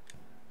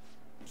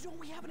 Don't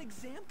we have an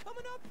exam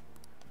coming up?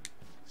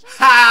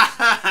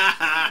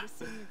 I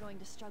assume you're going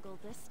to struggle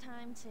this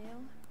time,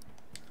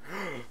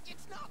 too?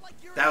 It's not like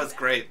you're That was exact-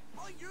 great.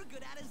 All you're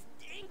good at is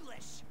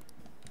English.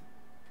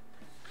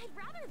 I'd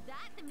rather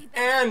that than be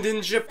And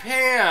in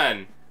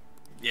Japan!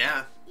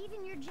 Yeah.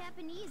 even your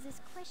Japanese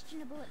is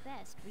questionable at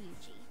best,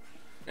 Ryuji.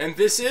 And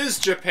this is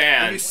And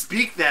Japan! you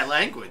speak that Knows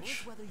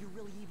language. whether you're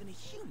really even a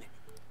human.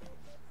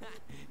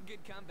 Good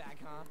comeback,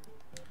 huh?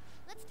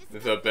 Let's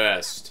discuss The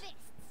best.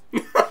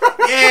 fists.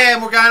 Yeah,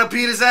 Morgana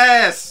beat his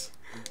ass!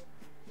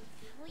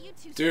 Will you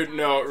two Dude, sit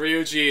no, down?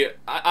 Ryuji,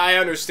 I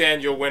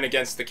understand you'll win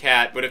against the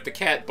cat, but if the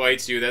cat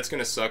bites you, that's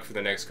gonna suck for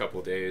the next couple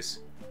of days.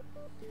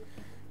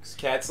 'Cause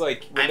cats,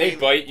 like, when I they mean-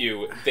 bite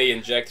you, they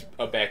inject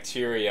a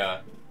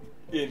bacteria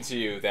into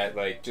you that,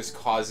 like, just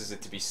causes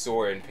it to be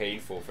sore and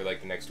painful for, like,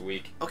 the next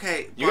week.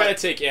 Okay, You but, gotta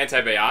take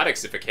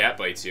antibiotics if a cat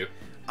bites you.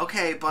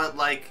 okay, but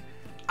like,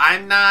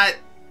 I'm not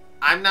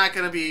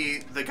gonna be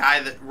the guy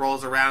that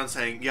rolls around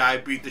saying, "Yeah, I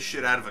beat the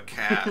shit out of a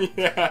cat."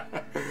 Yeah.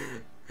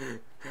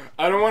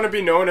 I don't want to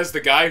be known as the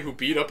guy who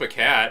beat up a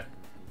cat.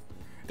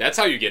 That's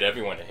how you get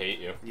everyone to hate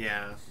you.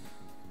 Yeah.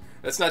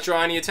 Let's not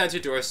draw any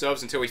attention to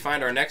ourselves until we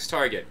find our next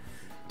target.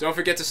 Don't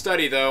forget to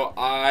study, though.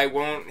 I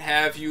won't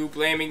have you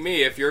blaming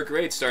me if your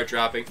grades start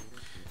dropping.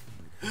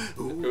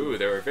 Ooh,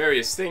 there are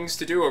various things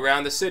to do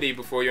around the city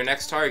before your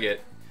next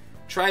target.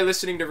 Try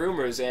listening to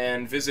rumors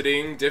and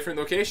visiting different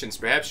locations.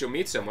 Perhaps you'll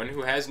meet someone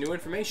who has new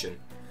information.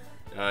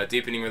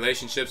 Deepening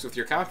relationships with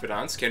your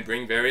confidants can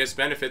bring various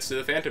benefits to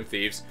the Phantom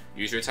Thieves.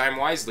 Use your time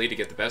wisely to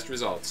get the best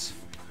results.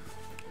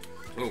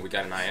 Oh, we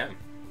got an IM.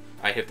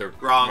 I hit the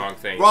Wrong. wrong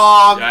thing.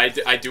 Wrong. Yeah,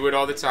 I do it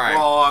all the time.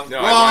 Wrong. No,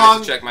 wrong. I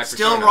wanted to check my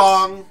Still personas.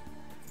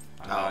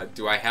 wrong.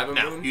 Do I have a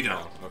No, moon? you don't.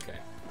 No, okay.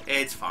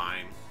 It's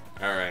fine.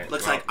 All right.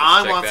 Looks well, like let's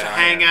An check wants to that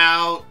hang IM.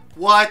 out.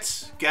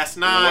 What? Guess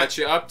not. What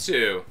you up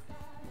to?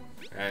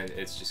 And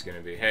it's just gonna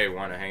be, hey,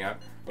 wanna hang out?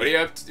 What are you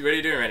up to? What are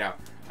you doing right now?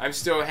 I'm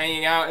still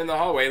hanging out in the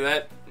hallway.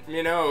 Let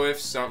me know if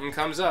something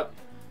comes up.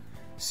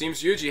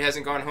 Seems Yuji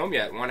hasn't gone home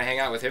yet. Want to hang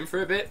out with him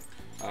for a bit?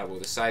 We'll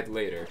decide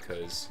later,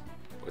 cause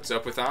what's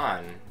up with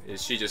An?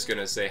 Is she just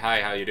gonna say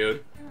hi? How you doing?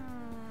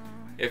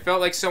 It felt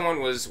like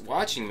someone was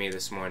watching me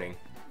this morning.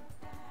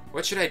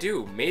 What should I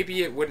do?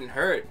 Maybe it wouldn't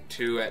hurt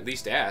to at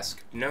least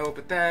ask. No,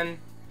 but then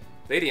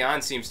Lady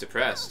An seems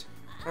depressed.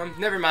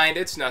 Never mind.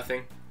 It's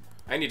nothing.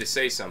 I need to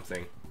say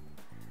something.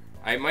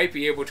 I might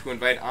be able to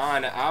invite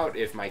An out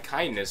if my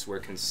kindness were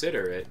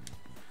considerate.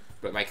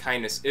 But my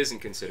kindness isn't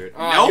considerate.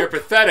 Oh, Nope. You're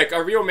pathetic.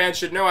 A real man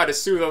should know how to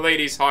soothe a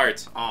lady's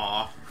heart.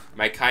 Aw.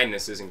 My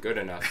kindness isn't good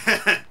enough.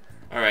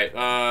 Alright,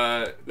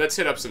 let's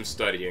hit up some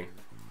studying.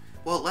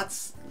 Well,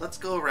 let's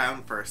go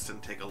around first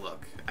and take a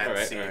look and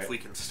Alright, see alright. if we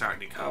can start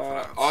any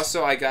confidence.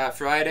 Also, I got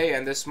Friday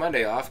and this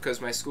Monday off because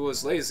my school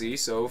is lazy,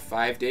 so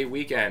 5-day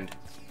weekend.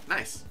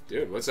 Nice.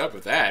 Dude, what's up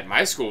with that?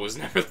 My school was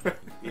never...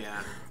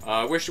 Yeah.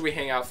 Where should we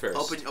hang out first?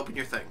 Open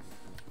your thing.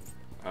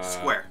 Uh,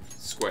 Square.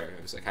 Square.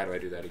 I was like, how do I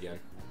do that again?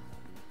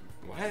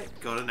 What?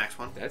 Go to the next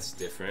one. That's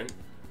different.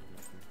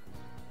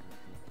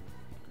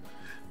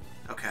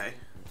 Okay.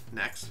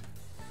 Next.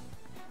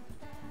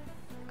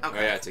 Oh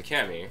Okay. yeah,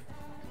 Takemi.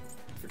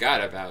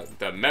 Forgot about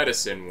the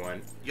medicine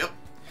one. Yep.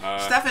 Uh,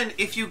 Stefan,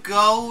 if you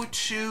go to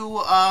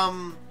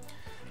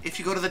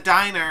the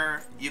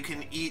diner, you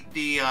can eat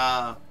the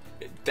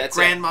that's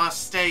grandma's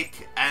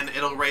steak, and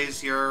it'll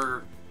raise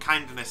your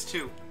kindness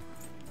too.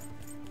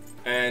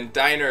 And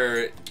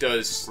Diner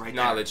does Right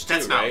knowledge there.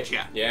 too, That's right? knowledge,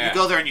 yeah. Yeah. You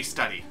go there and you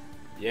study.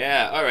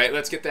 Yeah. All right.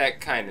 Let's get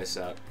that kindness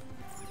up.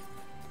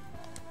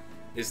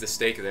 Is the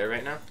steak there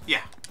right now?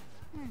 Yeah.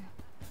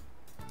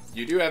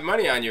 You do have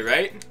money on you,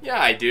 right? Yeah,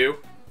 I do.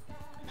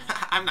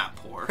 I'm not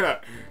poor.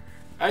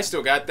 I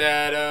still got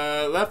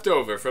that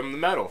leftover from the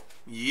metal.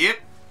 Yep.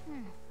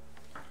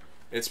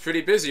 It's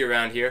pretty busy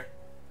around here.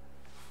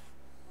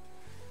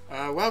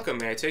 Welcome.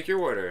 May I take your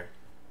order?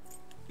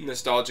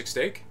 Nostalgic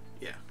steak?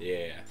 Yeah.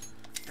 Yeah.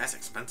 That's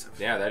expensive.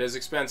 Yeah, that is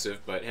expensive,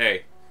 but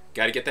hey,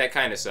 gotta get that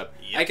kindness up.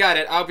 Yep. I got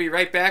it. I'll be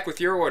right back with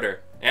your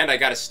order. And I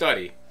gotta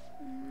study.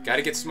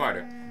 Gotta get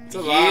smarter. It's a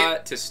Yep.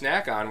 lot to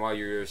snack on while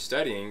you're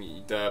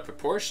studying. The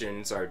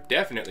proportions are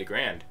definitely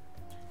grand.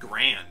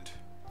 Grand.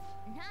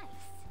 Nice.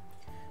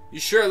 You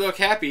sure look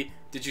happy.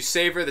 Did you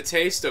savor the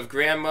taste of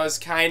Grandma's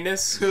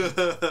kindness?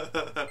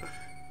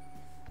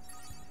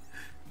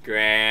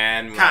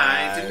 Grandma's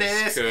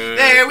Kindness. cookies.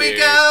 There we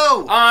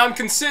go. I'm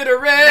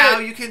considerate. Now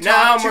you can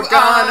Now talk to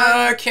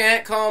Morgana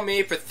can't call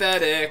me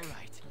pathetic.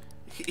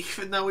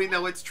 Even though we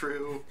know it's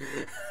true.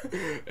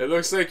 It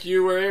looks like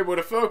you were able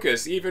to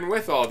focus even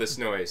with all this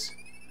noise.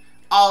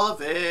 All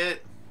of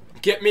it.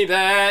 Get me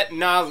that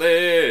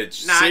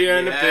knowledge. Not See you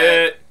in a yet.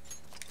 bit.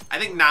 I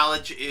think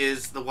knowledge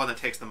is the one that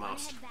takes the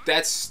most.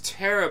 That's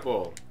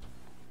terrible.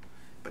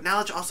 But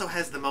knowledge also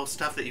has the most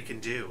stuff that you can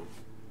do.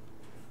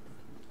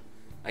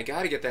 I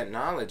gotta get that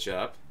knowledge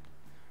up.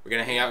 We're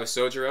gonna hang out with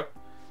Sojiro.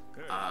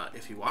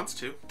 If he wants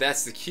to.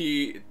 That's the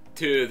key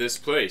to this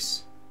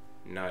place.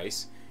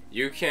 Nice.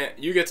 You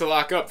get to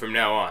lock up from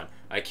now on.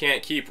 I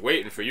can't keep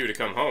waiting for you to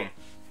come home.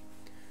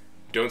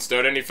 Don't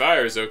start any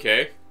fires,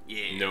 okay?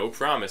 Yeah. No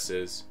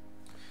promises.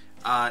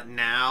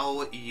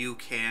 Now you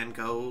can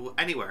go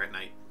anywhere at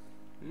night.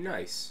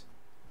 Nice.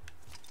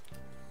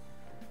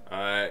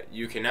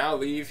 You can now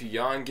leave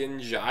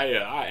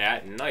Yonginjaya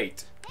at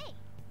night.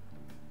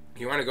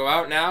 You want to go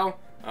out now?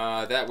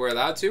 That we're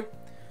allowed to?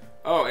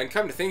 Oh, and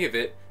come to think of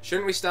it,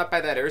 shouldn't we stop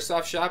by that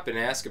airsoft shop and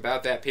ask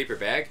about that paper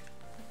bag?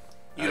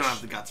 You don't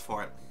have the guts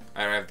for it.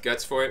 I don't have the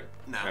guts for it?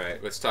 No.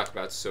 Alright, let's talk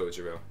about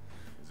Sojiro.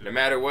 No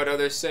matter what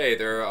others say,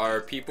 there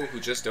are people who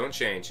just don't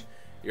change.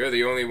 You're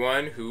the only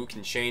one who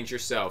can change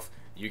yourself.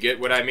 You get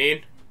what I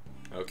mean?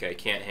 Okay,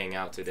 can't hang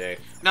out today.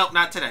 Nope,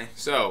 not today.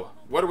 So,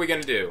 what are we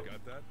gonna do?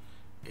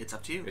 It's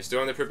up to you. You're still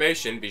on the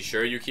probation, be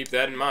sure you keep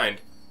that in mind.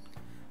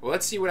 Well,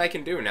 let's see what I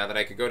can do now that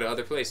I could go to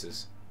other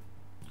places.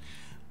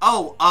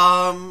 Oh,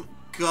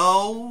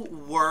 go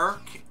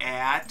work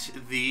at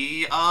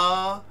the,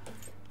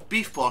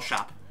 beef bowl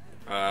shop.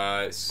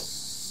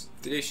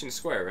 Station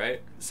Square,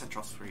 right?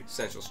 Central Street.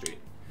 Central Street.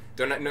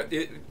 Don't I know?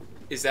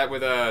 Is that where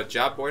the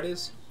job board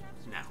is?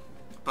 No.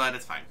 But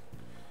it's fine.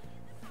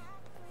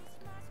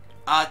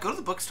 Go to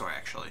the bookstore,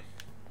 actually.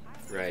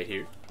 Right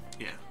here.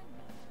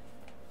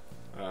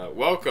 Yeah.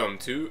 Welcome.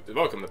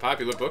 The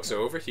popular books are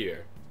over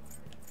here.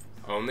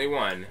 Only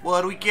one.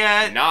 What do we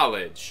get?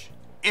 Knowledge.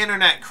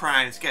 Internet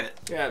crimes. Get it.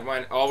 Yeah,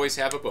 one. Always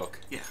have a book.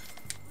 Yeah.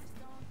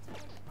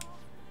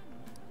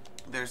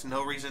 There's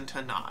no reason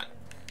to not.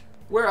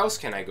 Where else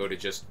can I go to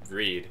just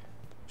read?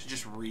 To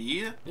just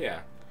read? Yeah.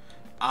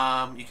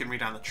 You can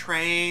read on the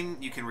train.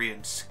 You can read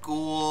in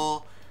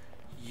school.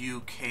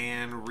 You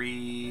can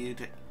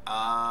read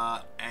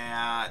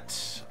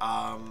At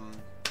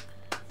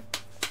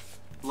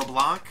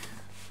LeBlanc.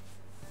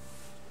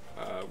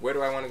 Where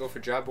do I want to go for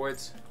job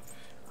boards?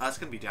 It's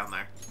gonna be down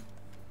there.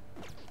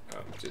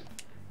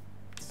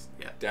 Just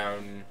Yeah.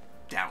 down.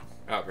 Down.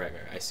 Oh, right.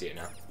 I see it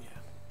now. Yeah.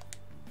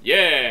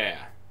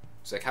 Yeah!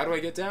 It's like, how do I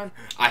get down?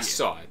 I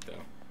saw it,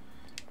 though.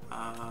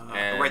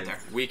 And right there.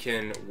 we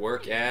can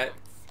work at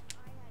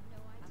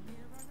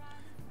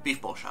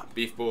Beef Bowl Shop.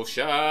 Beef Bowl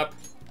Shop.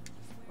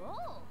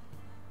 Oh.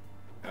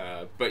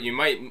 But you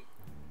might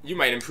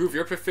improve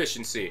your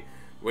proficiency.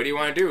 What do you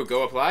want to do?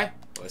 Go apply?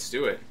 Let's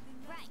do it.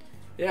 Right.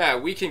 Yeah,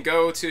 we can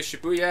go to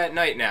Shibuya at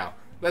night now.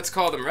 Let's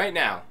call them right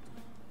now.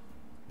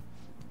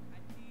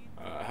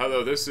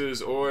 Hello, this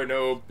is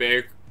Orno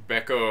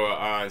Beko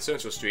on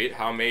Central Street.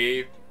 How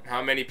many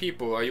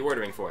people are you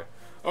ordering for?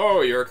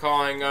 Oh, you're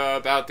calling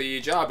about the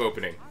job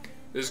opening.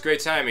 This is great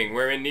timing.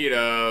 We're in need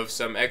of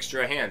some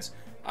extra hands.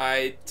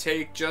 I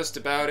take just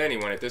about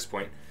anyone at this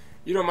point.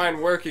 You don't mind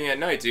working at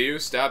night, do you?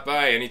 Stop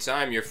by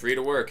anytime. You're free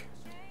to work.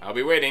 I'll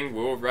be waiting.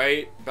 We're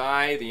right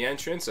by the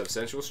entrance of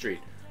Central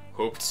Street.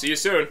 Hope to see you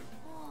soon.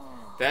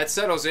 That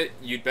settles it.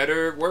 You'd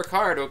better work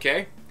hard,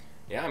 okay?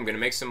 Yeah, I'm gonna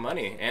make some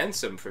money and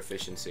some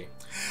proficiency.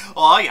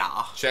 Oh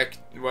yeah. Check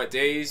what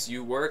days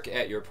you work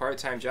at your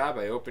part-time job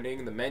by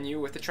opening the menu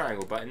with the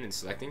triangle button and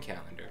selecting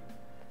calendar.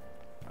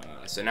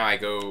 So now I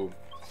go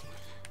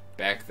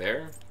back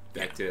there,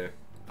 back to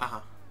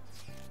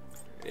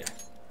yeah.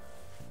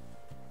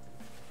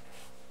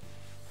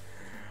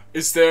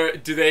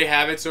 Do they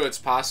have it so it's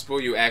possible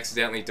you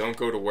accidentally don't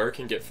go to work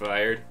and get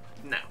fired?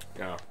 No.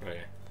 Oh,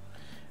 okay.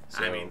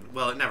 So, I mean,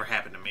 well, it never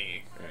happened to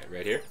me.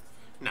 right here?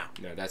 No.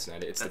 No, that's not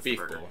it. It's That's the beef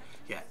burger. bowl.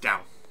 Yeah,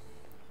 down.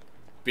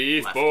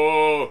 Beef Left.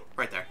 bowl!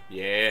 Right there.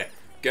 Yeah,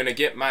 gonna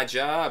get my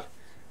job.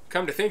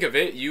 Come to think of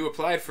it, you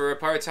applied for a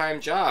part-time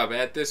job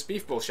at this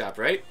beef bowl shop,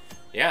 right?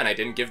 Yeah, and I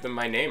didn't give them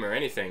my name or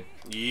anything.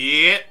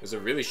 Yeah. It was a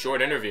really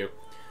short interview.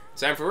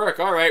 Time for work.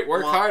 All right,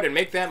 work Well- hard and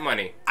make that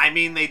money. I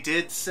mean, they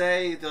did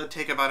say they'll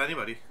take about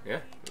anybody. Yeah,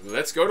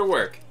 let's go to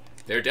work.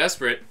 They're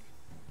desperate.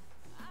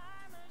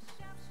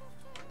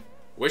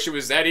 Wish it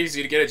was that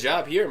easy to get a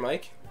job here,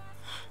 Mike.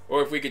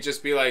 Or if we could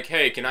just be like,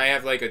 hey, can I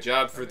have like a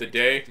job for the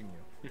day?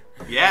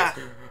 Yeah.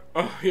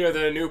 Oh, you're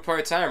the new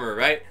part-timer,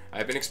 right?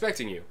 I've been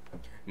expecting you.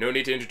 No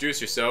need to introduce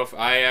yourself.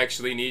 I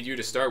actually need you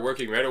to start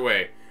working right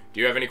away.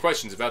 Do you have any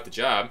questions about the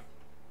job?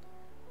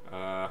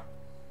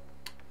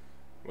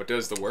 What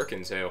does the work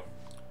entail?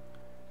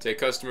 Take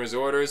customers'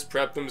 orders,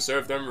 prep them,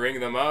 serve them, ring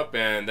them up,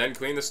 and then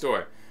clean the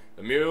store.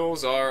 The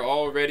meals are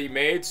already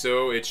made,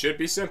 so it should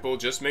be simple.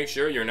 Just make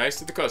sure you're nice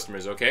to the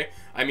customers, okay?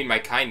 I mean, my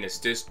kindness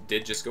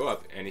did just go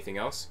up. Anything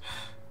else?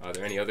 Are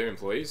there any other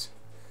employees?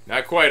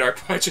 Not quite. Our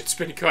budget's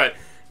been cut,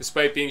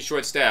 despite being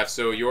short-staffed,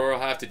 so you'll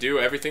have to do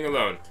everything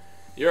alone.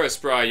 You're a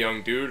spry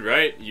young dude,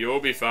 right? You'll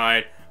be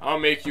fine. I'll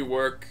make you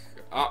work.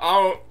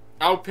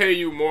 I'll pay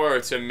you more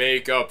to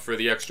make up for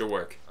the extra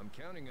work. I'm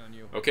counting on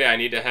you. Okay, I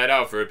need to head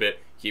out for a bit.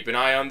 Keep an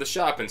eye on the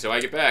shop until I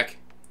get back.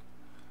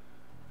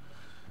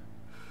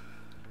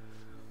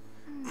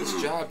 This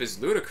job is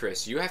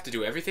ludicrous. You have to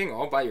do everything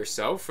all by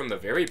yourself from the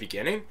very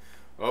beginning?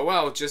 Oh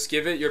well, just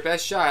give it your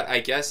best shot. I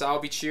guess I'll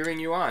be cheering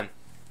you on.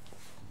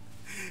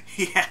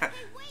 Yeah.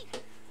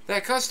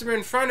 That customer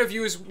in front of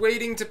you is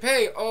waiting to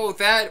pay. Oh,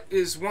 that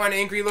is one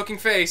angry-looking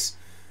face.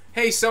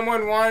 Hey,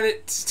 someone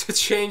wanted to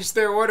change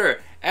their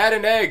order. Add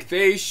an egg.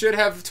 They should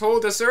have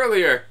told us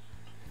earlier.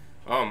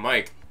 Oh,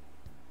 Mike.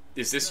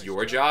 Is this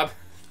your job?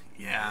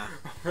 Yeah.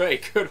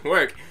 Right, good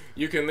work.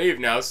 You can leave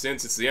now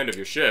since it's the end of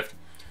your shift.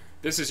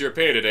 This is your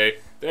pay today.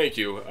 Thank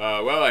you.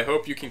 Well, I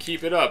hope you can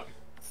keep it up.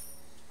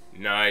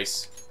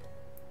 Nice.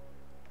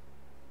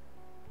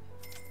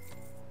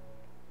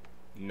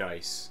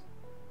 Nice.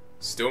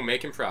 Still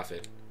making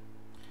profit.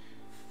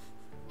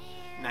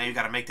 Now you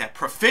gotta make that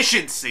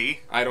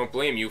proficiency. I don't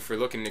blame you for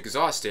looking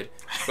exhausted,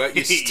 but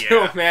you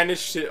still Yeah.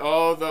 managed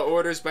all the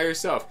orders by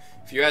yourself.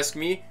 If you ask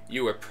me,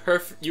 you were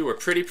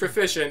pretty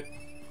proficient.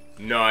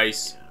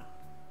 Nice.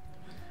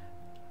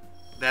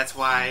 That's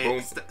why.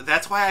 Boom.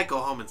 That's why I go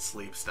home and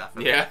sleep, stuff.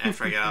 Yeah.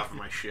 After I get off of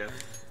my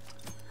shift.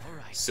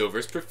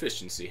 Silver's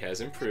proficiency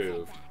has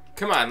improved.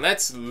 Come on,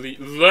 let's leave.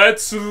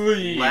 Let's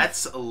leave.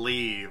 Let's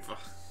leave.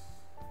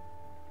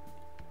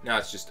 Now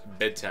it's just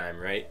bedtime,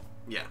 right?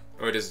 Yeah.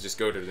 Or does it just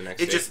go to the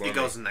next It day? just for it me?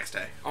 goes the next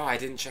day. Oh, I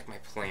didn't check my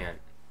plan.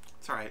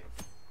 It's alright.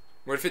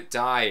 What if it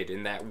died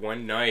in that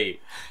one night?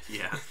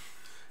 Yeah.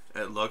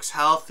 It looks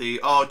healthy.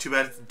 Oh, too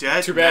bad it's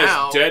dead Too bad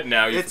now. it's dead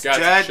now. You It's forgot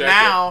dead to check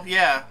now.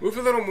 Yeah. Move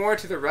a little more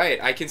to the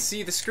right. I can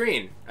see the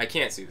screen. I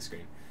can't see the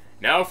screen.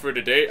 Now for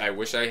today, I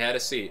wish I had a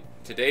seat.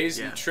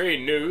 Today's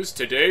train news.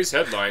 Today's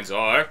headlines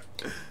are: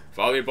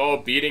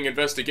 volleyball beating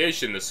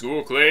investigation. The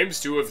school claims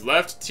to have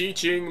left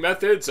teaching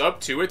methods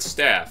up to its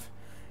staff.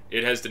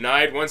 It has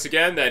denied once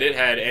again that it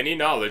had any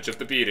knowledge of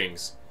the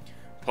beatings.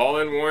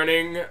 Pollen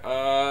warning,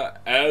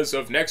 as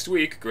of next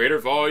week, greater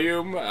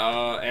volume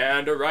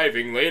and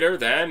arriving later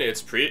than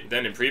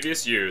in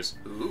previous years.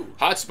 Ooh.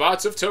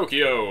 Hotspots of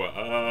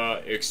Tokyo.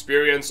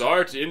 Experience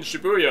art in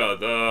Shibuya.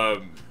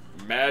 The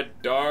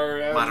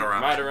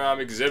Madaram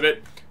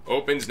exhibit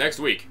Opens next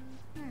week.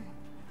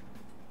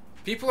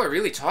 People are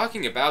really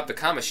talking about the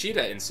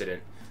Kamoshida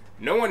incident.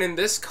 No one in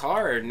this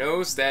car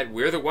knows that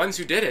we're the ones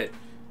who did it.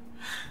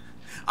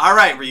 All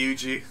right,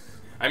 Ryuji.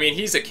 I mean,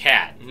 he's a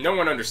cat. No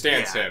one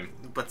understands Yeah, him.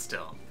 but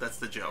still, that's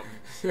the joke.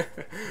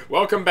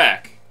 Welcome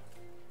back.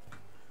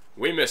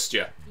 We missed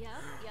you.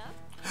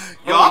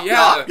 Yup, Yup,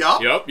 yeah.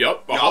 yup.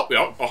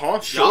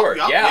 Yup. Sure.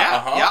 yup, Yeah. yeah,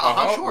 Uh-huh. yeah,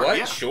 Uh-huh. sure, What?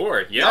 yeah.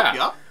 Sure. Yeah.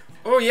 Yup.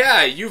 Oh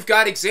yeah, you've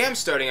got exams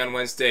starting on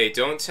Wednesday.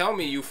 Don't tell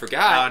me you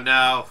forgot. Oh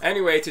no.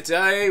 Anyway,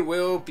 today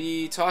we'll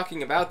be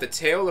talking about the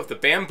tale of the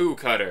bamboo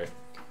cutter.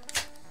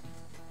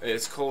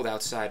 It's cold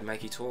outside,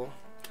 Mikey Toll.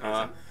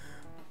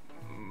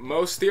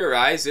 Most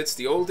theorize it's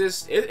the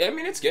oldest. I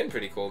mean, it's getting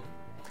pretty cold.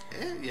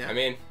 Yeah. I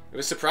mean, it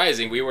was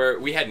surprising.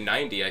 We had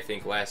 90, I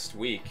think, last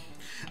week.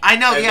 I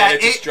know. and Yeah. then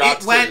it just dropped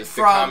It to went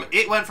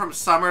the from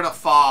summer to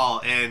fall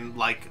in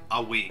like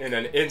a week. In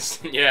an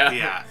instant. Yeah.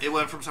 Yeah. It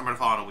went from summer to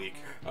fall in a week.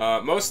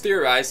 Most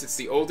theorize it's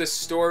the oldest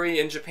story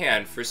in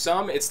Japan. For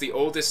some, it's the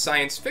oldest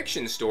science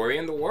fiction story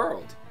in the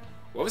world.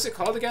 What was it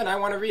called again? I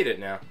want to read it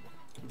now.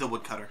 The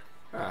Woodcutter.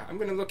 I'm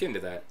going to look into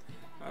that.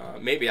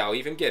 Maybe I'll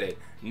even get it.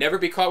 Never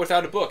be caught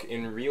without a book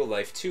in real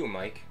life too,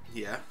 Mike.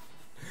 Yeah.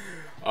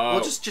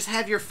 Well, just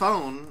have your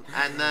phone,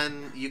 and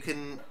then you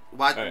can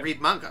read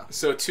manga.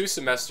 So 2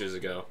 semesters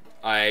ago,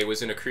 I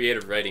was in a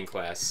creative writing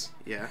class.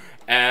 Yeah.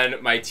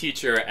 And my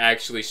teacher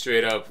actually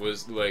straight up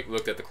was like,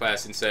 looked at the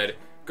class and said,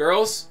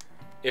 "Girls,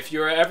 if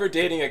you're ever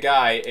dating a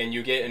guy and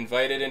you get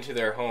invited into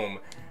their home,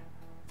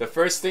 the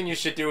first thing you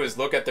should do is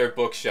look at their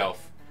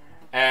bookshelf.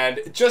 And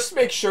just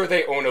make sure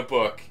they own a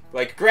book.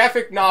 Like,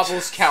 graphic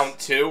novels count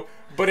too,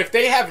 but if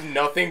they have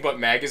nothing but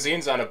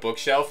magazines on a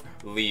bookshelf,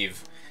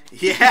 leave."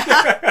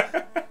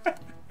 Yeah.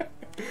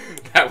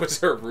 That was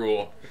her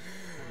rule.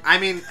 I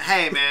mean,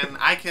 hey man,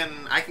 I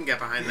can get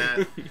behind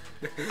that.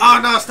 Oh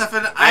no,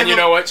 Stefan! And you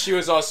know what? She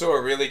was also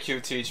a really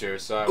cute teacher,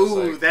 so I was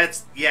Ooh, like...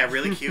 that's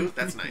really cute.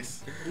 That's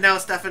nice. No,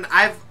 Stefan,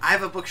 I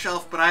have a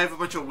bookshelf, but I have a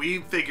bunch of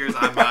weeb figures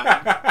on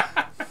mine.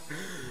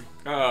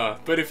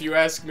 But if you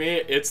ask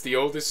me, it's the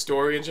oldest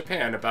story in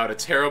Japan about a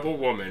terrible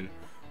woman.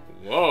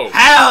 Whoa.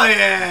 Hell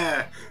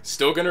yeah!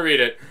 Still gonna read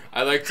it.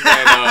 I liked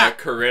when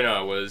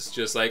Corinna was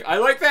just like, "I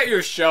like that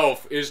your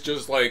shelf is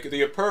just like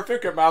the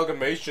perfect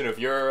amalgamation of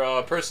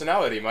your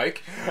personality,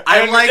 Mike."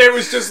 I And like- it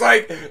was just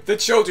like the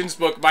children's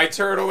book, My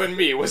Turtle and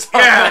Me, was on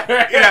Yeah,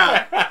 there.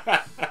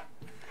 yeah.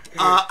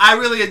 I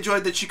really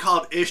enjoyed that she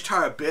called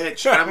Ishtar a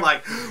bitch, and I'm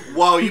like,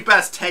 whoa, you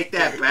best take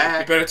that You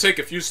back. better take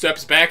a few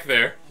steps back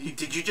there.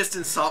 Did you just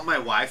insult my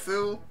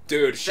waifu?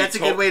 Dude, she That's a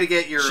good way to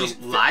get your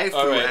life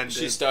Alright, ended.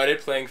 she started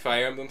playing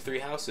Fire Emblem Three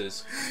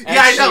Houses. And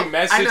Yeah, I know, she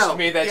messaged I know.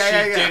 me that Yeah, she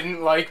yeah, yeah.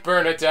 didn't like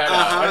Bernadetta.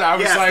 Uh-huh. And I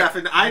was Yeah, like,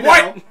 Stefan, I know.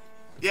 what?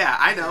 Yeah,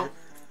 I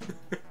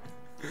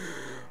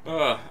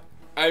know.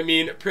 I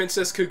mean,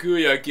 Princess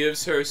Kaguya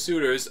gives her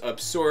suitors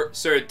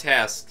absurd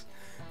tasks,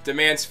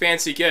 demands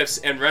fancy gifts,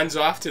 and runs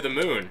off to the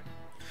moon.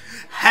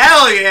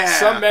 Hell yeah!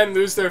 Some men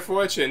lose their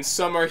fortunes,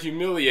 some are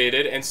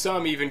humiliated, and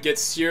some even get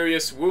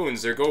serious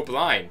wounds or go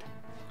blind.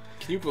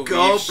 Can you believe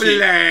Go Can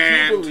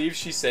blind. you believe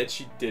she said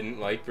she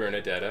didn't like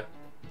Bernadetta?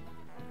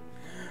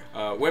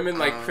 Women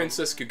like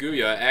Princess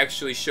Kaguya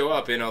actually show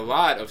up in a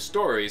lot of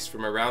stories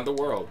from around the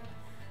world.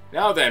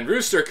 Now then,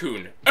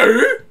 Rooster-kun.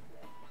 Do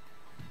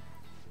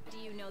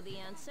you know the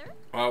answer?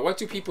 What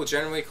do people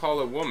generally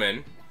call a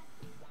woman?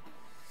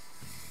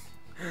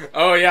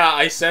 Oh yeah,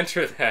 I sent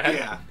her that.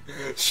 Yeah.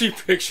 She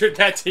pictured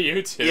that to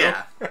you too.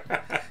 Yeah.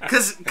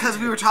 Cause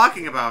we were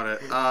talking about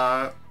it.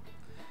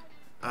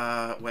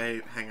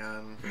 Wait, hang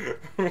on.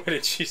 What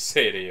did she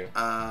say to you?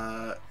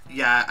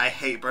 Yeah, I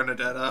hate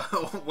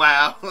Bernadetta.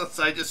 Wow.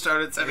 So I just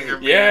started sending her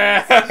memes.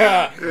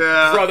 Yeah!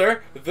 Yeah.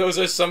 Brother, those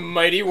are some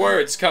mighty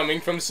words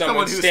coming from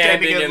someone who's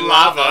standing in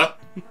lava.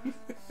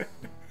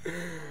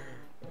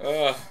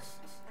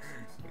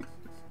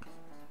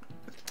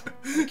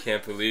 I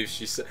can't believe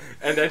she said...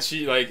 And then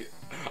she, like...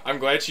 I'm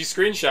glad she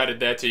screenshotted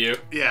that to you.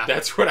 Yeah.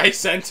 That's what I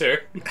sent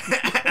her.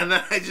 And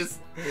then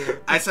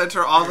I sent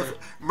her all the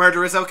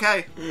murder is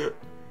okay.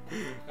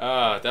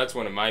 That's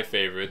one of my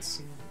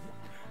favorites.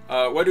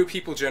 What do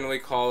people generally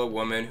call a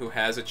woman who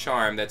has a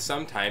charm that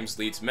sometimes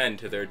leads men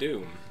to their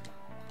doom?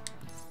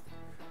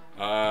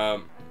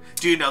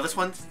 Do you know this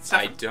one, Stefan?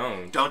 I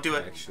don't. Don't do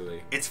it.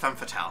 Actually. It's femme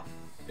fatale.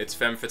 It's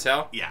femme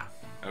fatale? Yeah.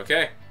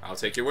 Okay, I'll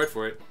take your word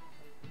for it.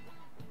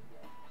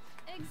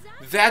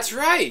 Exactly. That's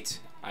right!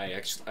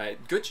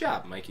 Good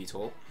job, Mikey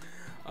Toll.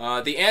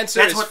 The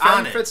answer That's is what femme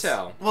Ann is.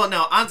 fatale. Well,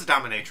 no, Ann's a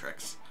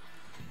dominatrix.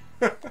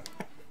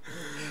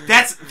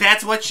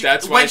 That's what she.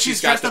 That's why when she's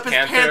she's got dressed the up as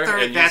panther Panther,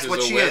 and that's uses what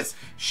a she whip. is.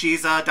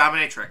 She's a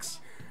dominatrix.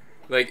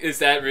 Like, is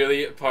that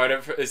really part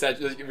of her? Is that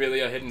just really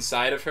a hidden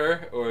side of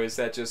her? Or is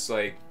that just,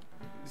 like,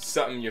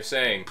 something you're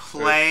saying?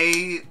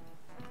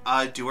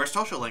 Do her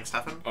social link,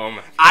 Stefan. Oh my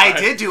god. I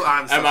did do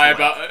Ann's social link.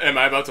 Am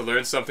I about to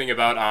learn something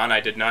about Ann I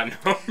did not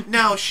know?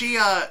 No, she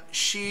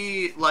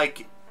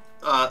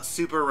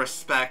super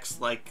respects,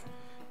 like,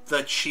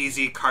 the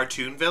cheesy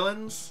cartoon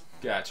villains.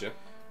 Gotcha.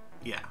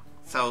 Yeah.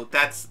 So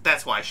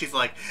that's why she's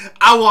like,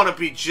 I want to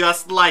be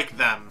just like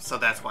them. So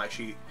that's why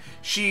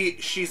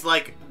she's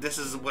like, this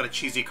is what a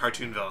cheesy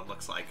cartoon villain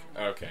looks like.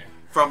 Okay.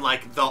 From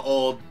like the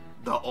old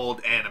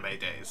anime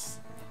days.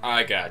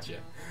 I gotcha.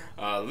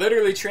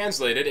 Literally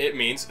translated, it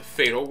means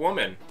fatal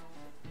woman.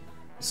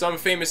 Some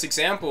famous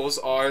examples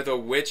are the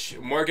witch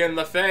Morgan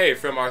Le Fay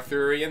from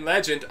Arthurian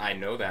legend. I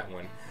know that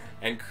one.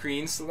 And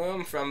Queen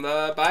Saloom from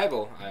the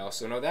Bible. I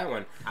also know that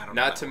one.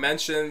 Not to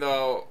mention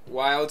the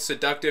wild,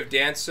 seductive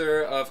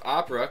dancer of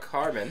opera,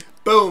 Carmen.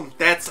 Boom!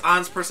 That's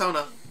An's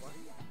persona.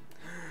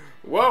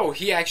 Whoa,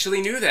 he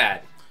actually knew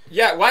that.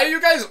 Yeah, why are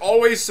you guys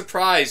always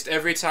surprised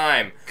every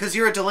time? Because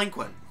you're a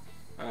delinquent.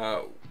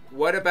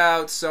 What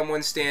about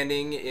someone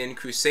standing in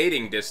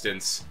crusading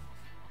distance?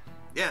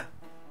 Yeah.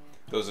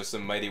 Those are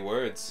some mighty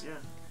words.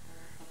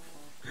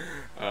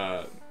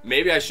 Yeah.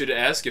 Maybe I should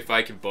ask if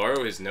I could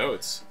borrow his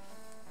notes.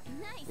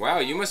 Nice. Wow,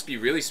 you must be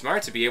really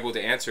smart to be able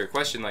to answer a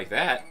question like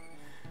that.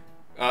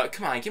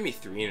 Come on, give me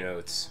 3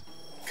 notes.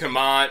 Come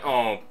on.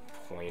 Oh,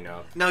 point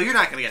up. No, you're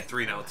not going to get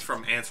 3 notes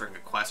from answering a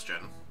question.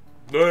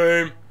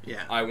 Lame.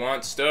 Yeah. I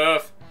want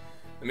stuff.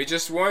 Let me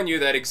just warn you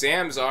that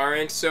exams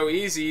aren't so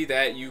easy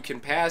that you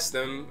can pass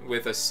them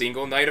with a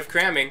single night of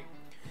cramming.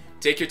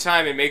 Take your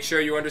time and make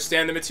sure you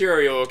understand the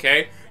material,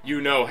 okay?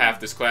 You know half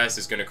this class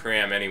is gonna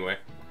cram anyway.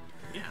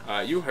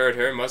 Yeah. You heard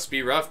her. Must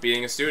be rough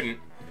being a student.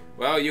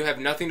 Well, you have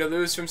nothing to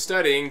lose from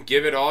studying.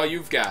 Give it all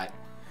you've got.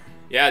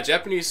 Yeah,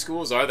 Japanese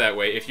schools are that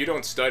way. If you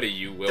don't study,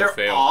 you will fail.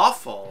 They're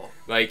awful.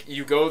 Like,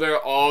 you go there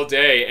all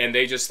day, and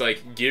they just,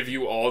 like, give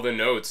you all the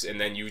notes,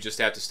 and then you just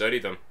have to study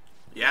them.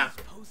 Yeah.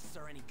 Posts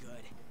are any good.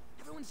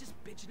 Everyone's just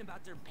bitching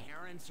about their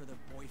parents or their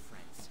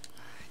boyfriends.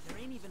 There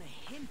ain't even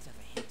a hint of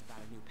a hint about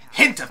a new pal.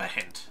 Hint of a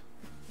hint.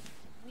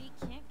 We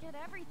can't get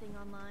everything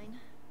online.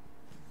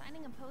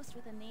 Finding a post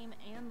with a name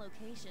and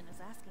location is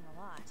asking a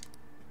lot.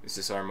 Is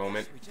this our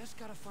moment? We just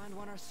gotta find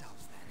one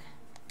ourselves then.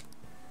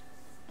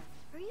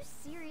 Are you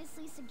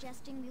seriously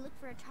suggesting we look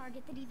for a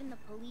target that even the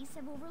police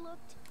have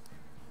overlooked?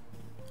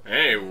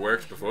 Hey, it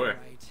worked before.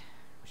 Right.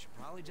 We should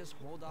probably just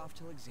hold off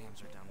till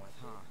exams are done with,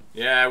 huh?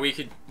 Yeah, we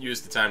could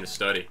use the time to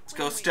study. Let's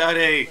go A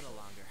study. little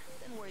longer.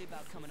 Then worry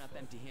about coming up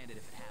empty-handed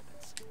if it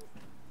happens.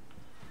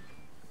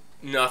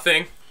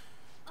 Nothing.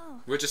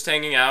 Oh, We're just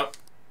hanging out.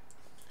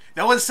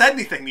 No one said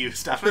anything to you,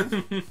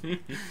 Stefan.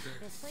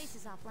 this place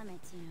is off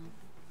limits, you know.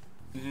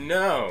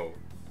 No,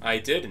 I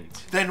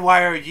didn't. Then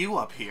why are you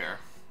up here?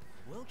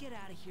 We'll get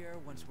out of here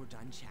once we're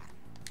done chatting.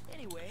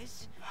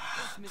 Anyways,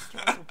 what's Miss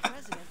Council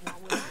President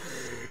want with us?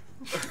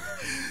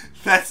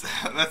 That's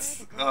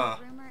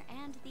Rumor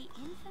and the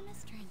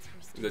infamous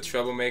transfer student. The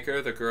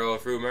troublemaker, the girl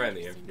of rumor, and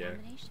the Interesting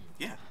combination.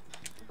 yeah.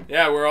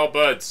 yeah, we're all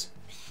buds.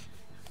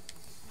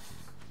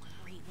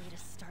 Great way to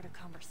start a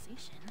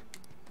conversation.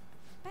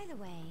 By the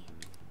way,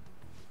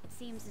 it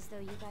seems as though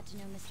you got to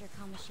know Mr.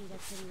 Kamoshida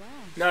pretty well.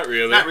 Not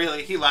really. Not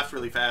really. He left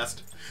really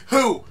fast.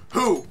 Who?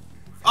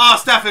 Oh,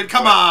 Stefan,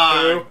 come on.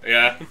 Who?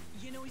 Yeah.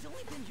 You know, he's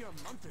only been here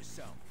a month or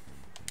so.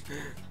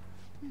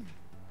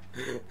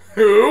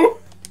 Who?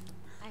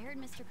 I heard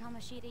Mr.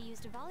 Kamoshida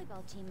used a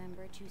volleyball team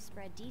member to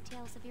spread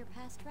details of your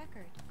past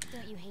record.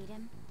 Don't you hate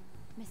him?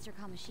 Mr.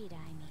 Kamoshida,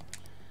 I mean.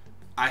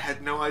 I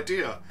had no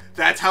idea.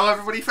 That's how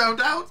everybody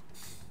found out?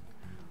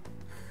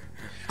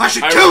 I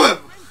should kill him!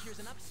 Here's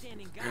an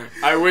upstanding guy.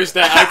 I wish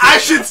that I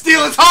should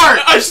steal his heart!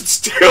 I should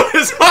steal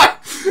his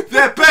heart.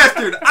 That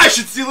bastard! I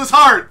should steal his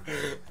heart!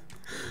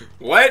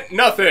 What? To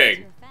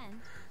Nothing.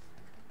 offend,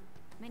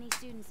 many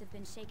students have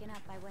been shaken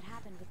up by what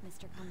happened with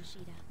Mr.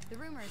 Kamoshida. The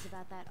rumors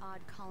about that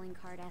odd calling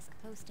card-esque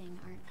posting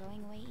aren't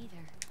going away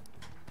either.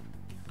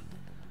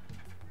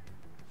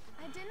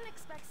 I didn't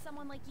expect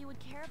someone like you would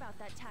care about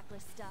that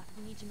tactless stuff,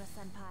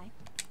 Nijima-senpai.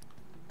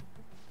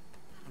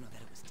 I don't know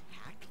that it was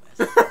tactless.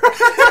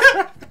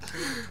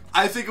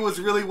 I think it was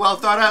really well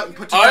thought out and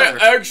put together.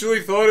 I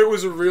actually thought it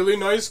was a really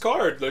nice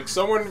card. Like,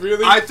 someone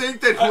really... I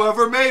think that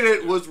whoever made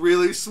it was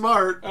really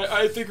smart.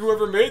 I think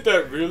whoever made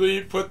that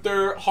really put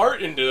their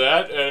heart into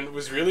that and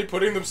was really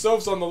putting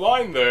themselves on the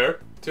line there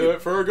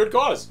for a good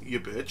cause. You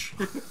bitch.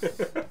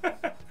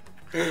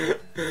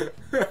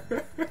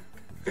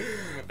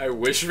 I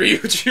wish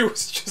Ryuji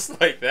was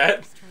just like that.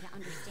 Let's try to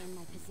understand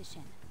my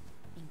position.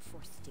 Being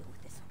forced to deal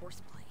with this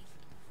horseplay.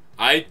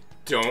 I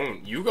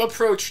don't. You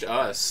approached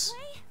us.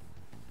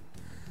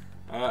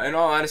 In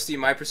all honesty,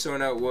 my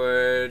persona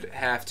would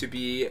have to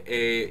be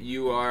a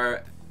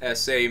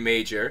URSA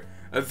major.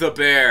 The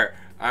bear.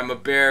 I'm a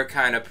bear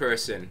kind of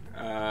person.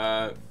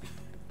 Hold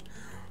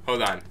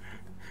on.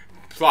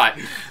 Plot.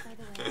 By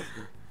the way,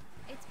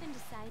 it's been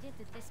decided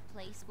that this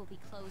place will be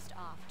closed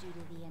off due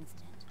to the incident.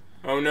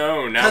 Oh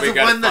no, now we Because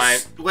gotta when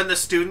find... when the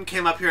student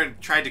came up here and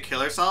tried to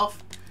kill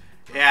herself,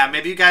 yeah,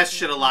 maybe you guys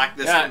should have locked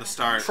this from the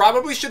start.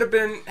 Probably should have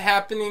been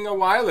happening a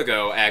while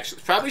ago,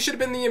 actually. Probably should have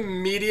been the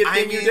immediate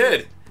thing you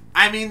did.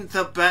 I mean,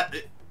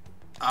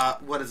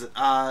 what is it?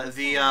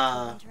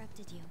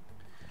 Interrupted you.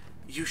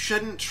 You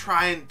shouldn't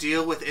try and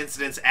deal with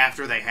incidents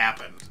after they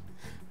happened.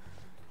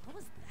 What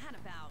was that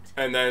about?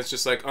 And then it's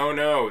just like, oh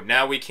no,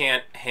 now we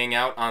can't hang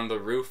out on the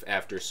roof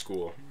after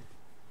school.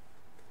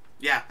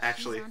 Yeah,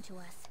 actually. She's onto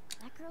us.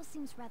 That girl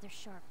seems rather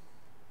sharp.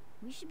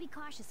 We should be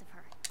cautious of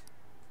her.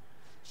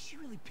 She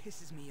really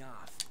pisses me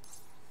off.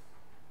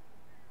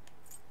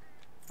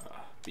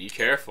 Be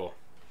careful.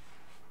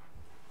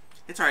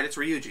 It's alright, it's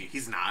Ryuji.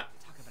 He's not.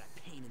 Talk about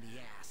a pain in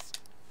the ass.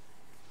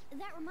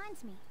 That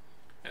reminds me.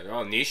 And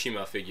all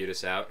Nishima figured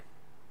us out.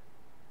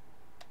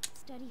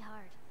 Study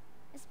hard.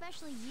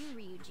 Especially you,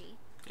 Ryuji.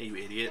 Hey, you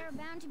idiot. There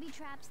are bound to be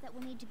traps that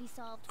will need to be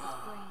solved with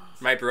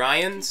brains. My Keep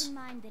Bryans? in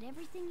mind that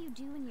everything you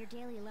do in your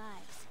daily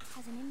lives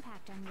has an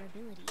impact on your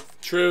abilities.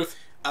 Truth.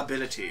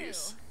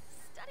 Abilities.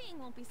 Studying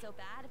won't be so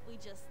bad if we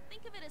just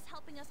think of it as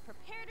helping us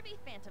prepare to be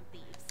phantom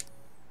thieves.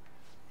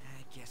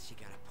 I guess you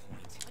got a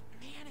point. But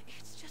man,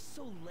 it's just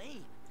so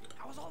lame.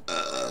 I was all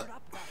fired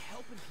up about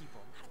helping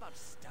people, not about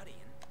studying.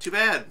 Too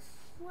bad.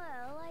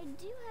 Well, I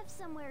do have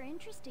somewhere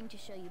interesting to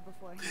show you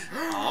beforehand.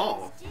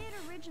 Oh. I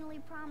did originally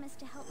promise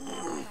to help me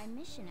out with my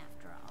mission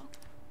after all.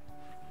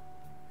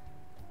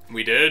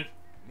 We did?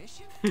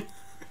 Mission?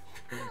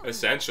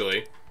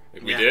 Essentially.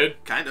 We Yeah,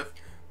 did? Kind of.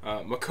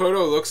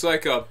 Makoto looks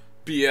like a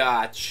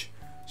biatch.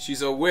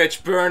 She's a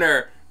witch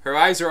burner. Her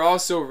eyes are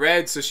also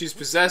red, so she's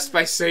possessed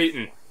by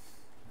Satan.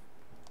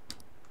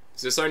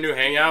 Is this our new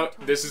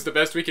hangout? This is the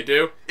best we could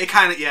do? It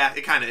kind of, yeah,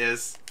 it kind of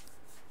is.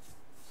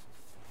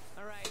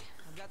 Alright,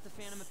 I've got the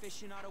Phantom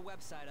Aficionado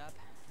website up.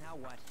 Now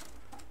what?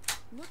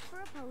 Look for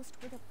a post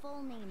with a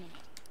full name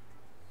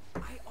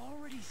in it. I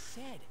already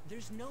said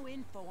there's no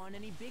info on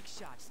any big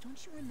shots,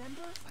 don't you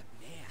remember? But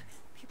man,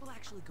 people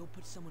actually go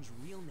put someone's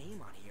real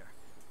name on here.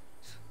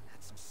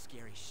 That's some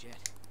scary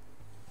shit.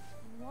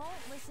 Won't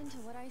listen to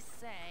what I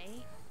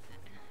say.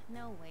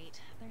 No, wait.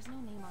 There's no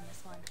name on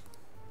this one.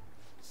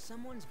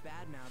 Someone's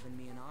bad-mouthing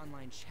me in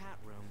online chat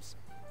rooms.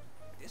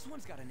 This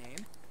one's got a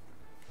name.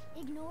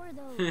 Ignore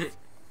those.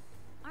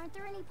 Aren't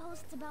there any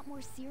posts about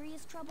more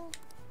serious trouble?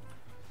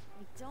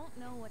 I don't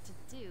know what to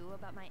do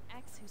about my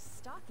ex who's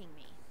stalking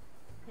me.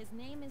 His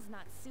name is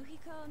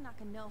Natsuhiko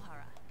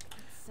Nakanohara.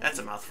 So That's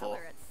a he's mouthful.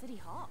 teller at City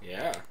Hall.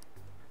 Yeah.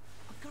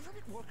 A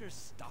government worker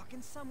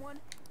stalking someone?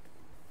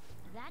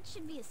 That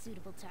should be a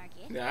suitable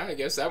target. Yeah, I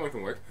guess that one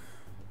can work.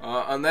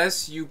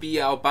 Unless you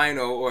be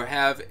albino or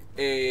have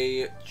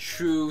a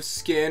true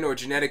skin or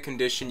genetic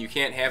condition, you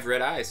can't have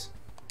red eyes.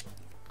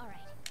 Alright.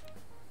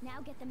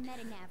 Now get the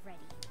metanav ready.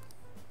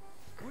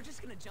 We're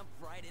just gonna jump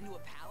right into a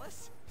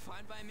palace?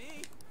 Fine by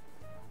me.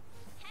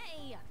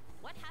 Hey!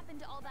 What happened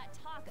to all that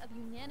talk of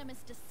unanimous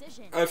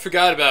decision? I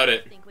forgot about What do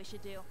it. you think we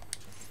should do?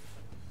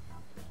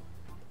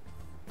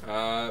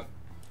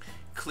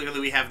 Clearly,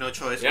 we have no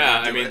choice. We're Yeah,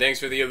 gonna I do mean, it. thanks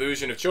for the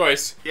illusion of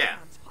choice. Yeah.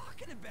 I'm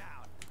talking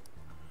about.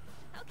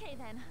 Okay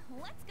then,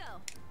 let's go.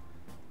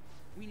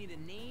 We need a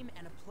name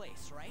and a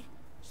place, right?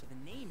 So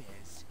the name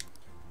is...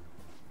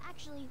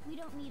 Actually, we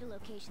don't need a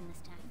location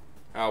this time.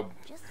 Oh,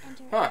 Just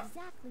enter Huh.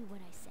 exactly what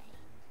I say.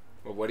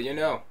 well, what do you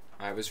know?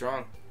 I was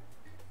wrong.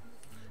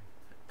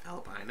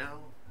 Albino.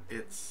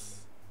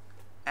 It's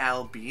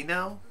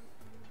albino.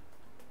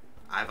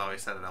 I've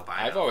always said it albino.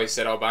 I've always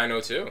said albino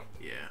too.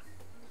 Yeah.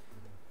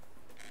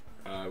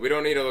 We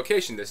don't need a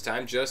location this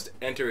time, just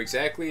enter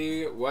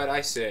exactly what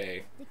I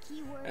say. The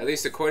key word At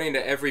least according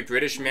to every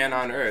British man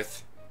on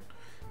Earth.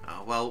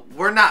 Well,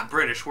 we're not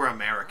British. We're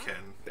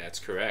American. That's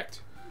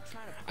correct. I'm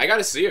trying to... I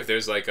gotta see if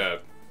there's like a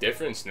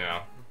difference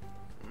now.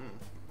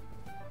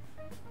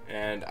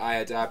 And I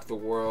adopt the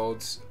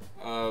words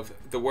of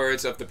the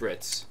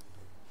Brits.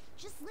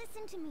 Just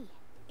listen to me.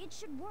 It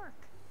should work.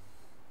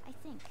 I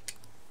think.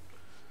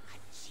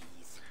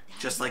 Jeez.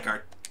 Just like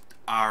our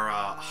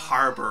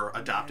harbor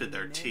adopted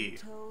their tea.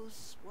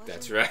 Mentos, was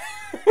That's it?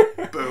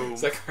 right. Boom.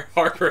 It's like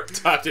Harper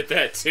adopted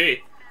that tea.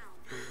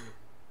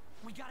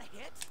 We got a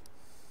hit?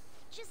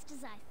 Just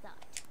as I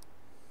thought.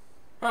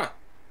 Huh.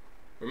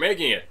 We're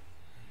making it.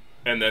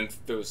 And then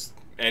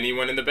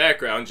anyone in the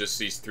background just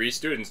sees 3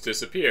 students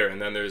disappear,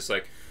 and then there's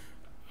like,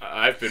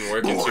 I've been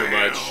working too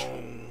much.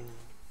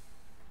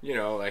 You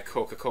know, like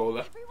Coca-Cola.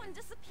 Everyone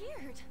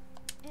disappeared.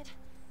 It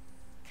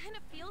kind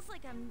of feels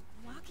like I'm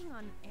walking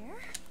on air.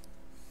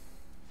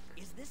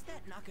 Is this that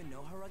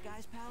Nakanohara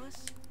guy's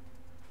palace?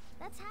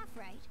 That's half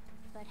right,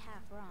 but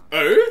half wrong.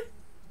 Oh?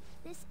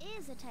 This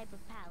is a type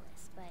of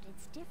palace, but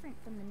it's different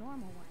from the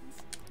normal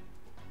ones.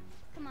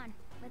 Come on,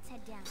 let's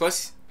head down.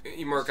 Plus,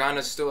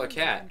 Morgana's still a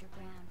cat.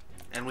 Underground.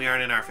 And we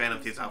aren't in our I Phantom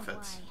don't Thieves understand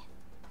outfits.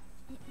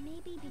 why. It may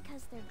be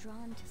because they're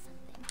drawn to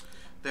something.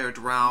 They're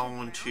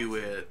drawn to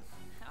it.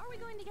 How are we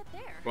going to get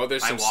there? Well,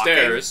 there's By some walking.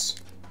 stairs.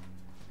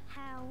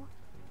 How?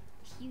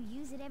 You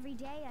use it every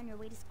day on your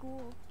way to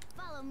school.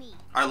 Follow me.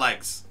 Our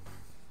legs.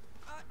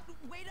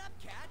 Wait up,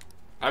 cat.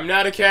 I'm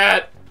not a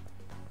cat.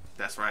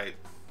 That's right.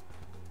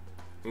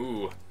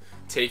 Ooh,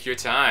 take your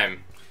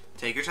time.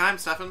 Take your time,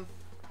 Stefan.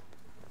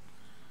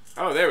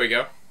 Oh, there we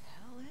go.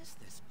 Hell is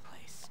this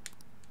place?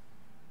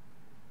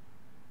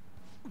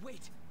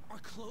 Wait, are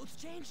clothes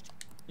changed?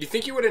 You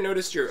think you would have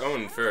noticed your own How do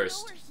you know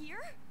first? we're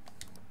here?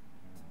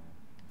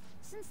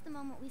 Since the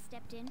moment we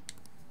stepped in,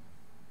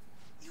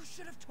 You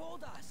should have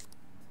told us.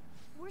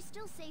 we're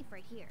still safe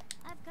right here.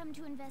 I've come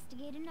to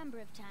investigate a number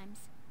of times.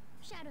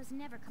 Shadows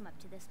never come up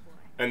to this floor.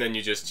 And then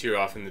you just hear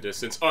off in the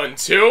distance,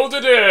 until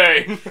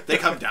today! They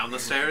come down the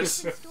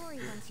stairs. Different story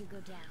once you go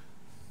down.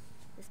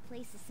 This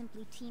place is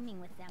simply teeming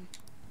with them.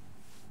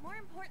 More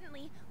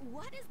importantly,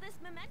 what is this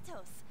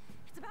mementos?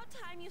 It's about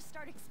time you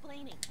start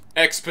explaining.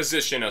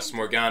 Exposition us,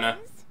 Morgana.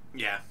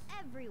 Yeah.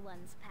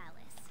 Everyone's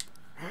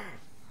palace.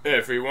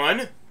 Everyone?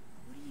 What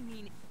do you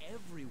mean,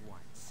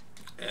 everyone's?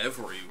 A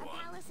Everyone.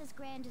 palace as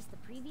grand as the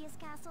previous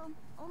castle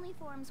only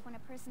forms when a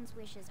person's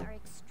wishes are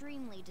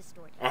extremely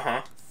distorted.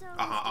 Uh-huh. So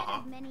instead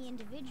of many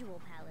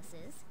individual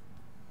palaces,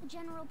 the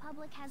general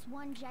public has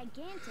one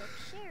gigantic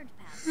shared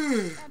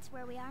palace. That's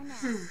where we are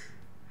now.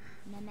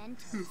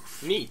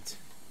 Mementos. Neat.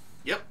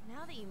 Yep.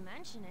 Now that you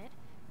mention it,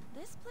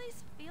 this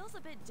place feels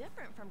a bit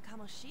different from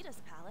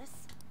Kamoshida's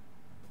palace.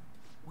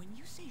 When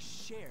you say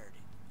shared,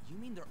 you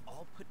mean they're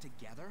all put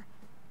together?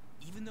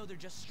 Even though they're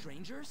just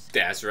strangers?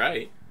 That's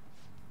right.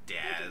 Think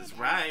of That's it as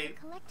right.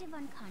 the collective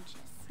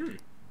unconscious.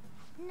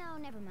 No,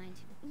 never mind.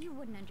 You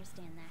wouldn't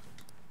understand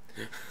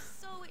that.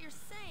 So what you're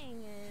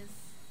saying is,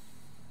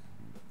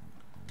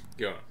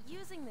 Go on.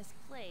 using this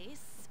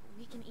place,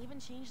 we can even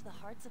change the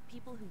hearts of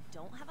people who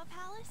don't have a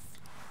palace?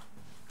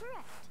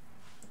 Correct.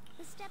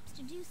 The steps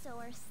to do so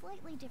are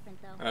slightly different,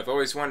 though. I've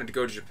always wanted to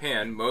go to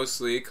Japan,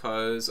 mostly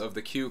because of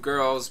the cute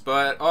girls,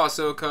 but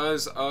also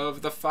because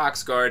of the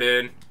Fox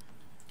Garden.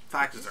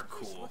 Foxes are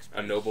cool.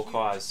 A noble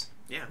cause.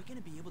 Yeah. Are we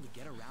gonna be able to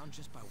get around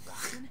just by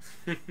walking?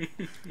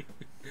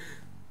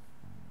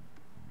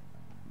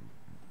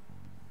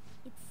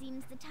 It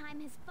seems the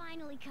time has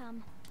finally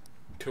come.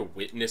 To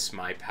witness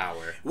my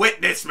power.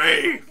 Witness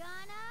me!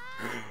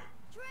 Gonna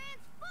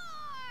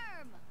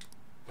transform!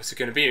 What's it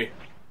gonna be?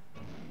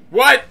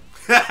 What?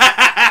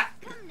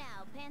 Come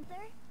now, Panther.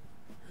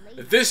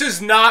 Lazy This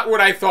is not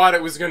what I thought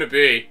it was gonna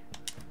be.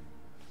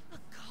 A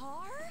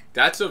car?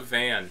 That's a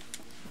van.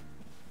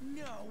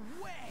 No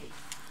way!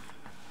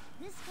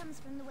 This comes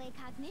from the way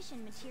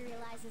cognition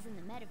materializes in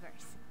the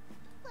metaverse.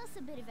 Plus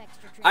a bit of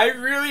extra trick. I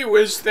really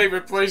wish they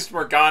replaced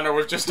Morgana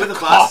with just With a a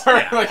car. bus,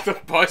 yeah. Like the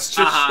bus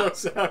just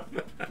shows up.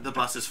 The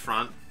bus's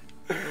front.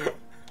 It's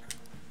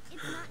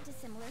not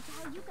dissimilar to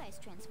how you guys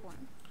transform.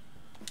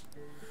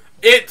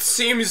 It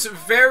seems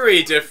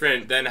very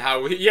different than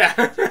how we. Yeah.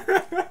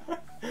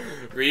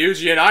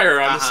 Ryuji and I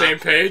are on the same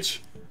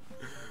page.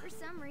 For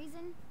some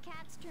reason,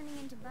 cats turning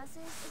into buses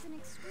is an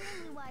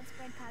extremely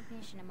widespread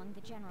cognition among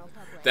the general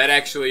public. That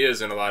actually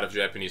is in a lot of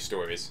Japanese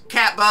stories.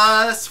 Cat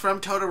bus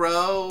from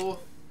Totoro.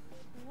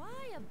 Why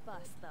a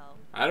bus, though?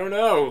 I don't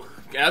know.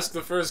 Ask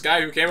the first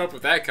guy who came up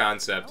with that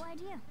concept. No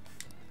idea.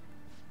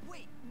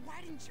 Wait,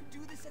 why didn't you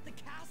do this at the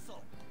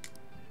castle?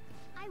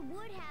 I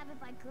would have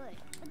if I could,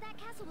 but that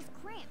castle was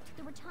cramped.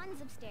 There were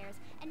tons of stairs,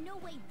 and no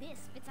way this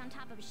fits on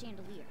top of a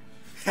chandelier.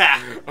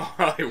 Ha!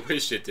 Oh, I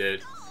wish it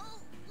did. Oh,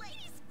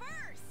 ladies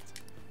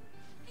first!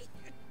 Hey,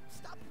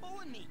 stop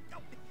pulling me! No,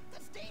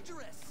 that's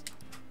dangerous!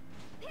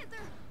 Panther,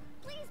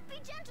 please be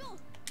gentle.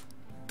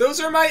 Those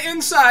are my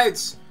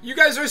insides. You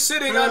guys are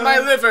sitting on my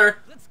liver.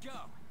 Let's go!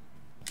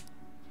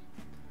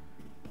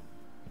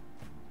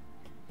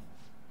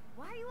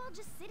 Why are you all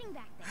just sitting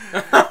back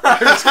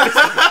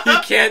there?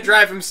 He can't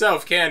drive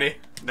himself, can he?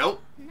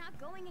 Nope. I'm not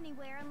going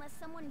anywhere unless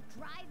someone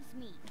drives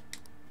me.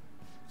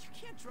 You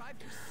can't drive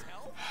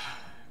yourself?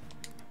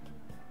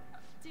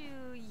 Do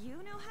you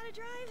know how to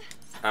drive?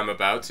 I'm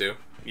about to.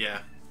 Yeah.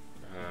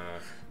 Uh,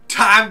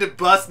 Time to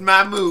bust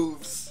my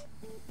moves.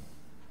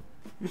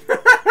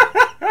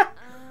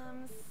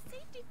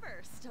 Safety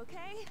first,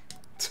 okay?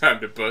 time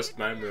to bust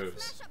my You're gonna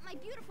moves. Smash up my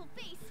beautiful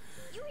face.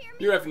 You hear me?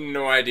 You have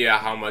no idea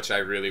how much I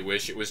really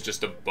wish it was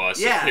just a bus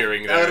Yeah,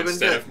 appearing that there would've been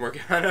instead good. of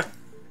Morgana.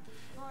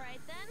 Alright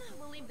then,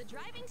 we'll leave the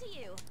driving to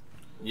you.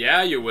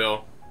 Yeah, you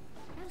will.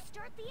 Now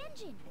start the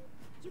engine.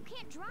 You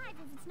can't drive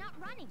if it's not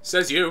running.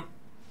 Says you.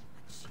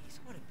 Jeez,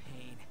 what a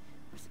pain.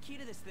 Where's the key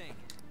to this thing?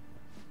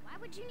 Why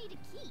would you need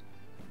a key?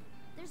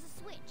 There's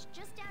a switch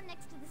just down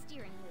next to the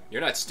steering wheel.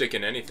 You're not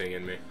sticking anything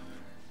in me.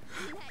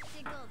 That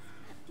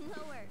tickles.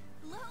 Lower.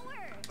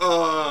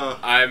 Lower.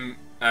 I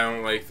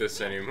don't like this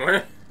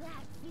anymore.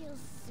 That feels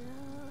so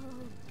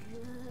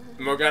good.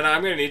 Morgana,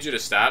 I'm gonna need you to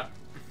stop.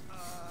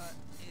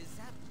 Is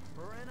that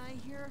Burren I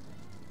hear?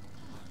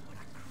 Oh, what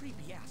a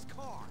creepy ass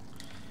car.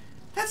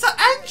 That's the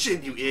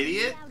engine, you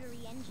idiot. Powdery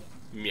engine.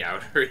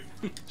 Meowdery.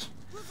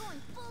 We're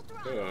going full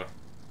throttle. Ugh.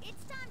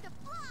 It's time to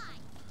fly.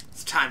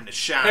 It's time to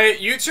shine. Hey,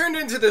 you turned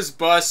into this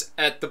bus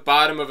at the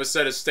bottom of a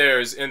set of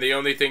stairs, and the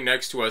only thing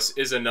next to us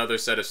is another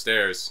set of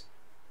stairs.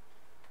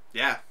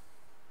 Yeah.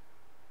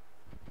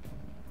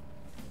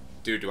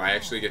 Dude, do I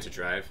actually get to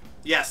drive?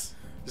 Yes.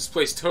 This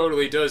place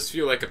totally does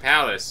feel like a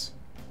palace.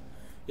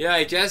 Yeah,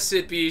 I guess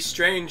it'd be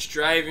strange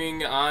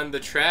driving on the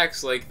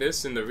tracks like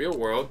this in the real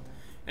world.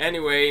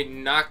 Anyway,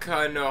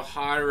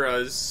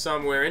 Nakanohara's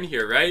somewhere in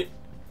here, right?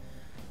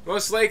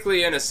 Most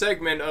likely in a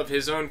segment of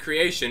his own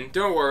creation.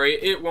 Don't worry,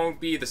 it won't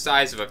be the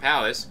size of a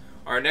palace.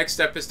 Our next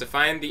step is to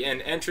find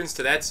an entrance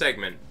to that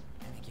segment.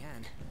 And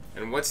again.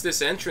 And what's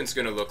this entrance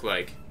gonna look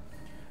like?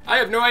 I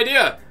have no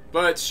idea,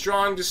 but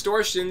strong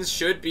distortions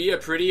should be a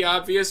pretty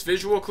obvious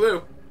visual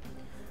clue.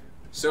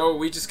 So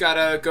we just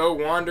gotta go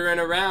wandering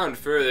around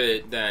for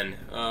it then.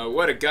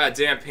 What a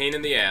goddamn pain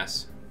in the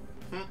ass.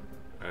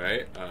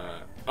 Alright,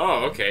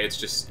 oh, okay, it's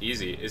just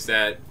easy. Is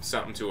that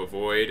something to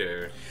avoid,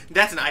 or...?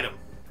 That's an item.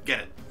 Get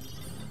it.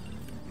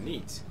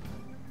 Neat.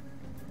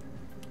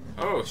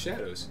 Oh,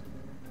 shadows.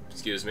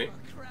 Excuse me.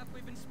 Oh, crap,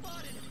 we've been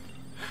spotted.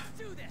 Let's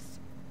do this.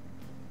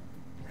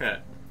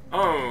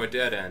 Oh, a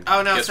dead end.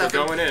 Oh, no, Guess we're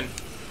Stefan. going in.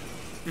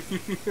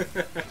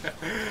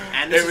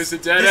 And It was a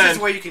dead This end. is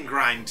where you can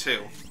grind,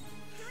 too.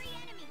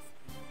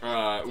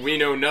 We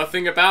know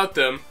nothing about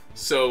them,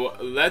 so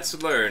let's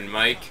learn,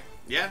 Mike.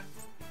 Yeah.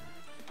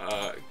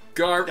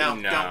 No, No,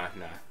 nah.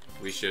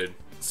 We should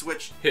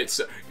Switch. hit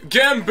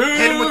Gamboo!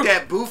 Hit him with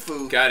that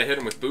Bufu. Gotta hit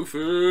him with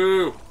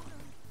Bufu.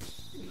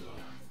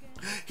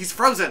 He's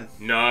frozen.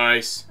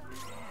 Nice.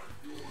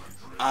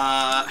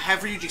 Have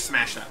Ryuji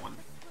smash that one.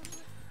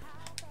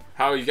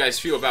 How you guys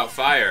feel about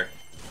fire?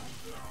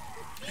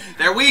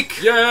 They're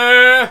weak.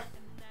 Yeah!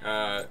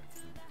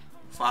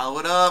 Follow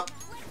it up.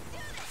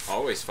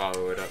 Always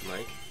follow it up,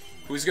 Mike.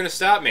 Who's gonna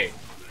stop me?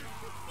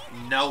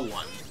 No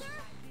one.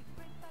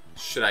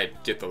 Should I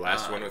get the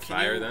last one with Can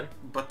fire you then?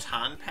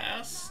 Baton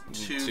pass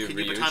to To can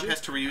you Ryuji? baton pass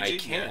to Ryuji? I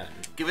can. Yeah.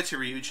 Give it to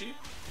Ryuji.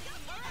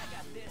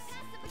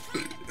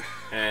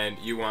 And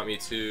you want me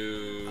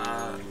to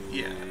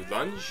yeah.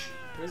 lunge?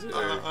 Was it?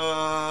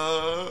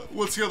 Or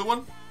What's the other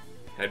one?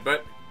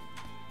 headbutt?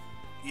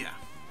 Yeah.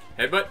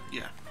 Headbutt?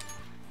 Yeah.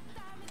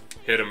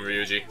 Hit him,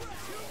 Ryuji.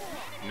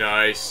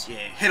 Nice. Yeah.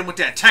 Hit him with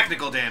that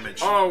technical damage.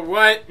 Oh,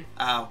 what?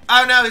 Oh.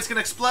 Oh no, he's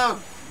gonna explode.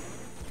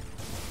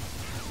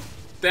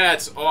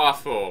 That's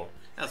awful.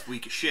 That's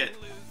weak as shit.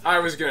 I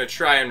was gonna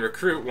try and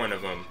recruit one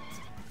of them.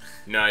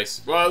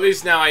 Nice. Well, at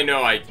least now I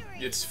know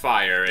it's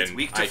fire, It's and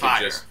weak to I fire.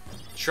 can just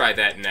try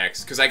that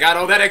next, because I got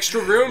all that extra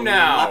room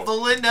now.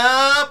 Leveling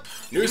up.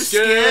 New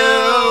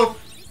skill.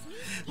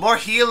 More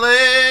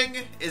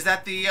healing. Is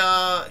that the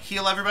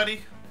heal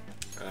everybody?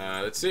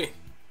 Let's see.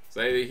 Is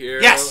that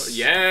here? Yes!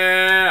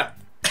 Yeah!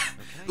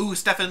 Ooh,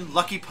 Stefan,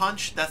 Lucky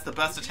Punch. That's the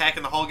best attack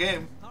in the whole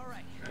game.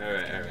 Alright,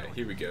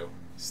 here we go.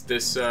 Is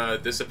this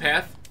a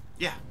path?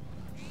 Yeah.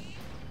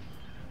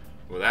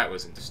 Well, that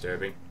wasn't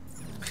disturbing.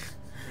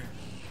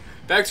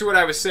 Back to what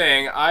I was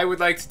saying, I would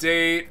like to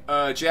date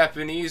a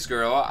Japanese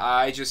girl.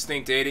 I just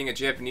think dating a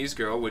Japanese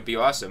girl would be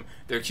awesome.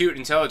 They're cute,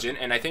 intelligent,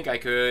 and I think I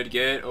could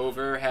get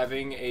over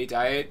having a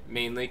diet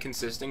mainly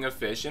consisting of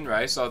fish and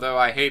rice, although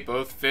I hate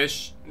both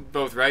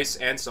rice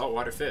and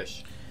saltwater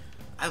fish.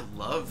 I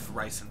love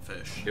rice and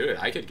fish. Dude,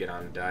 I could get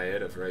on a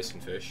diet of rice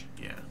and fish.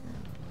 Yeah.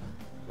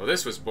 Well,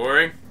 this was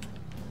boring.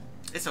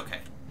 It's okay.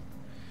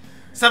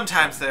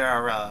 Sometimes there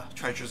are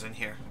treasures in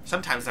here.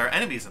 Sometimes there are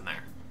enemies in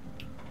there.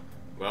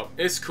 Well,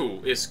 it's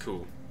cool. It's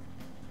cool.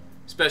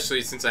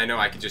 Especially since I know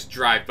I could just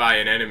drive by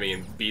an enemy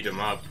and beat him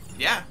up.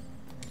 Yeah.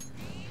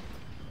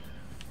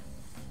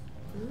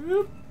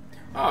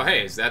 Oh,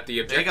 hey, is that the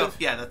There you objective?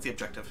 go. Yeah, that's the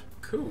objective.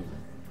 Cool.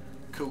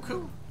 Cool,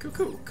 cool. Cool.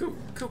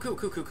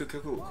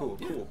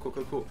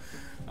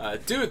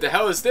 Dude, the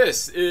hell is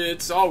this?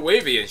 It's all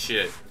wavy and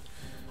shit.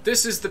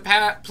 This is the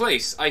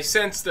place. I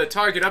sense the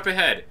target up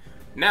ahead.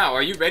 Now,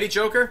 are you ready,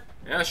 Joker?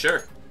 Yeah,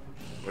 sure.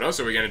 What else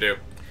are we gonna do?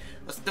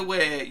 That's the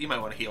way you might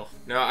want to heal.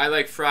 No, I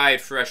like fried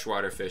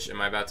freshwater fish.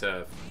 Am I about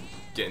to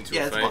get into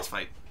a it's fight? a boss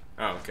fight.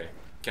 Oh, okay.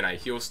 Can I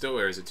heal still,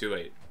 or is it too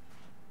late?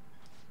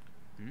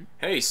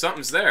 Hey,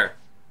 something's there.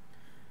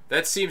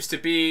 That seems to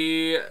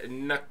be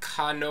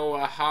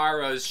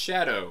Nakanohara's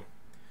shadow.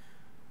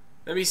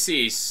 Let me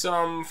see.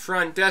 Some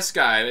front desk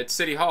guy at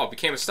City Hall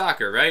became a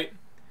stalker, right?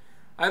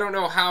 I don't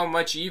know how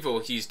much evil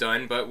he's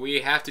done, but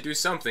we have to do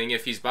something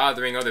if he's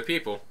bothering other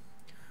people.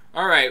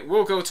 Alright,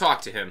 we'll go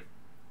talk to him.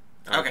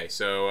 Okay,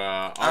 so,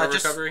 auto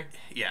recovery?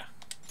 Yeah.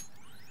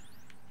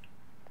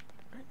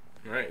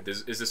 Alright,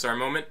 is this our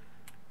moment?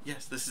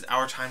 Yes, this is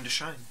our time to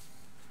shine.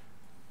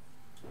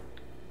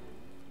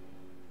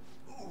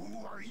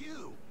 Who are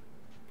you?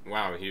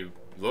 Wow, you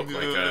look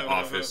like an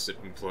office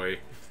employee.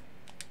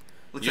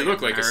 Looks You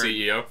like look like a nerd.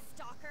 CEO.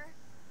 Stalker,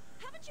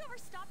 haven't you ever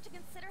stopped to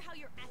consider how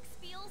your ex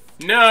feels?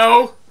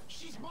 No!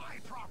 She's my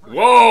property.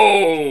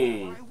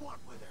 Whoa! I want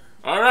with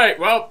her. Alright,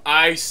 well,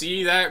 I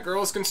see that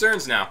girl's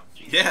concerns now.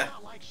 Yeah.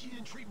 Not like she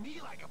didn't treat me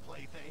like a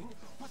plaything.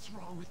 What's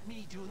wrong with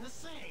me doing the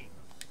same?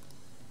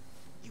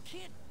 You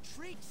can't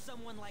treat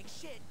someone like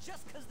shit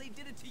just because they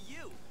did it to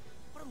you.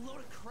 What a load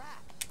of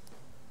crap.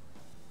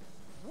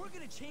 We're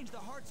gonna change the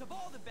hearts of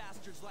all the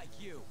bastards like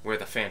you. We're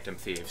the Phantom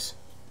Thieves.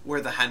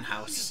 We're the hen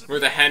house. We're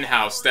the Hen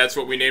House, that's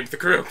what we named the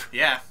group.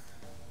 Yeah.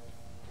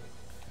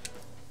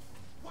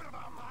 What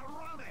about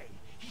Madarame?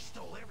 He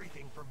stole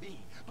everything from me,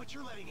 but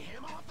you're letting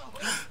him off the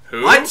hook?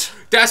 Who? What?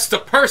 That's the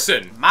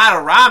person!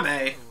 Madarame.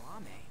 Rame.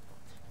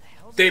 The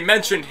hell's They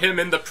mentioned him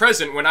in the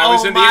present when I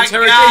was Oh in the my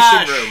interrogation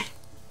gosh. room.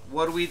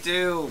 What do we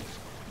do?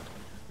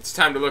 It's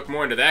time to look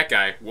more into that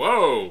guy.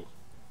 Whoa!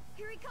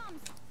 Here he comes.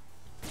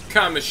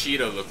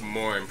 Kamoshida looked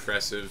more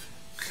impressive.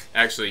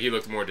 Actually, he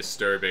looked more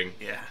disturbing.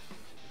 Yeah.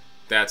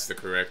 That's the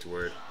correct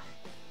word.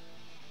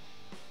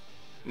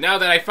 Now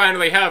that I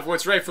finally have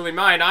what's rightfully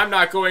mine, I'm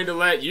not going to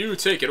let you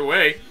take it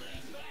away.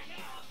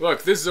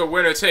 Look, this is a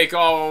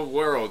winner-take-all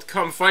world.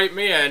 Come fight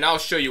me, and I'll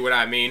show you what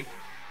I mean.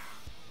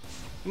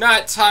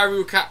 Not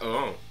Taruka.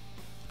 Oh.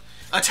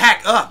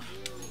 Attack up!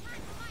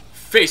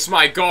 Face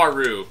my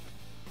Garu.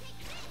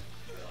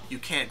 You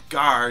can't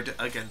guard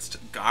against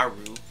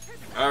Garu.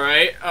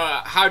 Alright,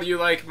 how do you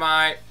like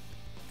my...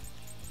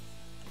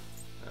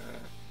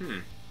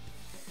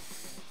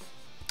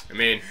 I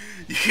mean...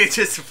 You can't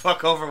just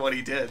fuck over what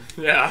he did.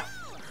 Yeah.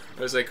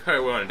 I was like, hey,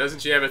 well,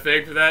 doesn't she have a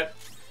thing for that?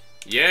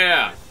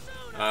 Yeah.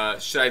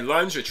 Should I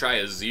lunge or try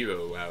a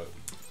zero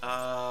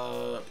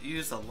out?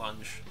 Use a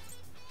lunge.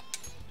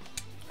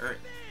 Or...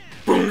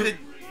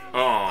 Oh.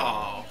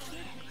 Oh.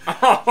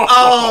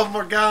 Oh,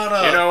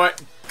 Morgana! You know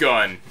what?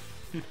 Gun.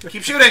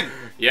 Keep shooting!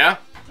 Yeah?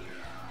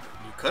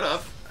 You could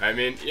have. I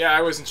mean, yeah,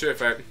 I wasn't sure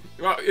if I...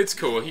 Well, it's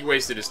cool. He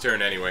wasted his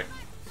turn anyway.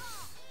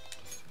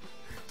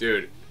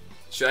 Dude,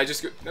 should I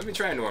just go... Let me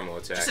try a normal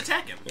attack. Just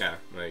attack him. Yeah,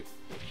 like...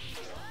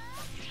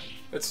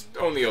 That's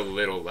only a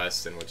little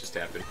less than what just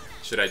happened.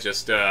 Should I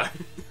just,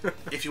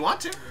 If you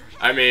want to.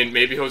 I mean,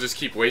 maybe he'll just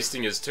keep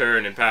wasting his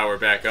turn and power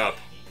back up.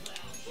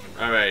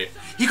 Alright.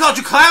 He called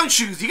you clown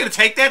shoes! You gonna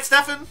take that,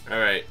 Stefan?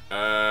 Alright,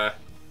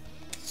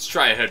 let's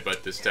try a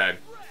headbutt this time.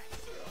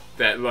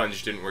 That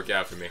lunge didn't work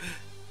out for me.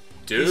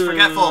 Dude. He's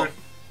forgetful.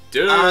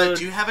 Dude.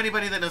 Do you have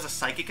anybody that knows a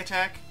psychic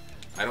attack?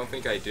 I don't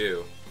think I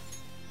do.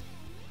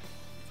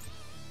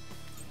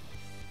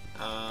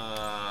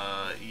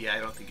 Yeah, I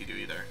don't think you do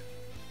either.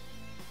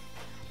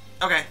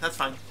 Okay, that's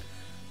fine.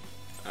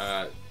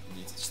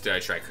 Did I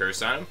try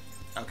curse on him?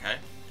 Okay.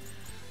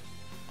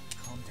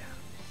 Calm down.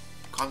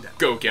 Calm down.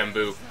 Go,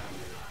 Gembu.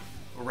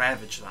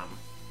 Ravage them.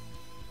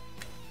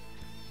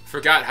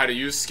 Forgot how to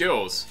use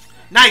skills.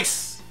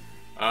 Nice!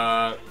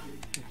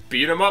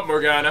 Beat him up,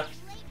 Morgana.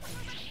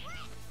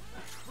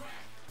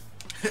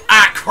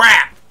 Ah,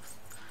 crap!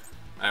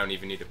 I don't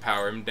even need to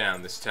power him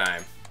down this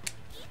time.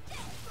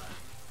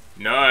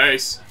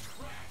 Nice!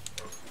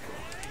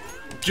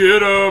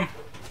 Get him!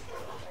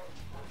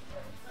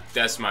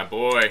 That's my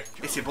boy.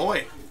 It's your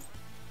boy.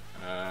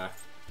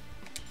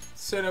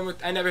 Hit him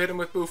with, I never hit him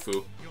with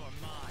Bufu.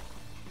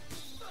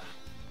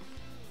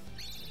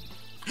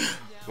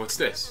 What's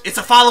this? It's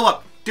a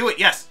follow-up. Do it,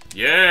 yes.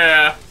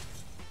 Yeah!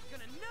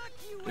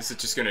 Is it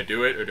just gonna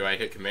do it, or do I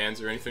hit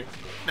commands or anything?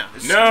 No.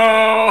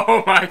 No!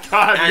 Oh my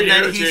god, And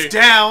then Ryuji. he's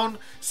down,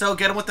 so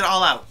get him with the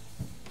all-out.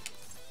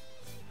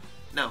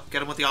 No,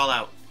 get him with the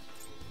all-out.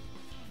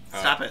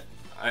 Stop it.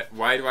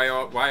 Why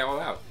all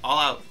out? All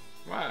out.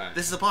 Why?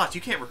 This is a boss.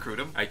 You can't recruit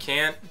him. I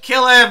can't?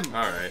 Kill him!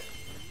 Alright.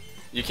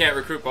 You can't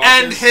recruit bosses?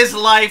 End his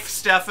life,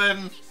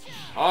 Stefan!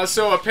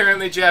 Also,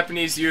 apparently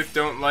Japanese youth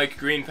don't like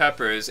green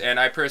peppers, and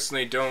I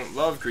personally don't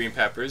love green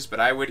peppers, but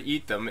I would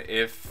eat them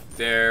if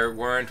there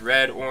weren't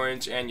red,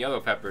 orange, and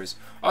yellow peppers.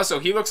 Also,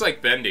 he looks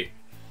like Bendy.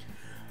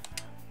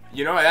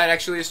 You know, that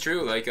actually is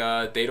true. Like,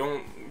 they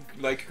don't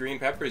like green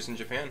peppers in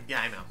Japan.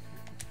 Yeah, I know.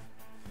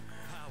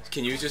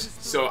 Can you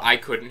just... So I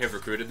couldn't have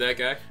recruited that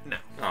guy? No.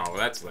 Oh, well,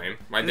 that's lame.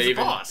 Why'd He's they a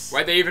even... boss.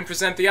 Why'd they even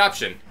present the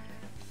option?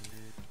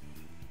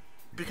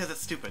 Because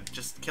it's stupid.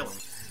 Just kill him.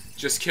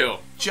 Just kill.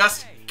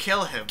 Just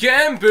kill him.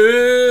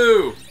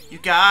 Genbu! You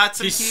got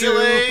some He's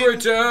healing. super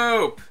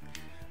dope!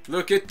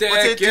 Look at that,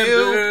 What's it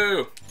Genbu!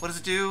 do? What does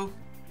it do?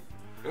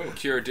 Oh,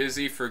 cure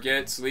dizzy,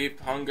 forget,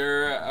 sleep,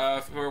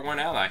 hunger, for one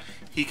ally.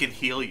 He can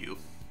heal you.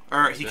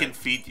 Or he can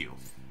feed you.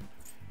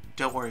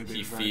 Don't worry, baby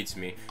He bird. feeds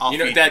me. I'll you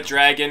know feed that you.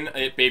 dragon,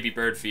 baby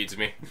bird feeds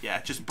me.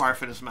 Yeah, just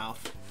barf in his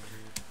mouth.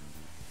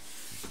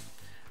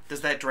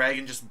 Does that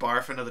dragon just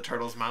barf into the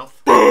turtle's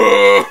mouth?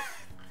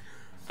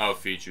 I'll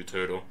feed you,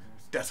 turtle.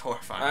 That's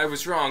horrifying. I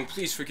was wrong,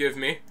 please forgive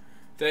me.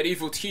 That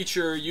evil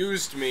teacher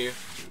used me.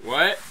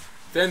 What?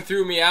 Then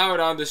threw me out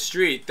on the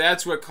street.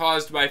 That's what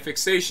caused my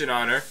fixation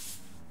on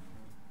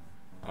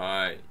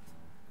her.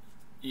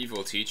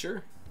 Evil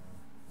teacher?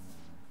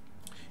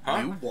 Huh?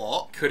 You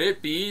what? Could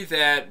it be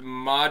that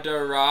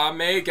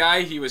Madarame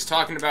guy he was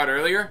talking about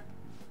earlier?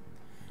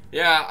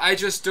 Yeah, I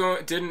just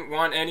didn't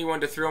want anyone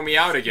to throw me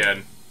out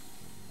again.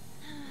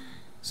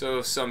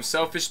 So some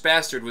selfish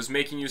bastard was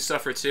making you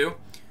suffer too?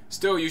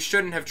 Still, you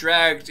shouldn't have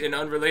dragged an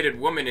unrelated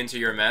woman into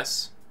your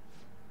mess.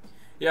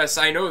 Yes,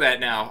 I know that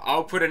now.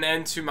 I'll put an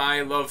end to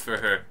my love for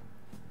her.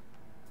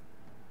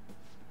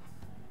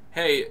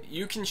 Hey,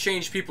 you can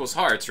change people's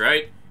hearts,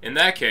 right? In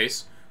that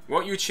case,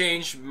 won't you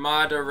change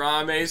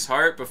Madarame's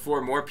heart before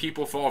more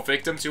people fall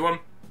victim to him?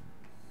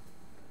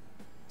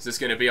 Is this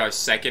going to be our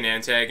second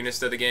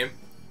antagonist of the game?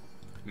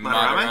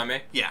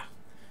 Madarame? Yeah.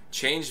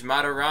 Change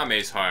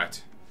Madarame's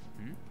heart.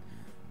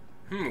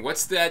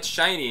 What's that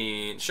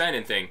shining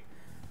thing?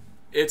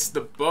 It's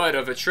the bud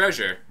of a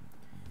treasure.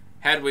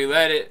 Had we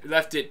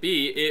left it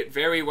be, it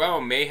very well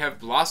may have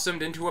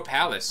blossomed into a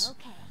palace.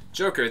 Okay.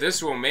 Joker,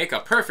 this will make a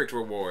perfect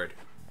reward.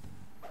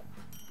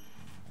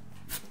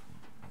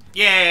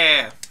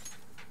 Yeah.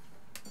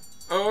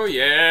 Oh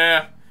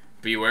yeah.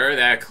 Beware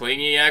that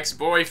clingy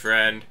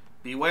ex-boyfriend.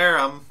 Beware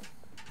him.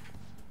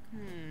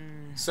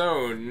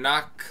 So,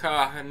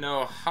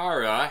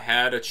 Nakanohara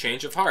had a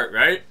change of heart,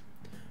 right?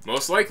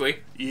 Most likely.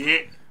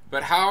 Yeah.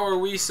 But how are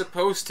we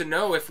supposed to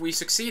know if we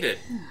succeeded?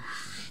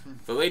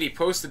 The lady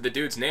posted the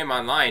dude's name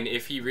online.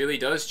 If he really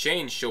does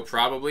change, she'll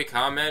probably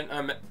comment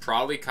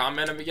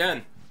him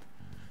again.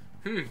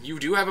 You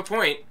do have a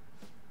point.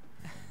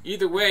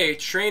 Either way,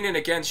 training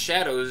against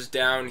shadows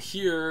down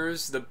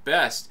here's the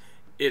best.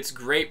 It's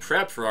great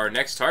prep for our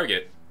next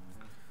target.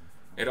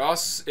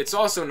 It's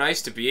also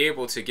nice to be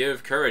able to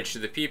give courage to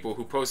the people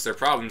who post their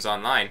problems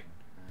online.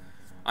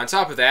 On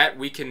top of that,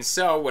 we can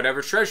sell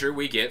whatever treasure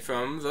we get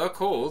from the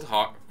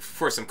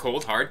for some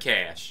cold hard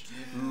cash.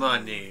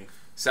 Money.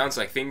 Sounds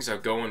like things are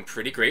going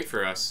pretty great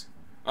for us.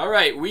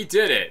 Alright, we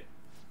did it.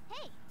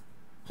 Hey,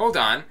 Hold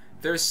on,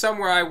 there's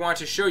somewhere I want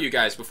to show you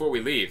guys before we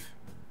leave.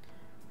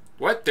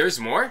 What, there's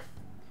more?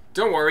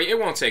 Don't worry, it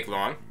won't take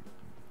long.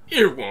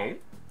 It won't.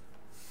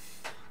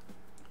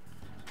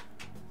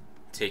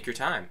 Take your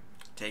time.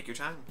 Take your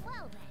time. well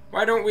then.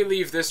 Why don't we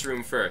leave this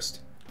room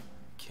first?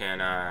 Can't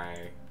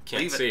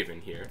Leave it. save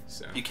in here,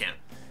 so. You can't.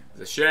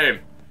 It's a shame.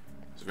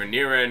 'Cause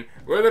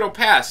we're a little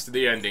past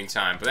the ending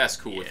time, but that's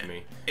cool with Yeah.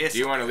 me. It's Do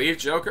you want to leave,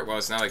 Joker? Well,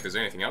 it's not like there's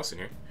anything else in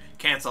here.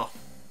 cancel.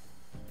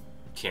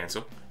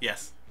 Cancel.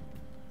 Yes.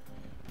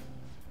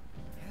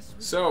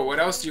 So, what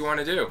else do you want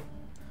to do?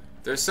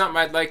 There's something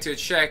I'd like to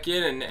check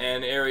in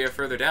an area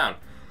further down.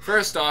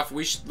 First off,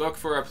 we should look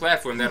for a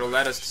platform that'll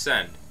let us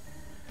descend.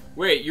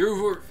 Wait,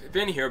 you've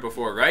been here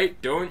before,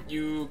 right? Don't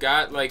you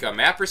got, like, a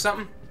map or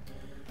something?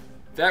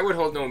 That would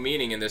hold no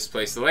meaning in this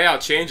place. The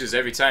layout changes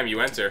every time you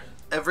enter.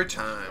 Every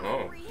time.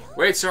 Oh.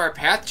 Wait, so our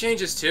path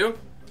changes too?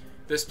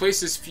 This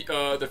place is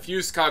the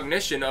fused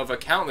cognition of a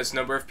countless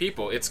number of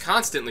people. It's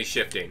constantly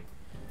shifting.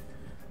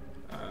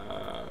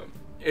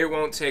 It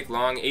won't take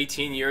long.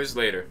 18 years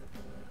later.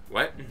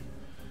 What?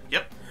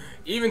 Yep.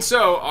 Even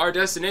so, our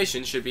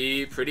destination should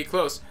be pretty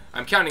close.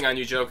 I'm counting on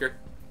you, Joker.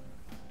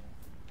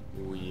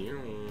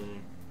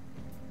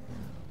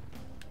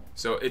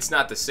 So it's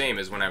not the same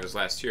as when I was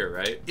last here,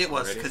 right? It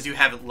was, Already? because you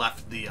haven't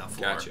left the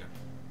floor. Gotcha.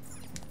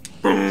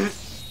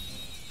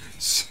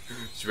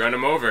 Just run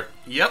him over.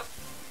 Yep.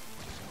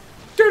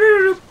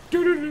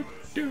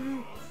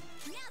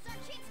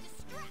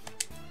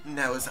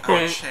 Now is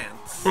our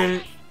chance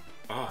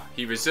Oh,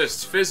 he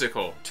resists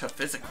physical. to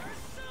physical.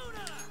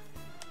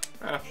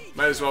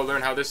 Might as well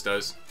learn how this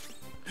does.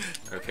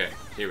 Okay,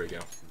 here we go.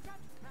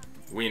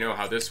 We know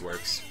how this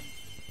works.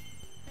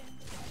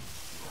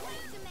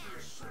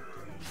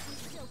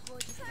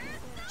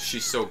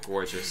 She's so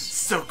gorgeous.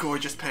 So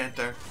gorgeous,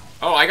 Panther.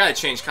 Oh, I gotta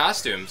change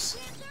costumes.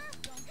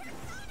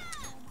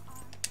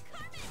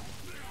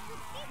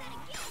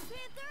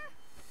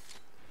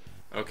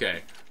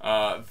 Okay.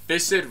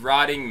 Viscid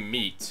rotting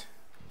meat.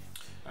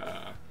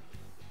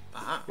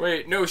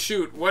 Wait, no,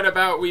 shoot. What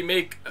about we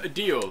make a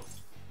deal?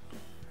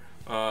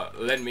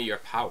 Lend me your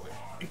power.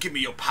 Give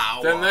me your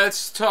power. Then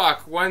let's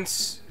talk.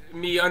 Once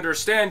me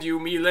understand you,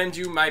 me lend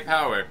you my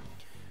power.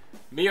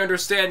 Me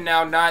understand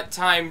now, not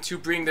time to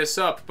bring this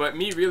up, but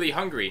me really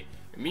hungry.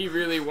 Me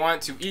really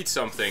want to eat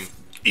something.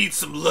 Eat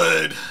some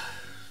lead.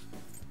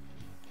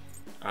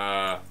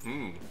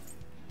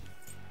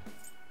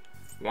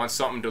 Want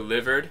something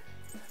delivered?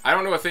 I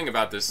don't know a thing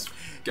about this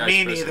guy's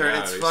Me neither.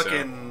 It's personality,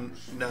 fucking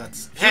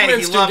nuts.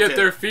 Humans he can loved get it.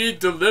 their feed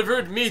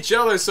delivered. Me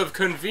jealous of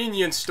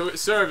convenient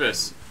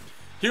service.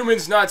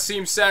 Humans not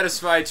seem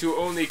satisfied to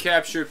only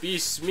capture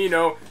beasts. Me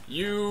know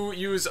you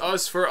use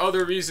us for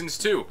other reasons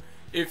too.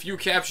 If you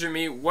capture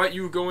me, what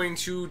you going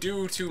to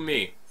do to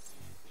me?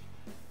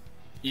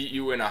 Eat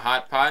you in a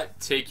hot pot?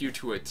 Take you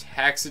to a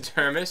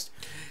taxidermist?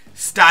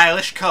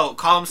 Stylish coat.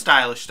 Call him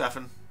stylish,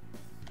 Stefan.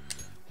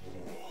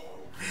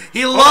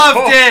 He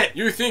loved it!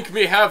 You think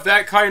me have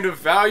that kind of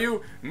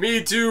value?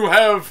 Me do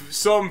have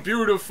some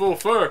beautiful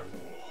fur.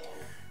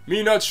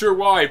 Me not sure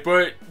why,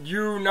 but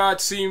you not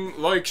seem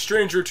like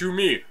stranger to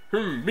me.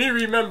 Me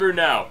remember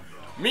now.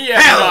 Me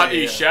am Hell not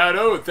yeah. a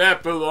shadow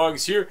that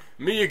belongs here.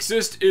 Me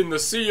exist in the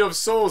sea of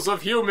souls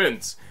of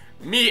humans.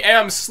 Me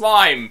am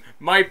slime.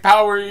 My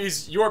power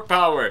is your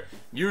power.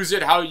 Use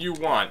it how you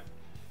want.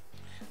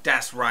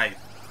 That's right.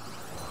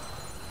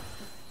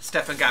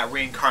 Stefan got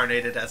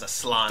reincarnated as a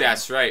slime.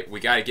 That's right. We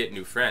gotta get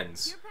new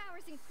friends. Your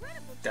power's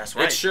incredible. That's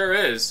right. It sure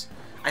is.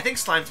 I think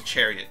Slime's a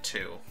chariot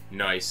too.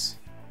 Nice.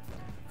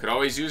 Could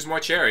always use more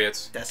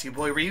chariots. That's your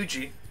boy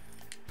Ryuji.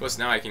 Plus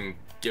now I can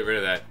get rid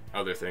of that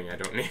other thing I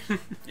don't need.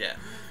 Yeah.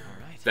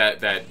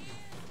 that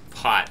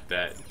pot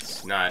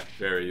that's not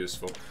very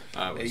useful.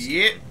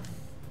 Yeah.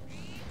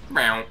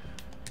 Meow.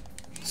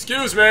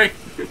 Excuse me.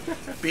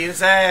 Beat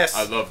his ass.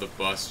 I love the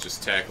bus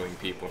just tackling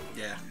people.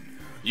 Yeah.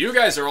 You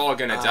guys are all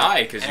gonna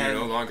die because you and-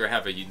 no longer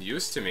have a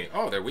use to me.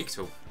 Oh, they're weak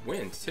to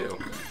wind too.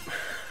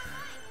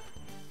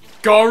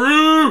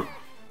 Garu!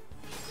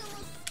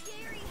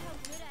 Scary how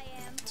good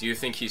I am. Do you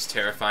think he's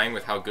terrifying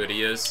with how good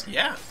he is?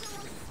 Yeah.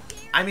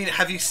 I mean,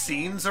 have you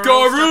seen Zoro?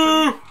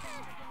 Garu!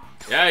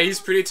 Yeah, he's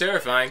pretty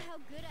terrifying. How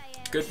good I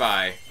am.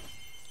 Goodbye.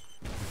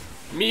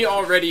 Me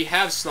already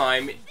have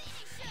slime.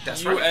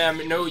 That's You right.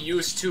 am no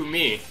use to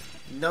me.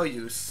 No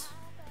use.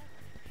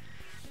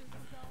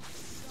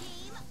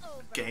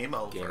 Game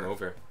over. Game over. Game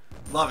over.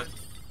 Love it.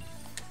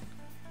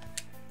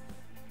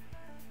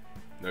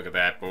 Look at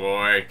that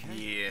boy.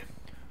 Yeah.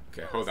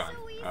 Okay, hold on.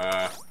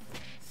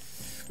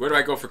 Where do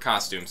I go for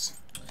costumes?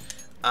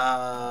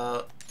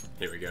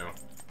 Here we go.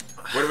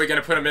 What are we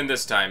gonna put him in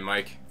this time,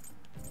 Mike?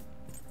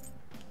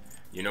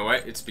 You know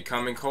what? It's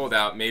becoming cold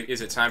out. Maybe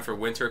is it time for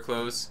winter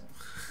clothes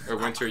or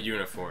winter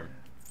uniform?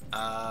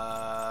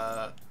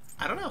 I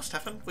don't know,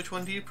 Stefan. Which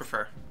one do you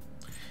prefer?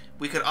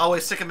 We could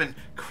always stick him in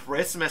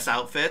Christmas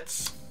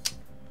outfits.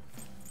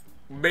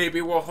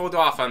 Maybe we'll hold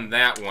off on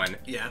that one.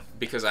 Yeah.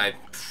 Because I'm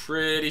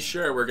pretty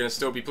sure we're gonna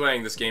still be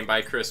playing this game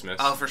by Christmas.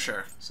 Oh, for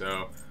sure.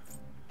 So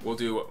we'll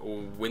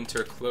do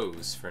winter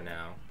clothes for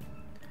now.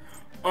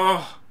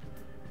 Oh,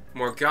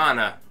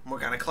 Morgana.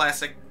 Morgana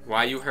Classic.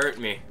 Why you hurt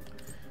me?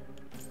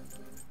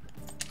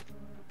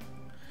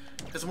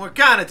 Because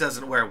Morgana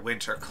doesn't wear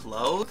winter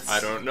clothes. I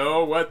don't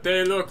know what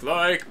they look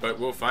like, but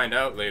we'll find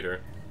out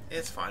later.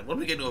 It's fine. When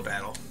we get into a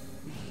battle.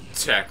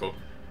 Tackle.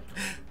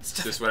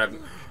 Just what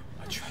I'm...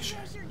 A treasure.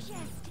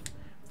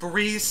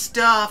 Free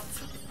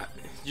stuff.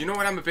 You know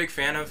what I'm a big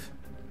fan of?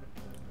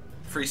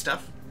 Free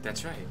stuff?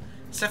 That's right.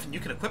 Stefan, you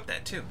can equip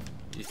that too.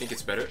 You think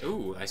it's better?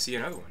 Ooh, I see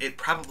another one. It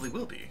probably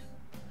will be.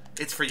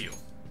 It's for you.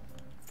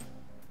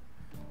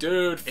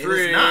 Dude,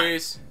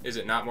 freeze! Is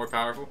it not more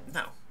powerful?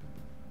 No.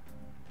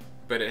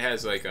 But it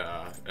has like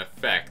a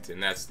effect,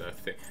 and that's the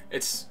thing.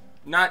 It's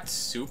not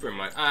super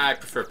much. I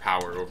prefer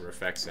power over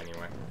effects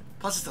anyway.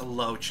 Plus, it's a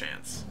low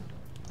chance.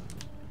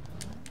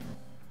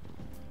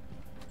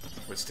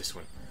 What's this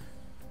one?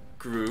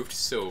 Grooved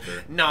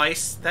silver.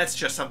 Nice. That's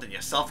just something you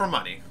sell for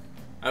money.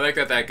 I like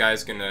that that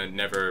guy's gonna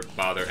never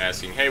bother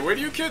asking, hey, where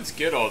do you kids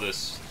get all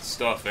this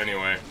stuff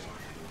anyway?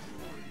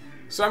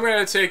 So I'm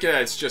gonna take it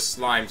it's just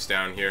slimes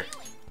down here.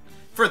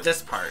 For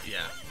this part,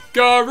 yeah.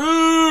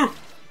 Garou!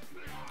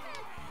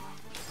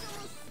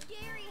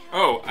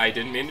 Oh, I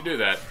didn't mean to do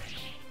that.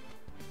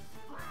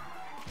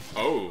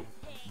 Oh.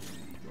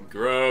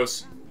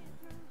 Gross.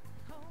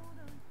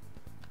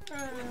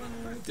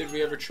 Did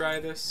we ever try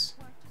this?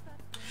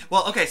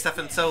 Well, okay,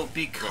 Stefan, so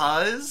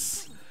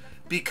because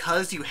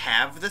you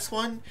have this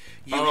one,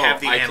 you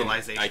have the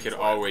analyzation. I could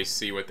always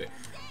see what the...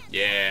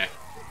 Yeah.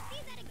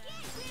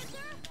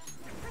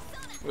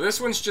 Well,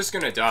 this one's just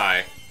gonna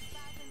die.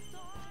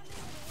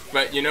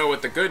 But you know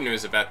what the good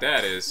news about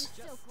that is?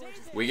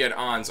 We get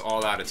Ann's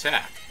all-out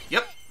attack.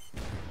 Yep.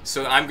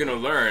 So I'm gonna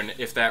learn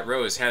if that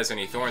rose has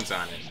any thorns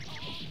on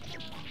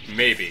it.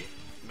 Maybe.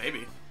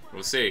 Maybe.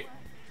 We'll see.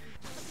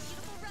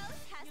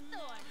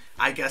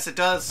 I guess it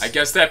does. I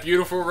guess that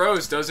beautiful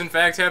rose does in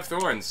fact have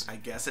thorns. I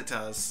guess it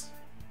does.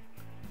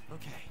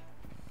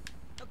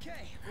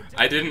 Okay.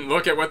 I didn't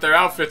look at what their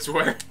outfits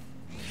were.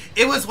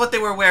 It was what they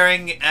were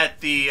wearing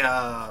at the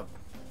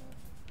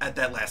at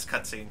that last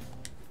cutscene.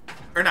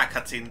 Or not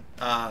cutscene,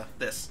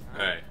 this.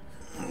 Alright.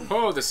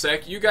 Hold a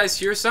sec, you guys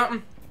hear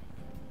something?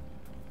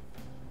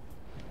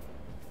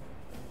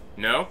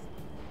 No?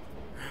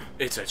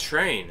 It's a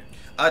train.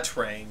 A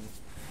train.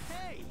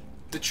 Hey.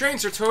 The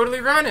trains are totally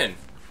running.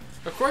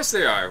 Of course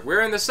they are.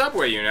 We're in the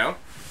subway, you know.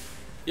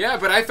 Yeah,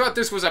 but I thought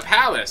this was a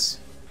palace.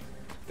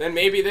 Then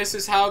maybe this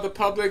is how the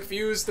public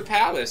views the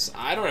palace.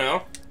 I don't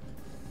know.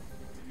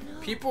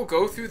 People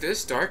go through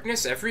this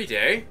darkness every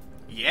day?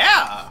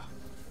 Yeah.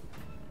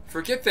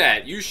 Forget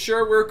that. You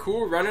sure we're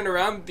cool running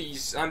around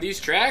on these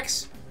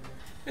tracks?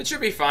 It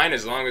should be fine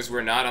as long as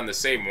we're not on the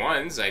same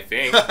ones, I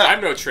think.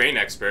 I'm no train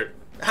expert.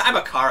 I'm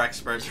a car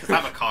expert, because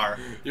I'm a car.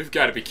 You've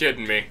got to be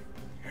kidding me.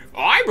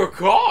 I'm a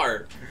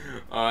car!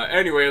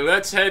 Anyway,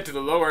 let's head to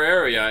the lower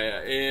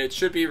area. It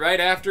should be right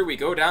after we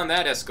go down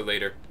that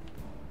escalator.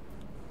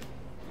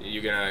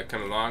 You gonna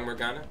come along,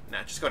 Morgana?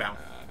 Nah, just go down.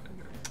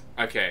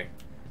 Okay.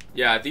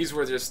 Yeah, these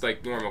were just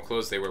like normal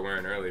clothes they were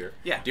wearing earlier.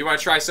 Yeah. Do you want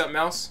to try something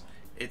else?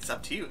 It's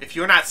up to you. If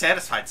you're not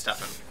satisfied,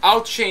 Stefan.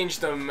 I'll change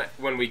them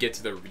when we get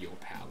to the real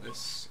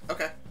palace.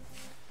 Okay.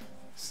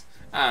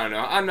 I don't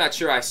know. I'm not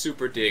sure I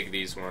super dig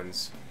these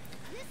ones.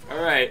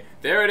 Alright,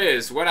 there it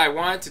is. What I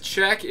want to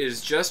check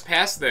is just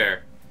past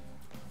there.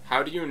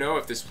 How do you know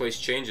if this place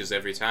changes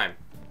every time?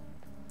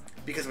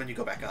 Because when you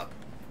go back up.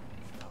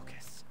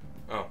 Focus.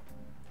 Oh.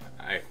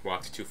 I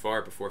walked too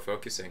far before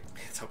focusing.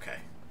 It's okay.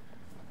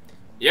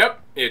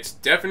 Yep, it's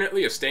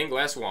definitely a stained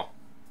glass wall.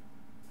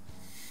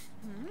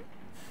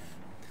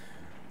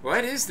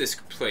 What is this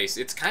place?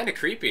 It's kind of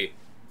creepy.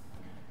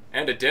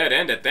 And a dead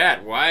end at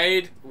that.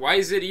 Why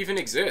does it even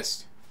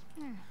exist?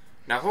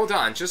 Now hold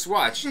on, just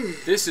watch.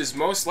 This is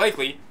most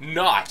likely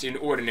not an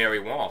ordinary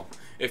wall.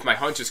 If my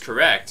hunch is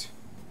correct.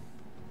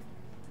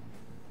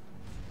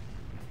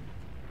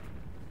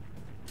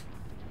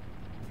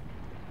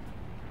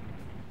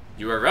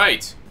 You were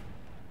right.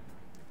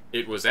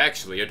 It was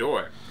actually a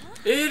door.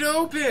 It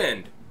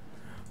opened!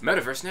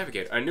 Metaverse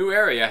Navigator. A new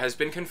area has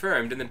been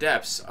confirmed in the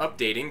depths,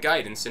 updating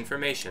guidance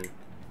information.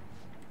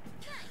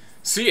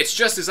 See, it's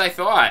just as I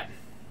thought.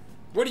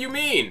 What do you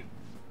mean?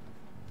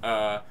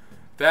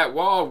 That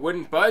wall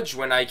wouldn't budge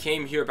when I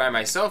came here by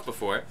myself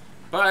before,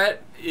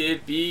 but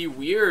it'd be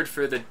weird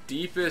for the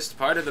deepest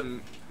part of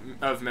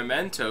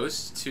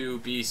Mementos to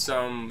be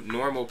some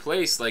normal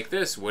place like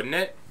this, wouldn't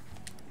it?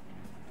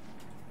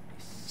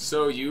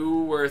 So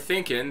you were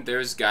thinking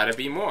there's gotta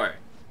be more.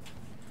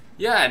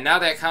 Yeah, now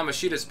that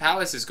Kamoshida's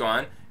palace is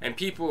gone, and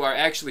people are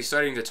actually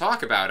starting to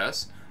talk about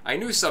us, I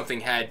knew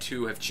something had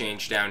to have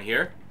changed down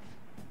here.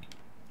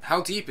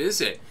 How deep is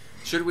it?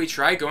 Should we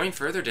try going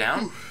further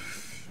down?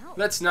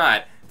 Let's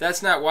not.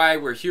 That's not why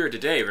we're here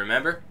today,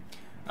 remember?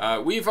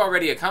 We've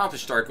already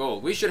accomplished our goal.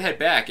 We should head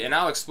back, and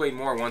I'll explain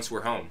more once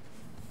we're home.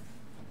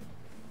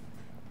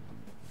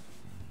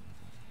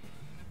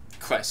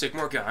 Classic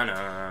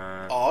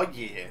Morgana. Oh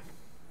yeah.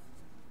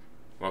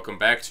 Welcome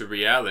back to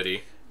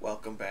reality.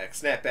 Welcome back.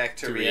 Snap back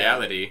to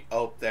reality.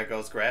 Oh, there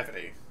goes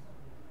gravity.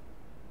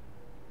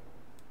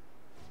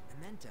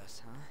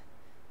 Mementos, huh?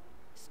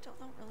 Still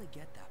don't really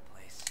get that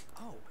place.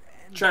 Oh,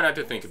 and Try not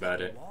to think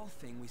about it. Wall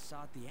thing we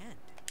saw at the end.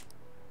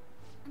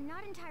 I'm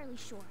not entirely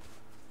sure,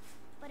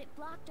 but it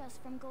blocked us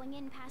from going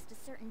in past a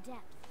certain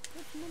depth.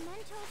 If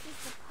Mementos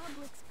is the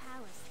public's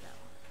palace,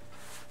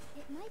 though,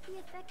 it might be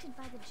affected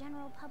by the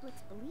general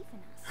public's belief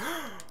in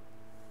us.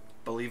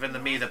 Believe in the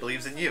me that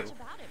believes in you. Much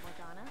about it,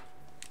 Morgana.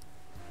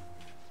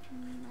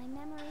 My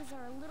memories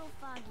are a little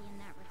foggy in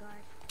that regard.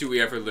 Do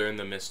we ever learn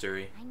the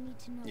mystery? I need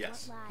to know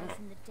Yes. what lies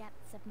in the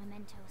depths of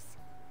Mementos.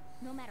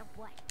 No matter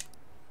what.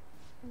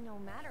 No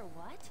matter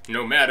what.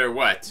 No matter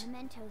what.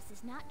 Mementos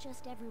is not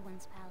just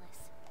everyone's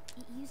palace.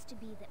 It used to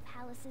be that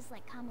palaces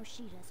like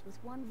Kamoshida's with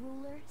one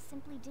ruler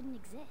simply didn't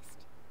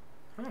exist.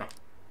 Huh.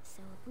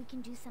 So if we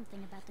can do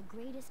something about the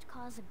greatest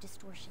cause of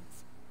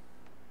distortions,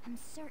 I'm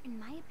certain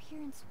my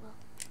appearance will...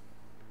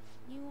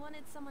 You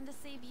wanted someone to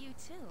save you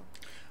too.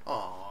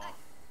 Aww.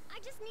 I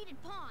just needed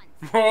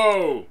pawns.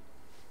 Whoa!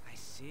 I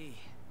see.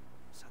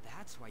 So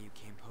that's why you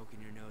came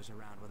poking your nose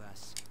around with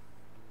us.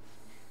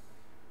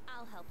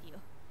 I'll help you.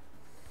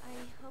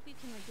 I hope you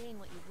can regain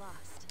what you've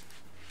lost.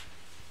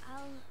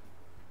 I'll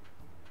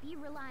be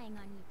relying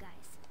on you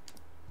guys.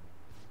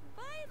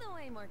 By the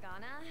way,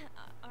 Morgana,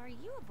 are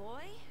you a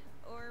boy?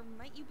 Or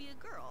might you be a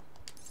girl?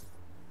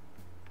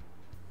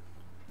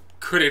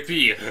 Could it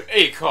be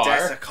a car?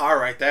 That's a car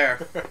right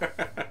there.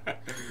 That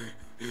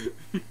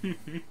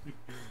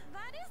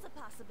is a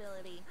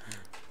possibility.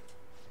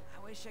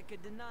 I wish I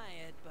could deny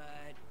it, but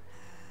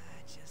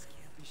I just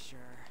can't be sure.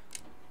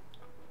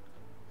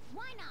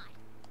 Why not?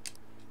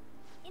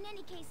 In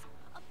any case,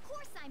 of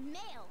course I'm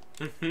male.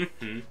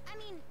 I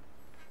mean,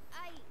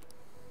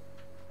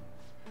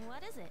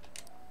 What is it?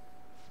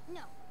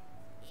 No,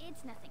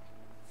 it's nothing.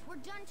 We're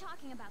done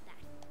talking about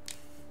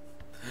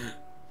that.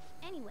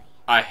 Anyway.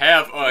 I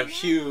have a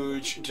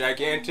huge,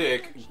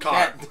 gigantic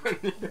cat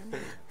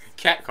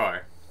cat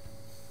car.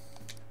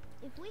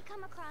 If we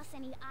come across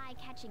any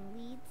eye-catching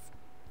leads,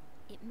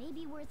 it may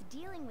be worth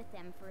dealing with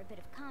them for a bit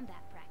of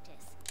combat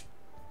practice.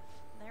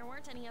 There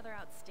weren't any other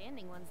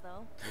outstanding ones,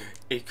 though.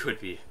 It could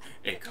be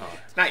a car.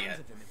 Not Tons yet.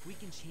 of them if we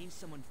can change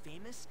someone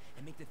famous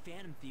and make the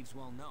Phantom Thieves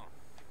well known.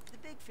 The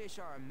big fish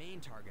are our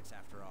main targets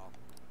after all.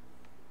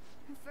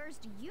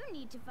 First, you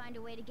need to find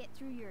a way to get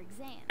through your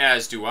exam.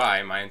 As do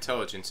I. My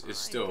intelligence is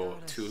still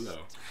too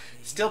low.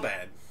 Still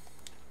bad.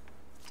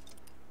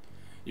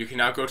 You can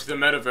now go to the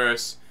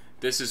metaverse.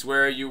 This is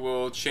where you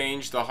will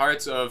change the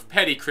hearts of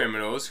petty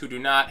criminals who do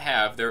not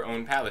have their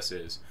own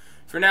palaces.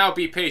 For now,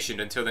 be patient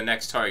until the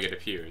next target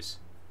appears.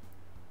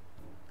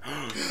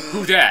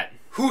 Who dat?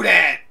 Who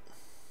dat?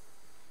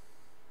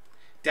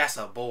 That's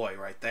a boy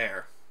right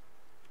there.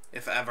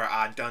 If ever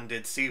I done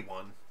did see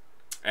one.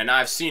 And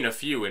I've seen a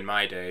few in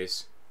my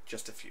days.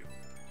 Just a few.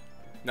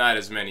 Not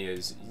as many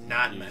as...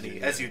 Not many,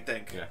 as you'd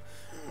think. Yeah.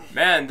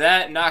 Man,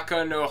 that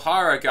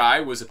Nakanohara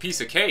guy was a piece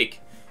of cake.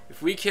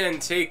 If we can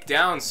take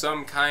down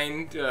some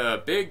kind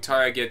big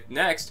target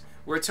next,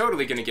 we're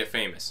totally gonna get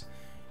famous.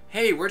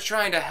 Hey, we're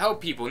trying to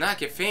help people, not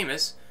get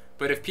famous.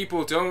 But if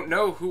people don't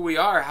know who we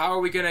are, how are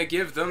we gonna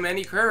give them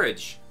any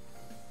courage?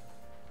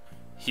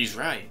 He's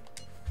right.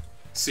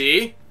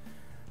 See?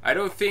 I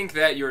don't think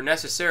that you're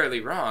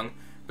necessarily wrong.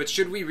 But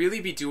should we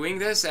really be doing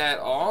this at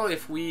all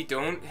if we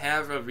don't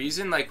have a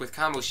reason, like with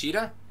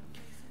Kamoshida?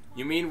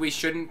 You mean we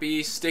shouldn't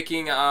be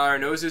sticking our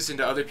noses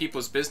into other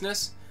people's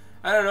business?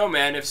 I don't know,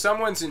 man. If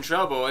someone's in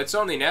trouble, it's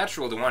only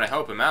natural to want to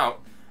help him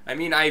out. I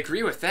mean, I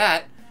agree with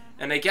that.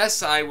 And I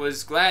guess I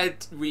was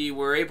glad we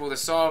were able to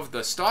solve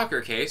the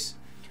stalker case.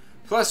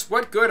 Plus,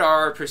 what good are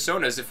our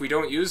personas if we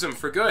don't use them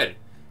for good?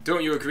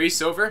 Don't you agree,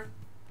 Silver?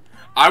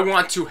 I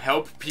want to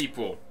help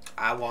people.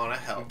 I want to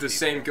help The people.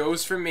 same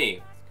goes for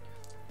me.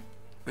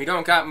 We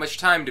don't got much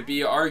time to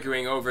be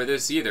arguing over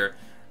this either.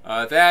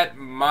 That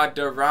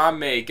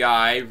Madarame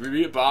guy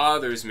really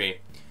bothers me.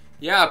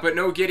 Yeah, but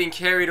no getting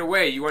carried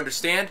away, you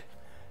understand?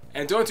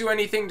 And don't do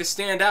anything to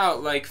stand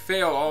out, like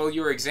fail all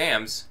your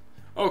exams.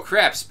 Oh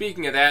crap,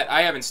 speaking of that,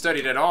 I haven't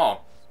studied at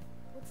all.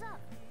 What's up?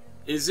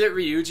 Is it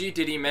Ryuji?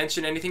 Did he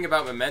mention anything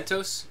about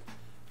Mementos?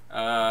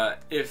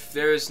 If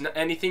there's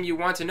anything you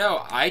want to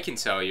know, I can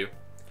tell you.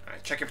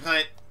 Alright, check your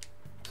plant.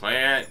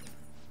 Plant.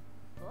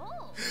 Oh.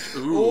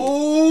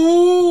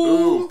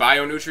 Ooh,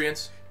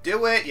 bionutrients.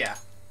 Do it, yeah.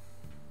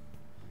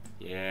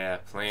 Yeah,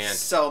 plant.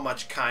 So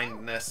much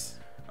kindness.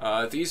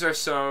 These are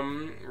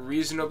some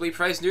reasonably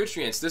priced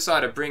nutrients. This ought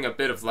to bring a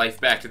bit of life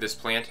back to this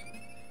plant.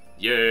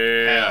 Yeah.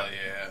 Hell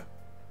yeah.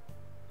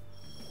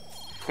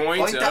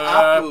 Point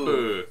up.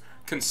 up.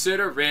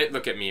 Consider it.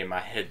 Look at me and my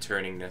head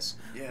turningness.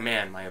 Yeah.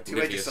 Man, my Too bad you're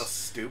oblivious. so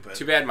stupid.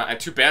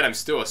 Too bad I'm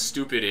still a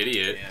stupid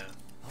idiot. Yeah.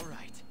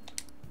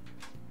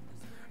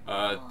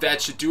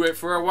 That should do it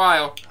for a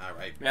while.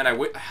 Alright. Man,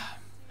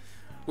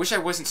 wish I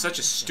wasn't such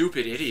a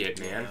stupid idiot,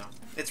 man. Yeah.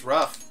 It's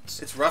rough.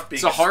 It's rough being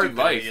It's a hard stupid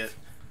life. idiot.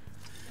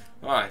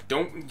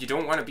 You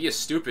don't want to be a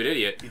stupid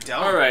idiot. You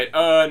don't. Alright,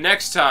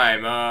 next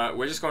time,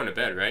 we're just going to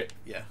bed, right?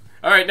 Yeah.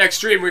 Alright, next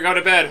stream we go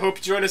to bed. Hope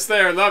you join us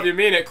there. Love you,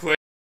 mean it, Click.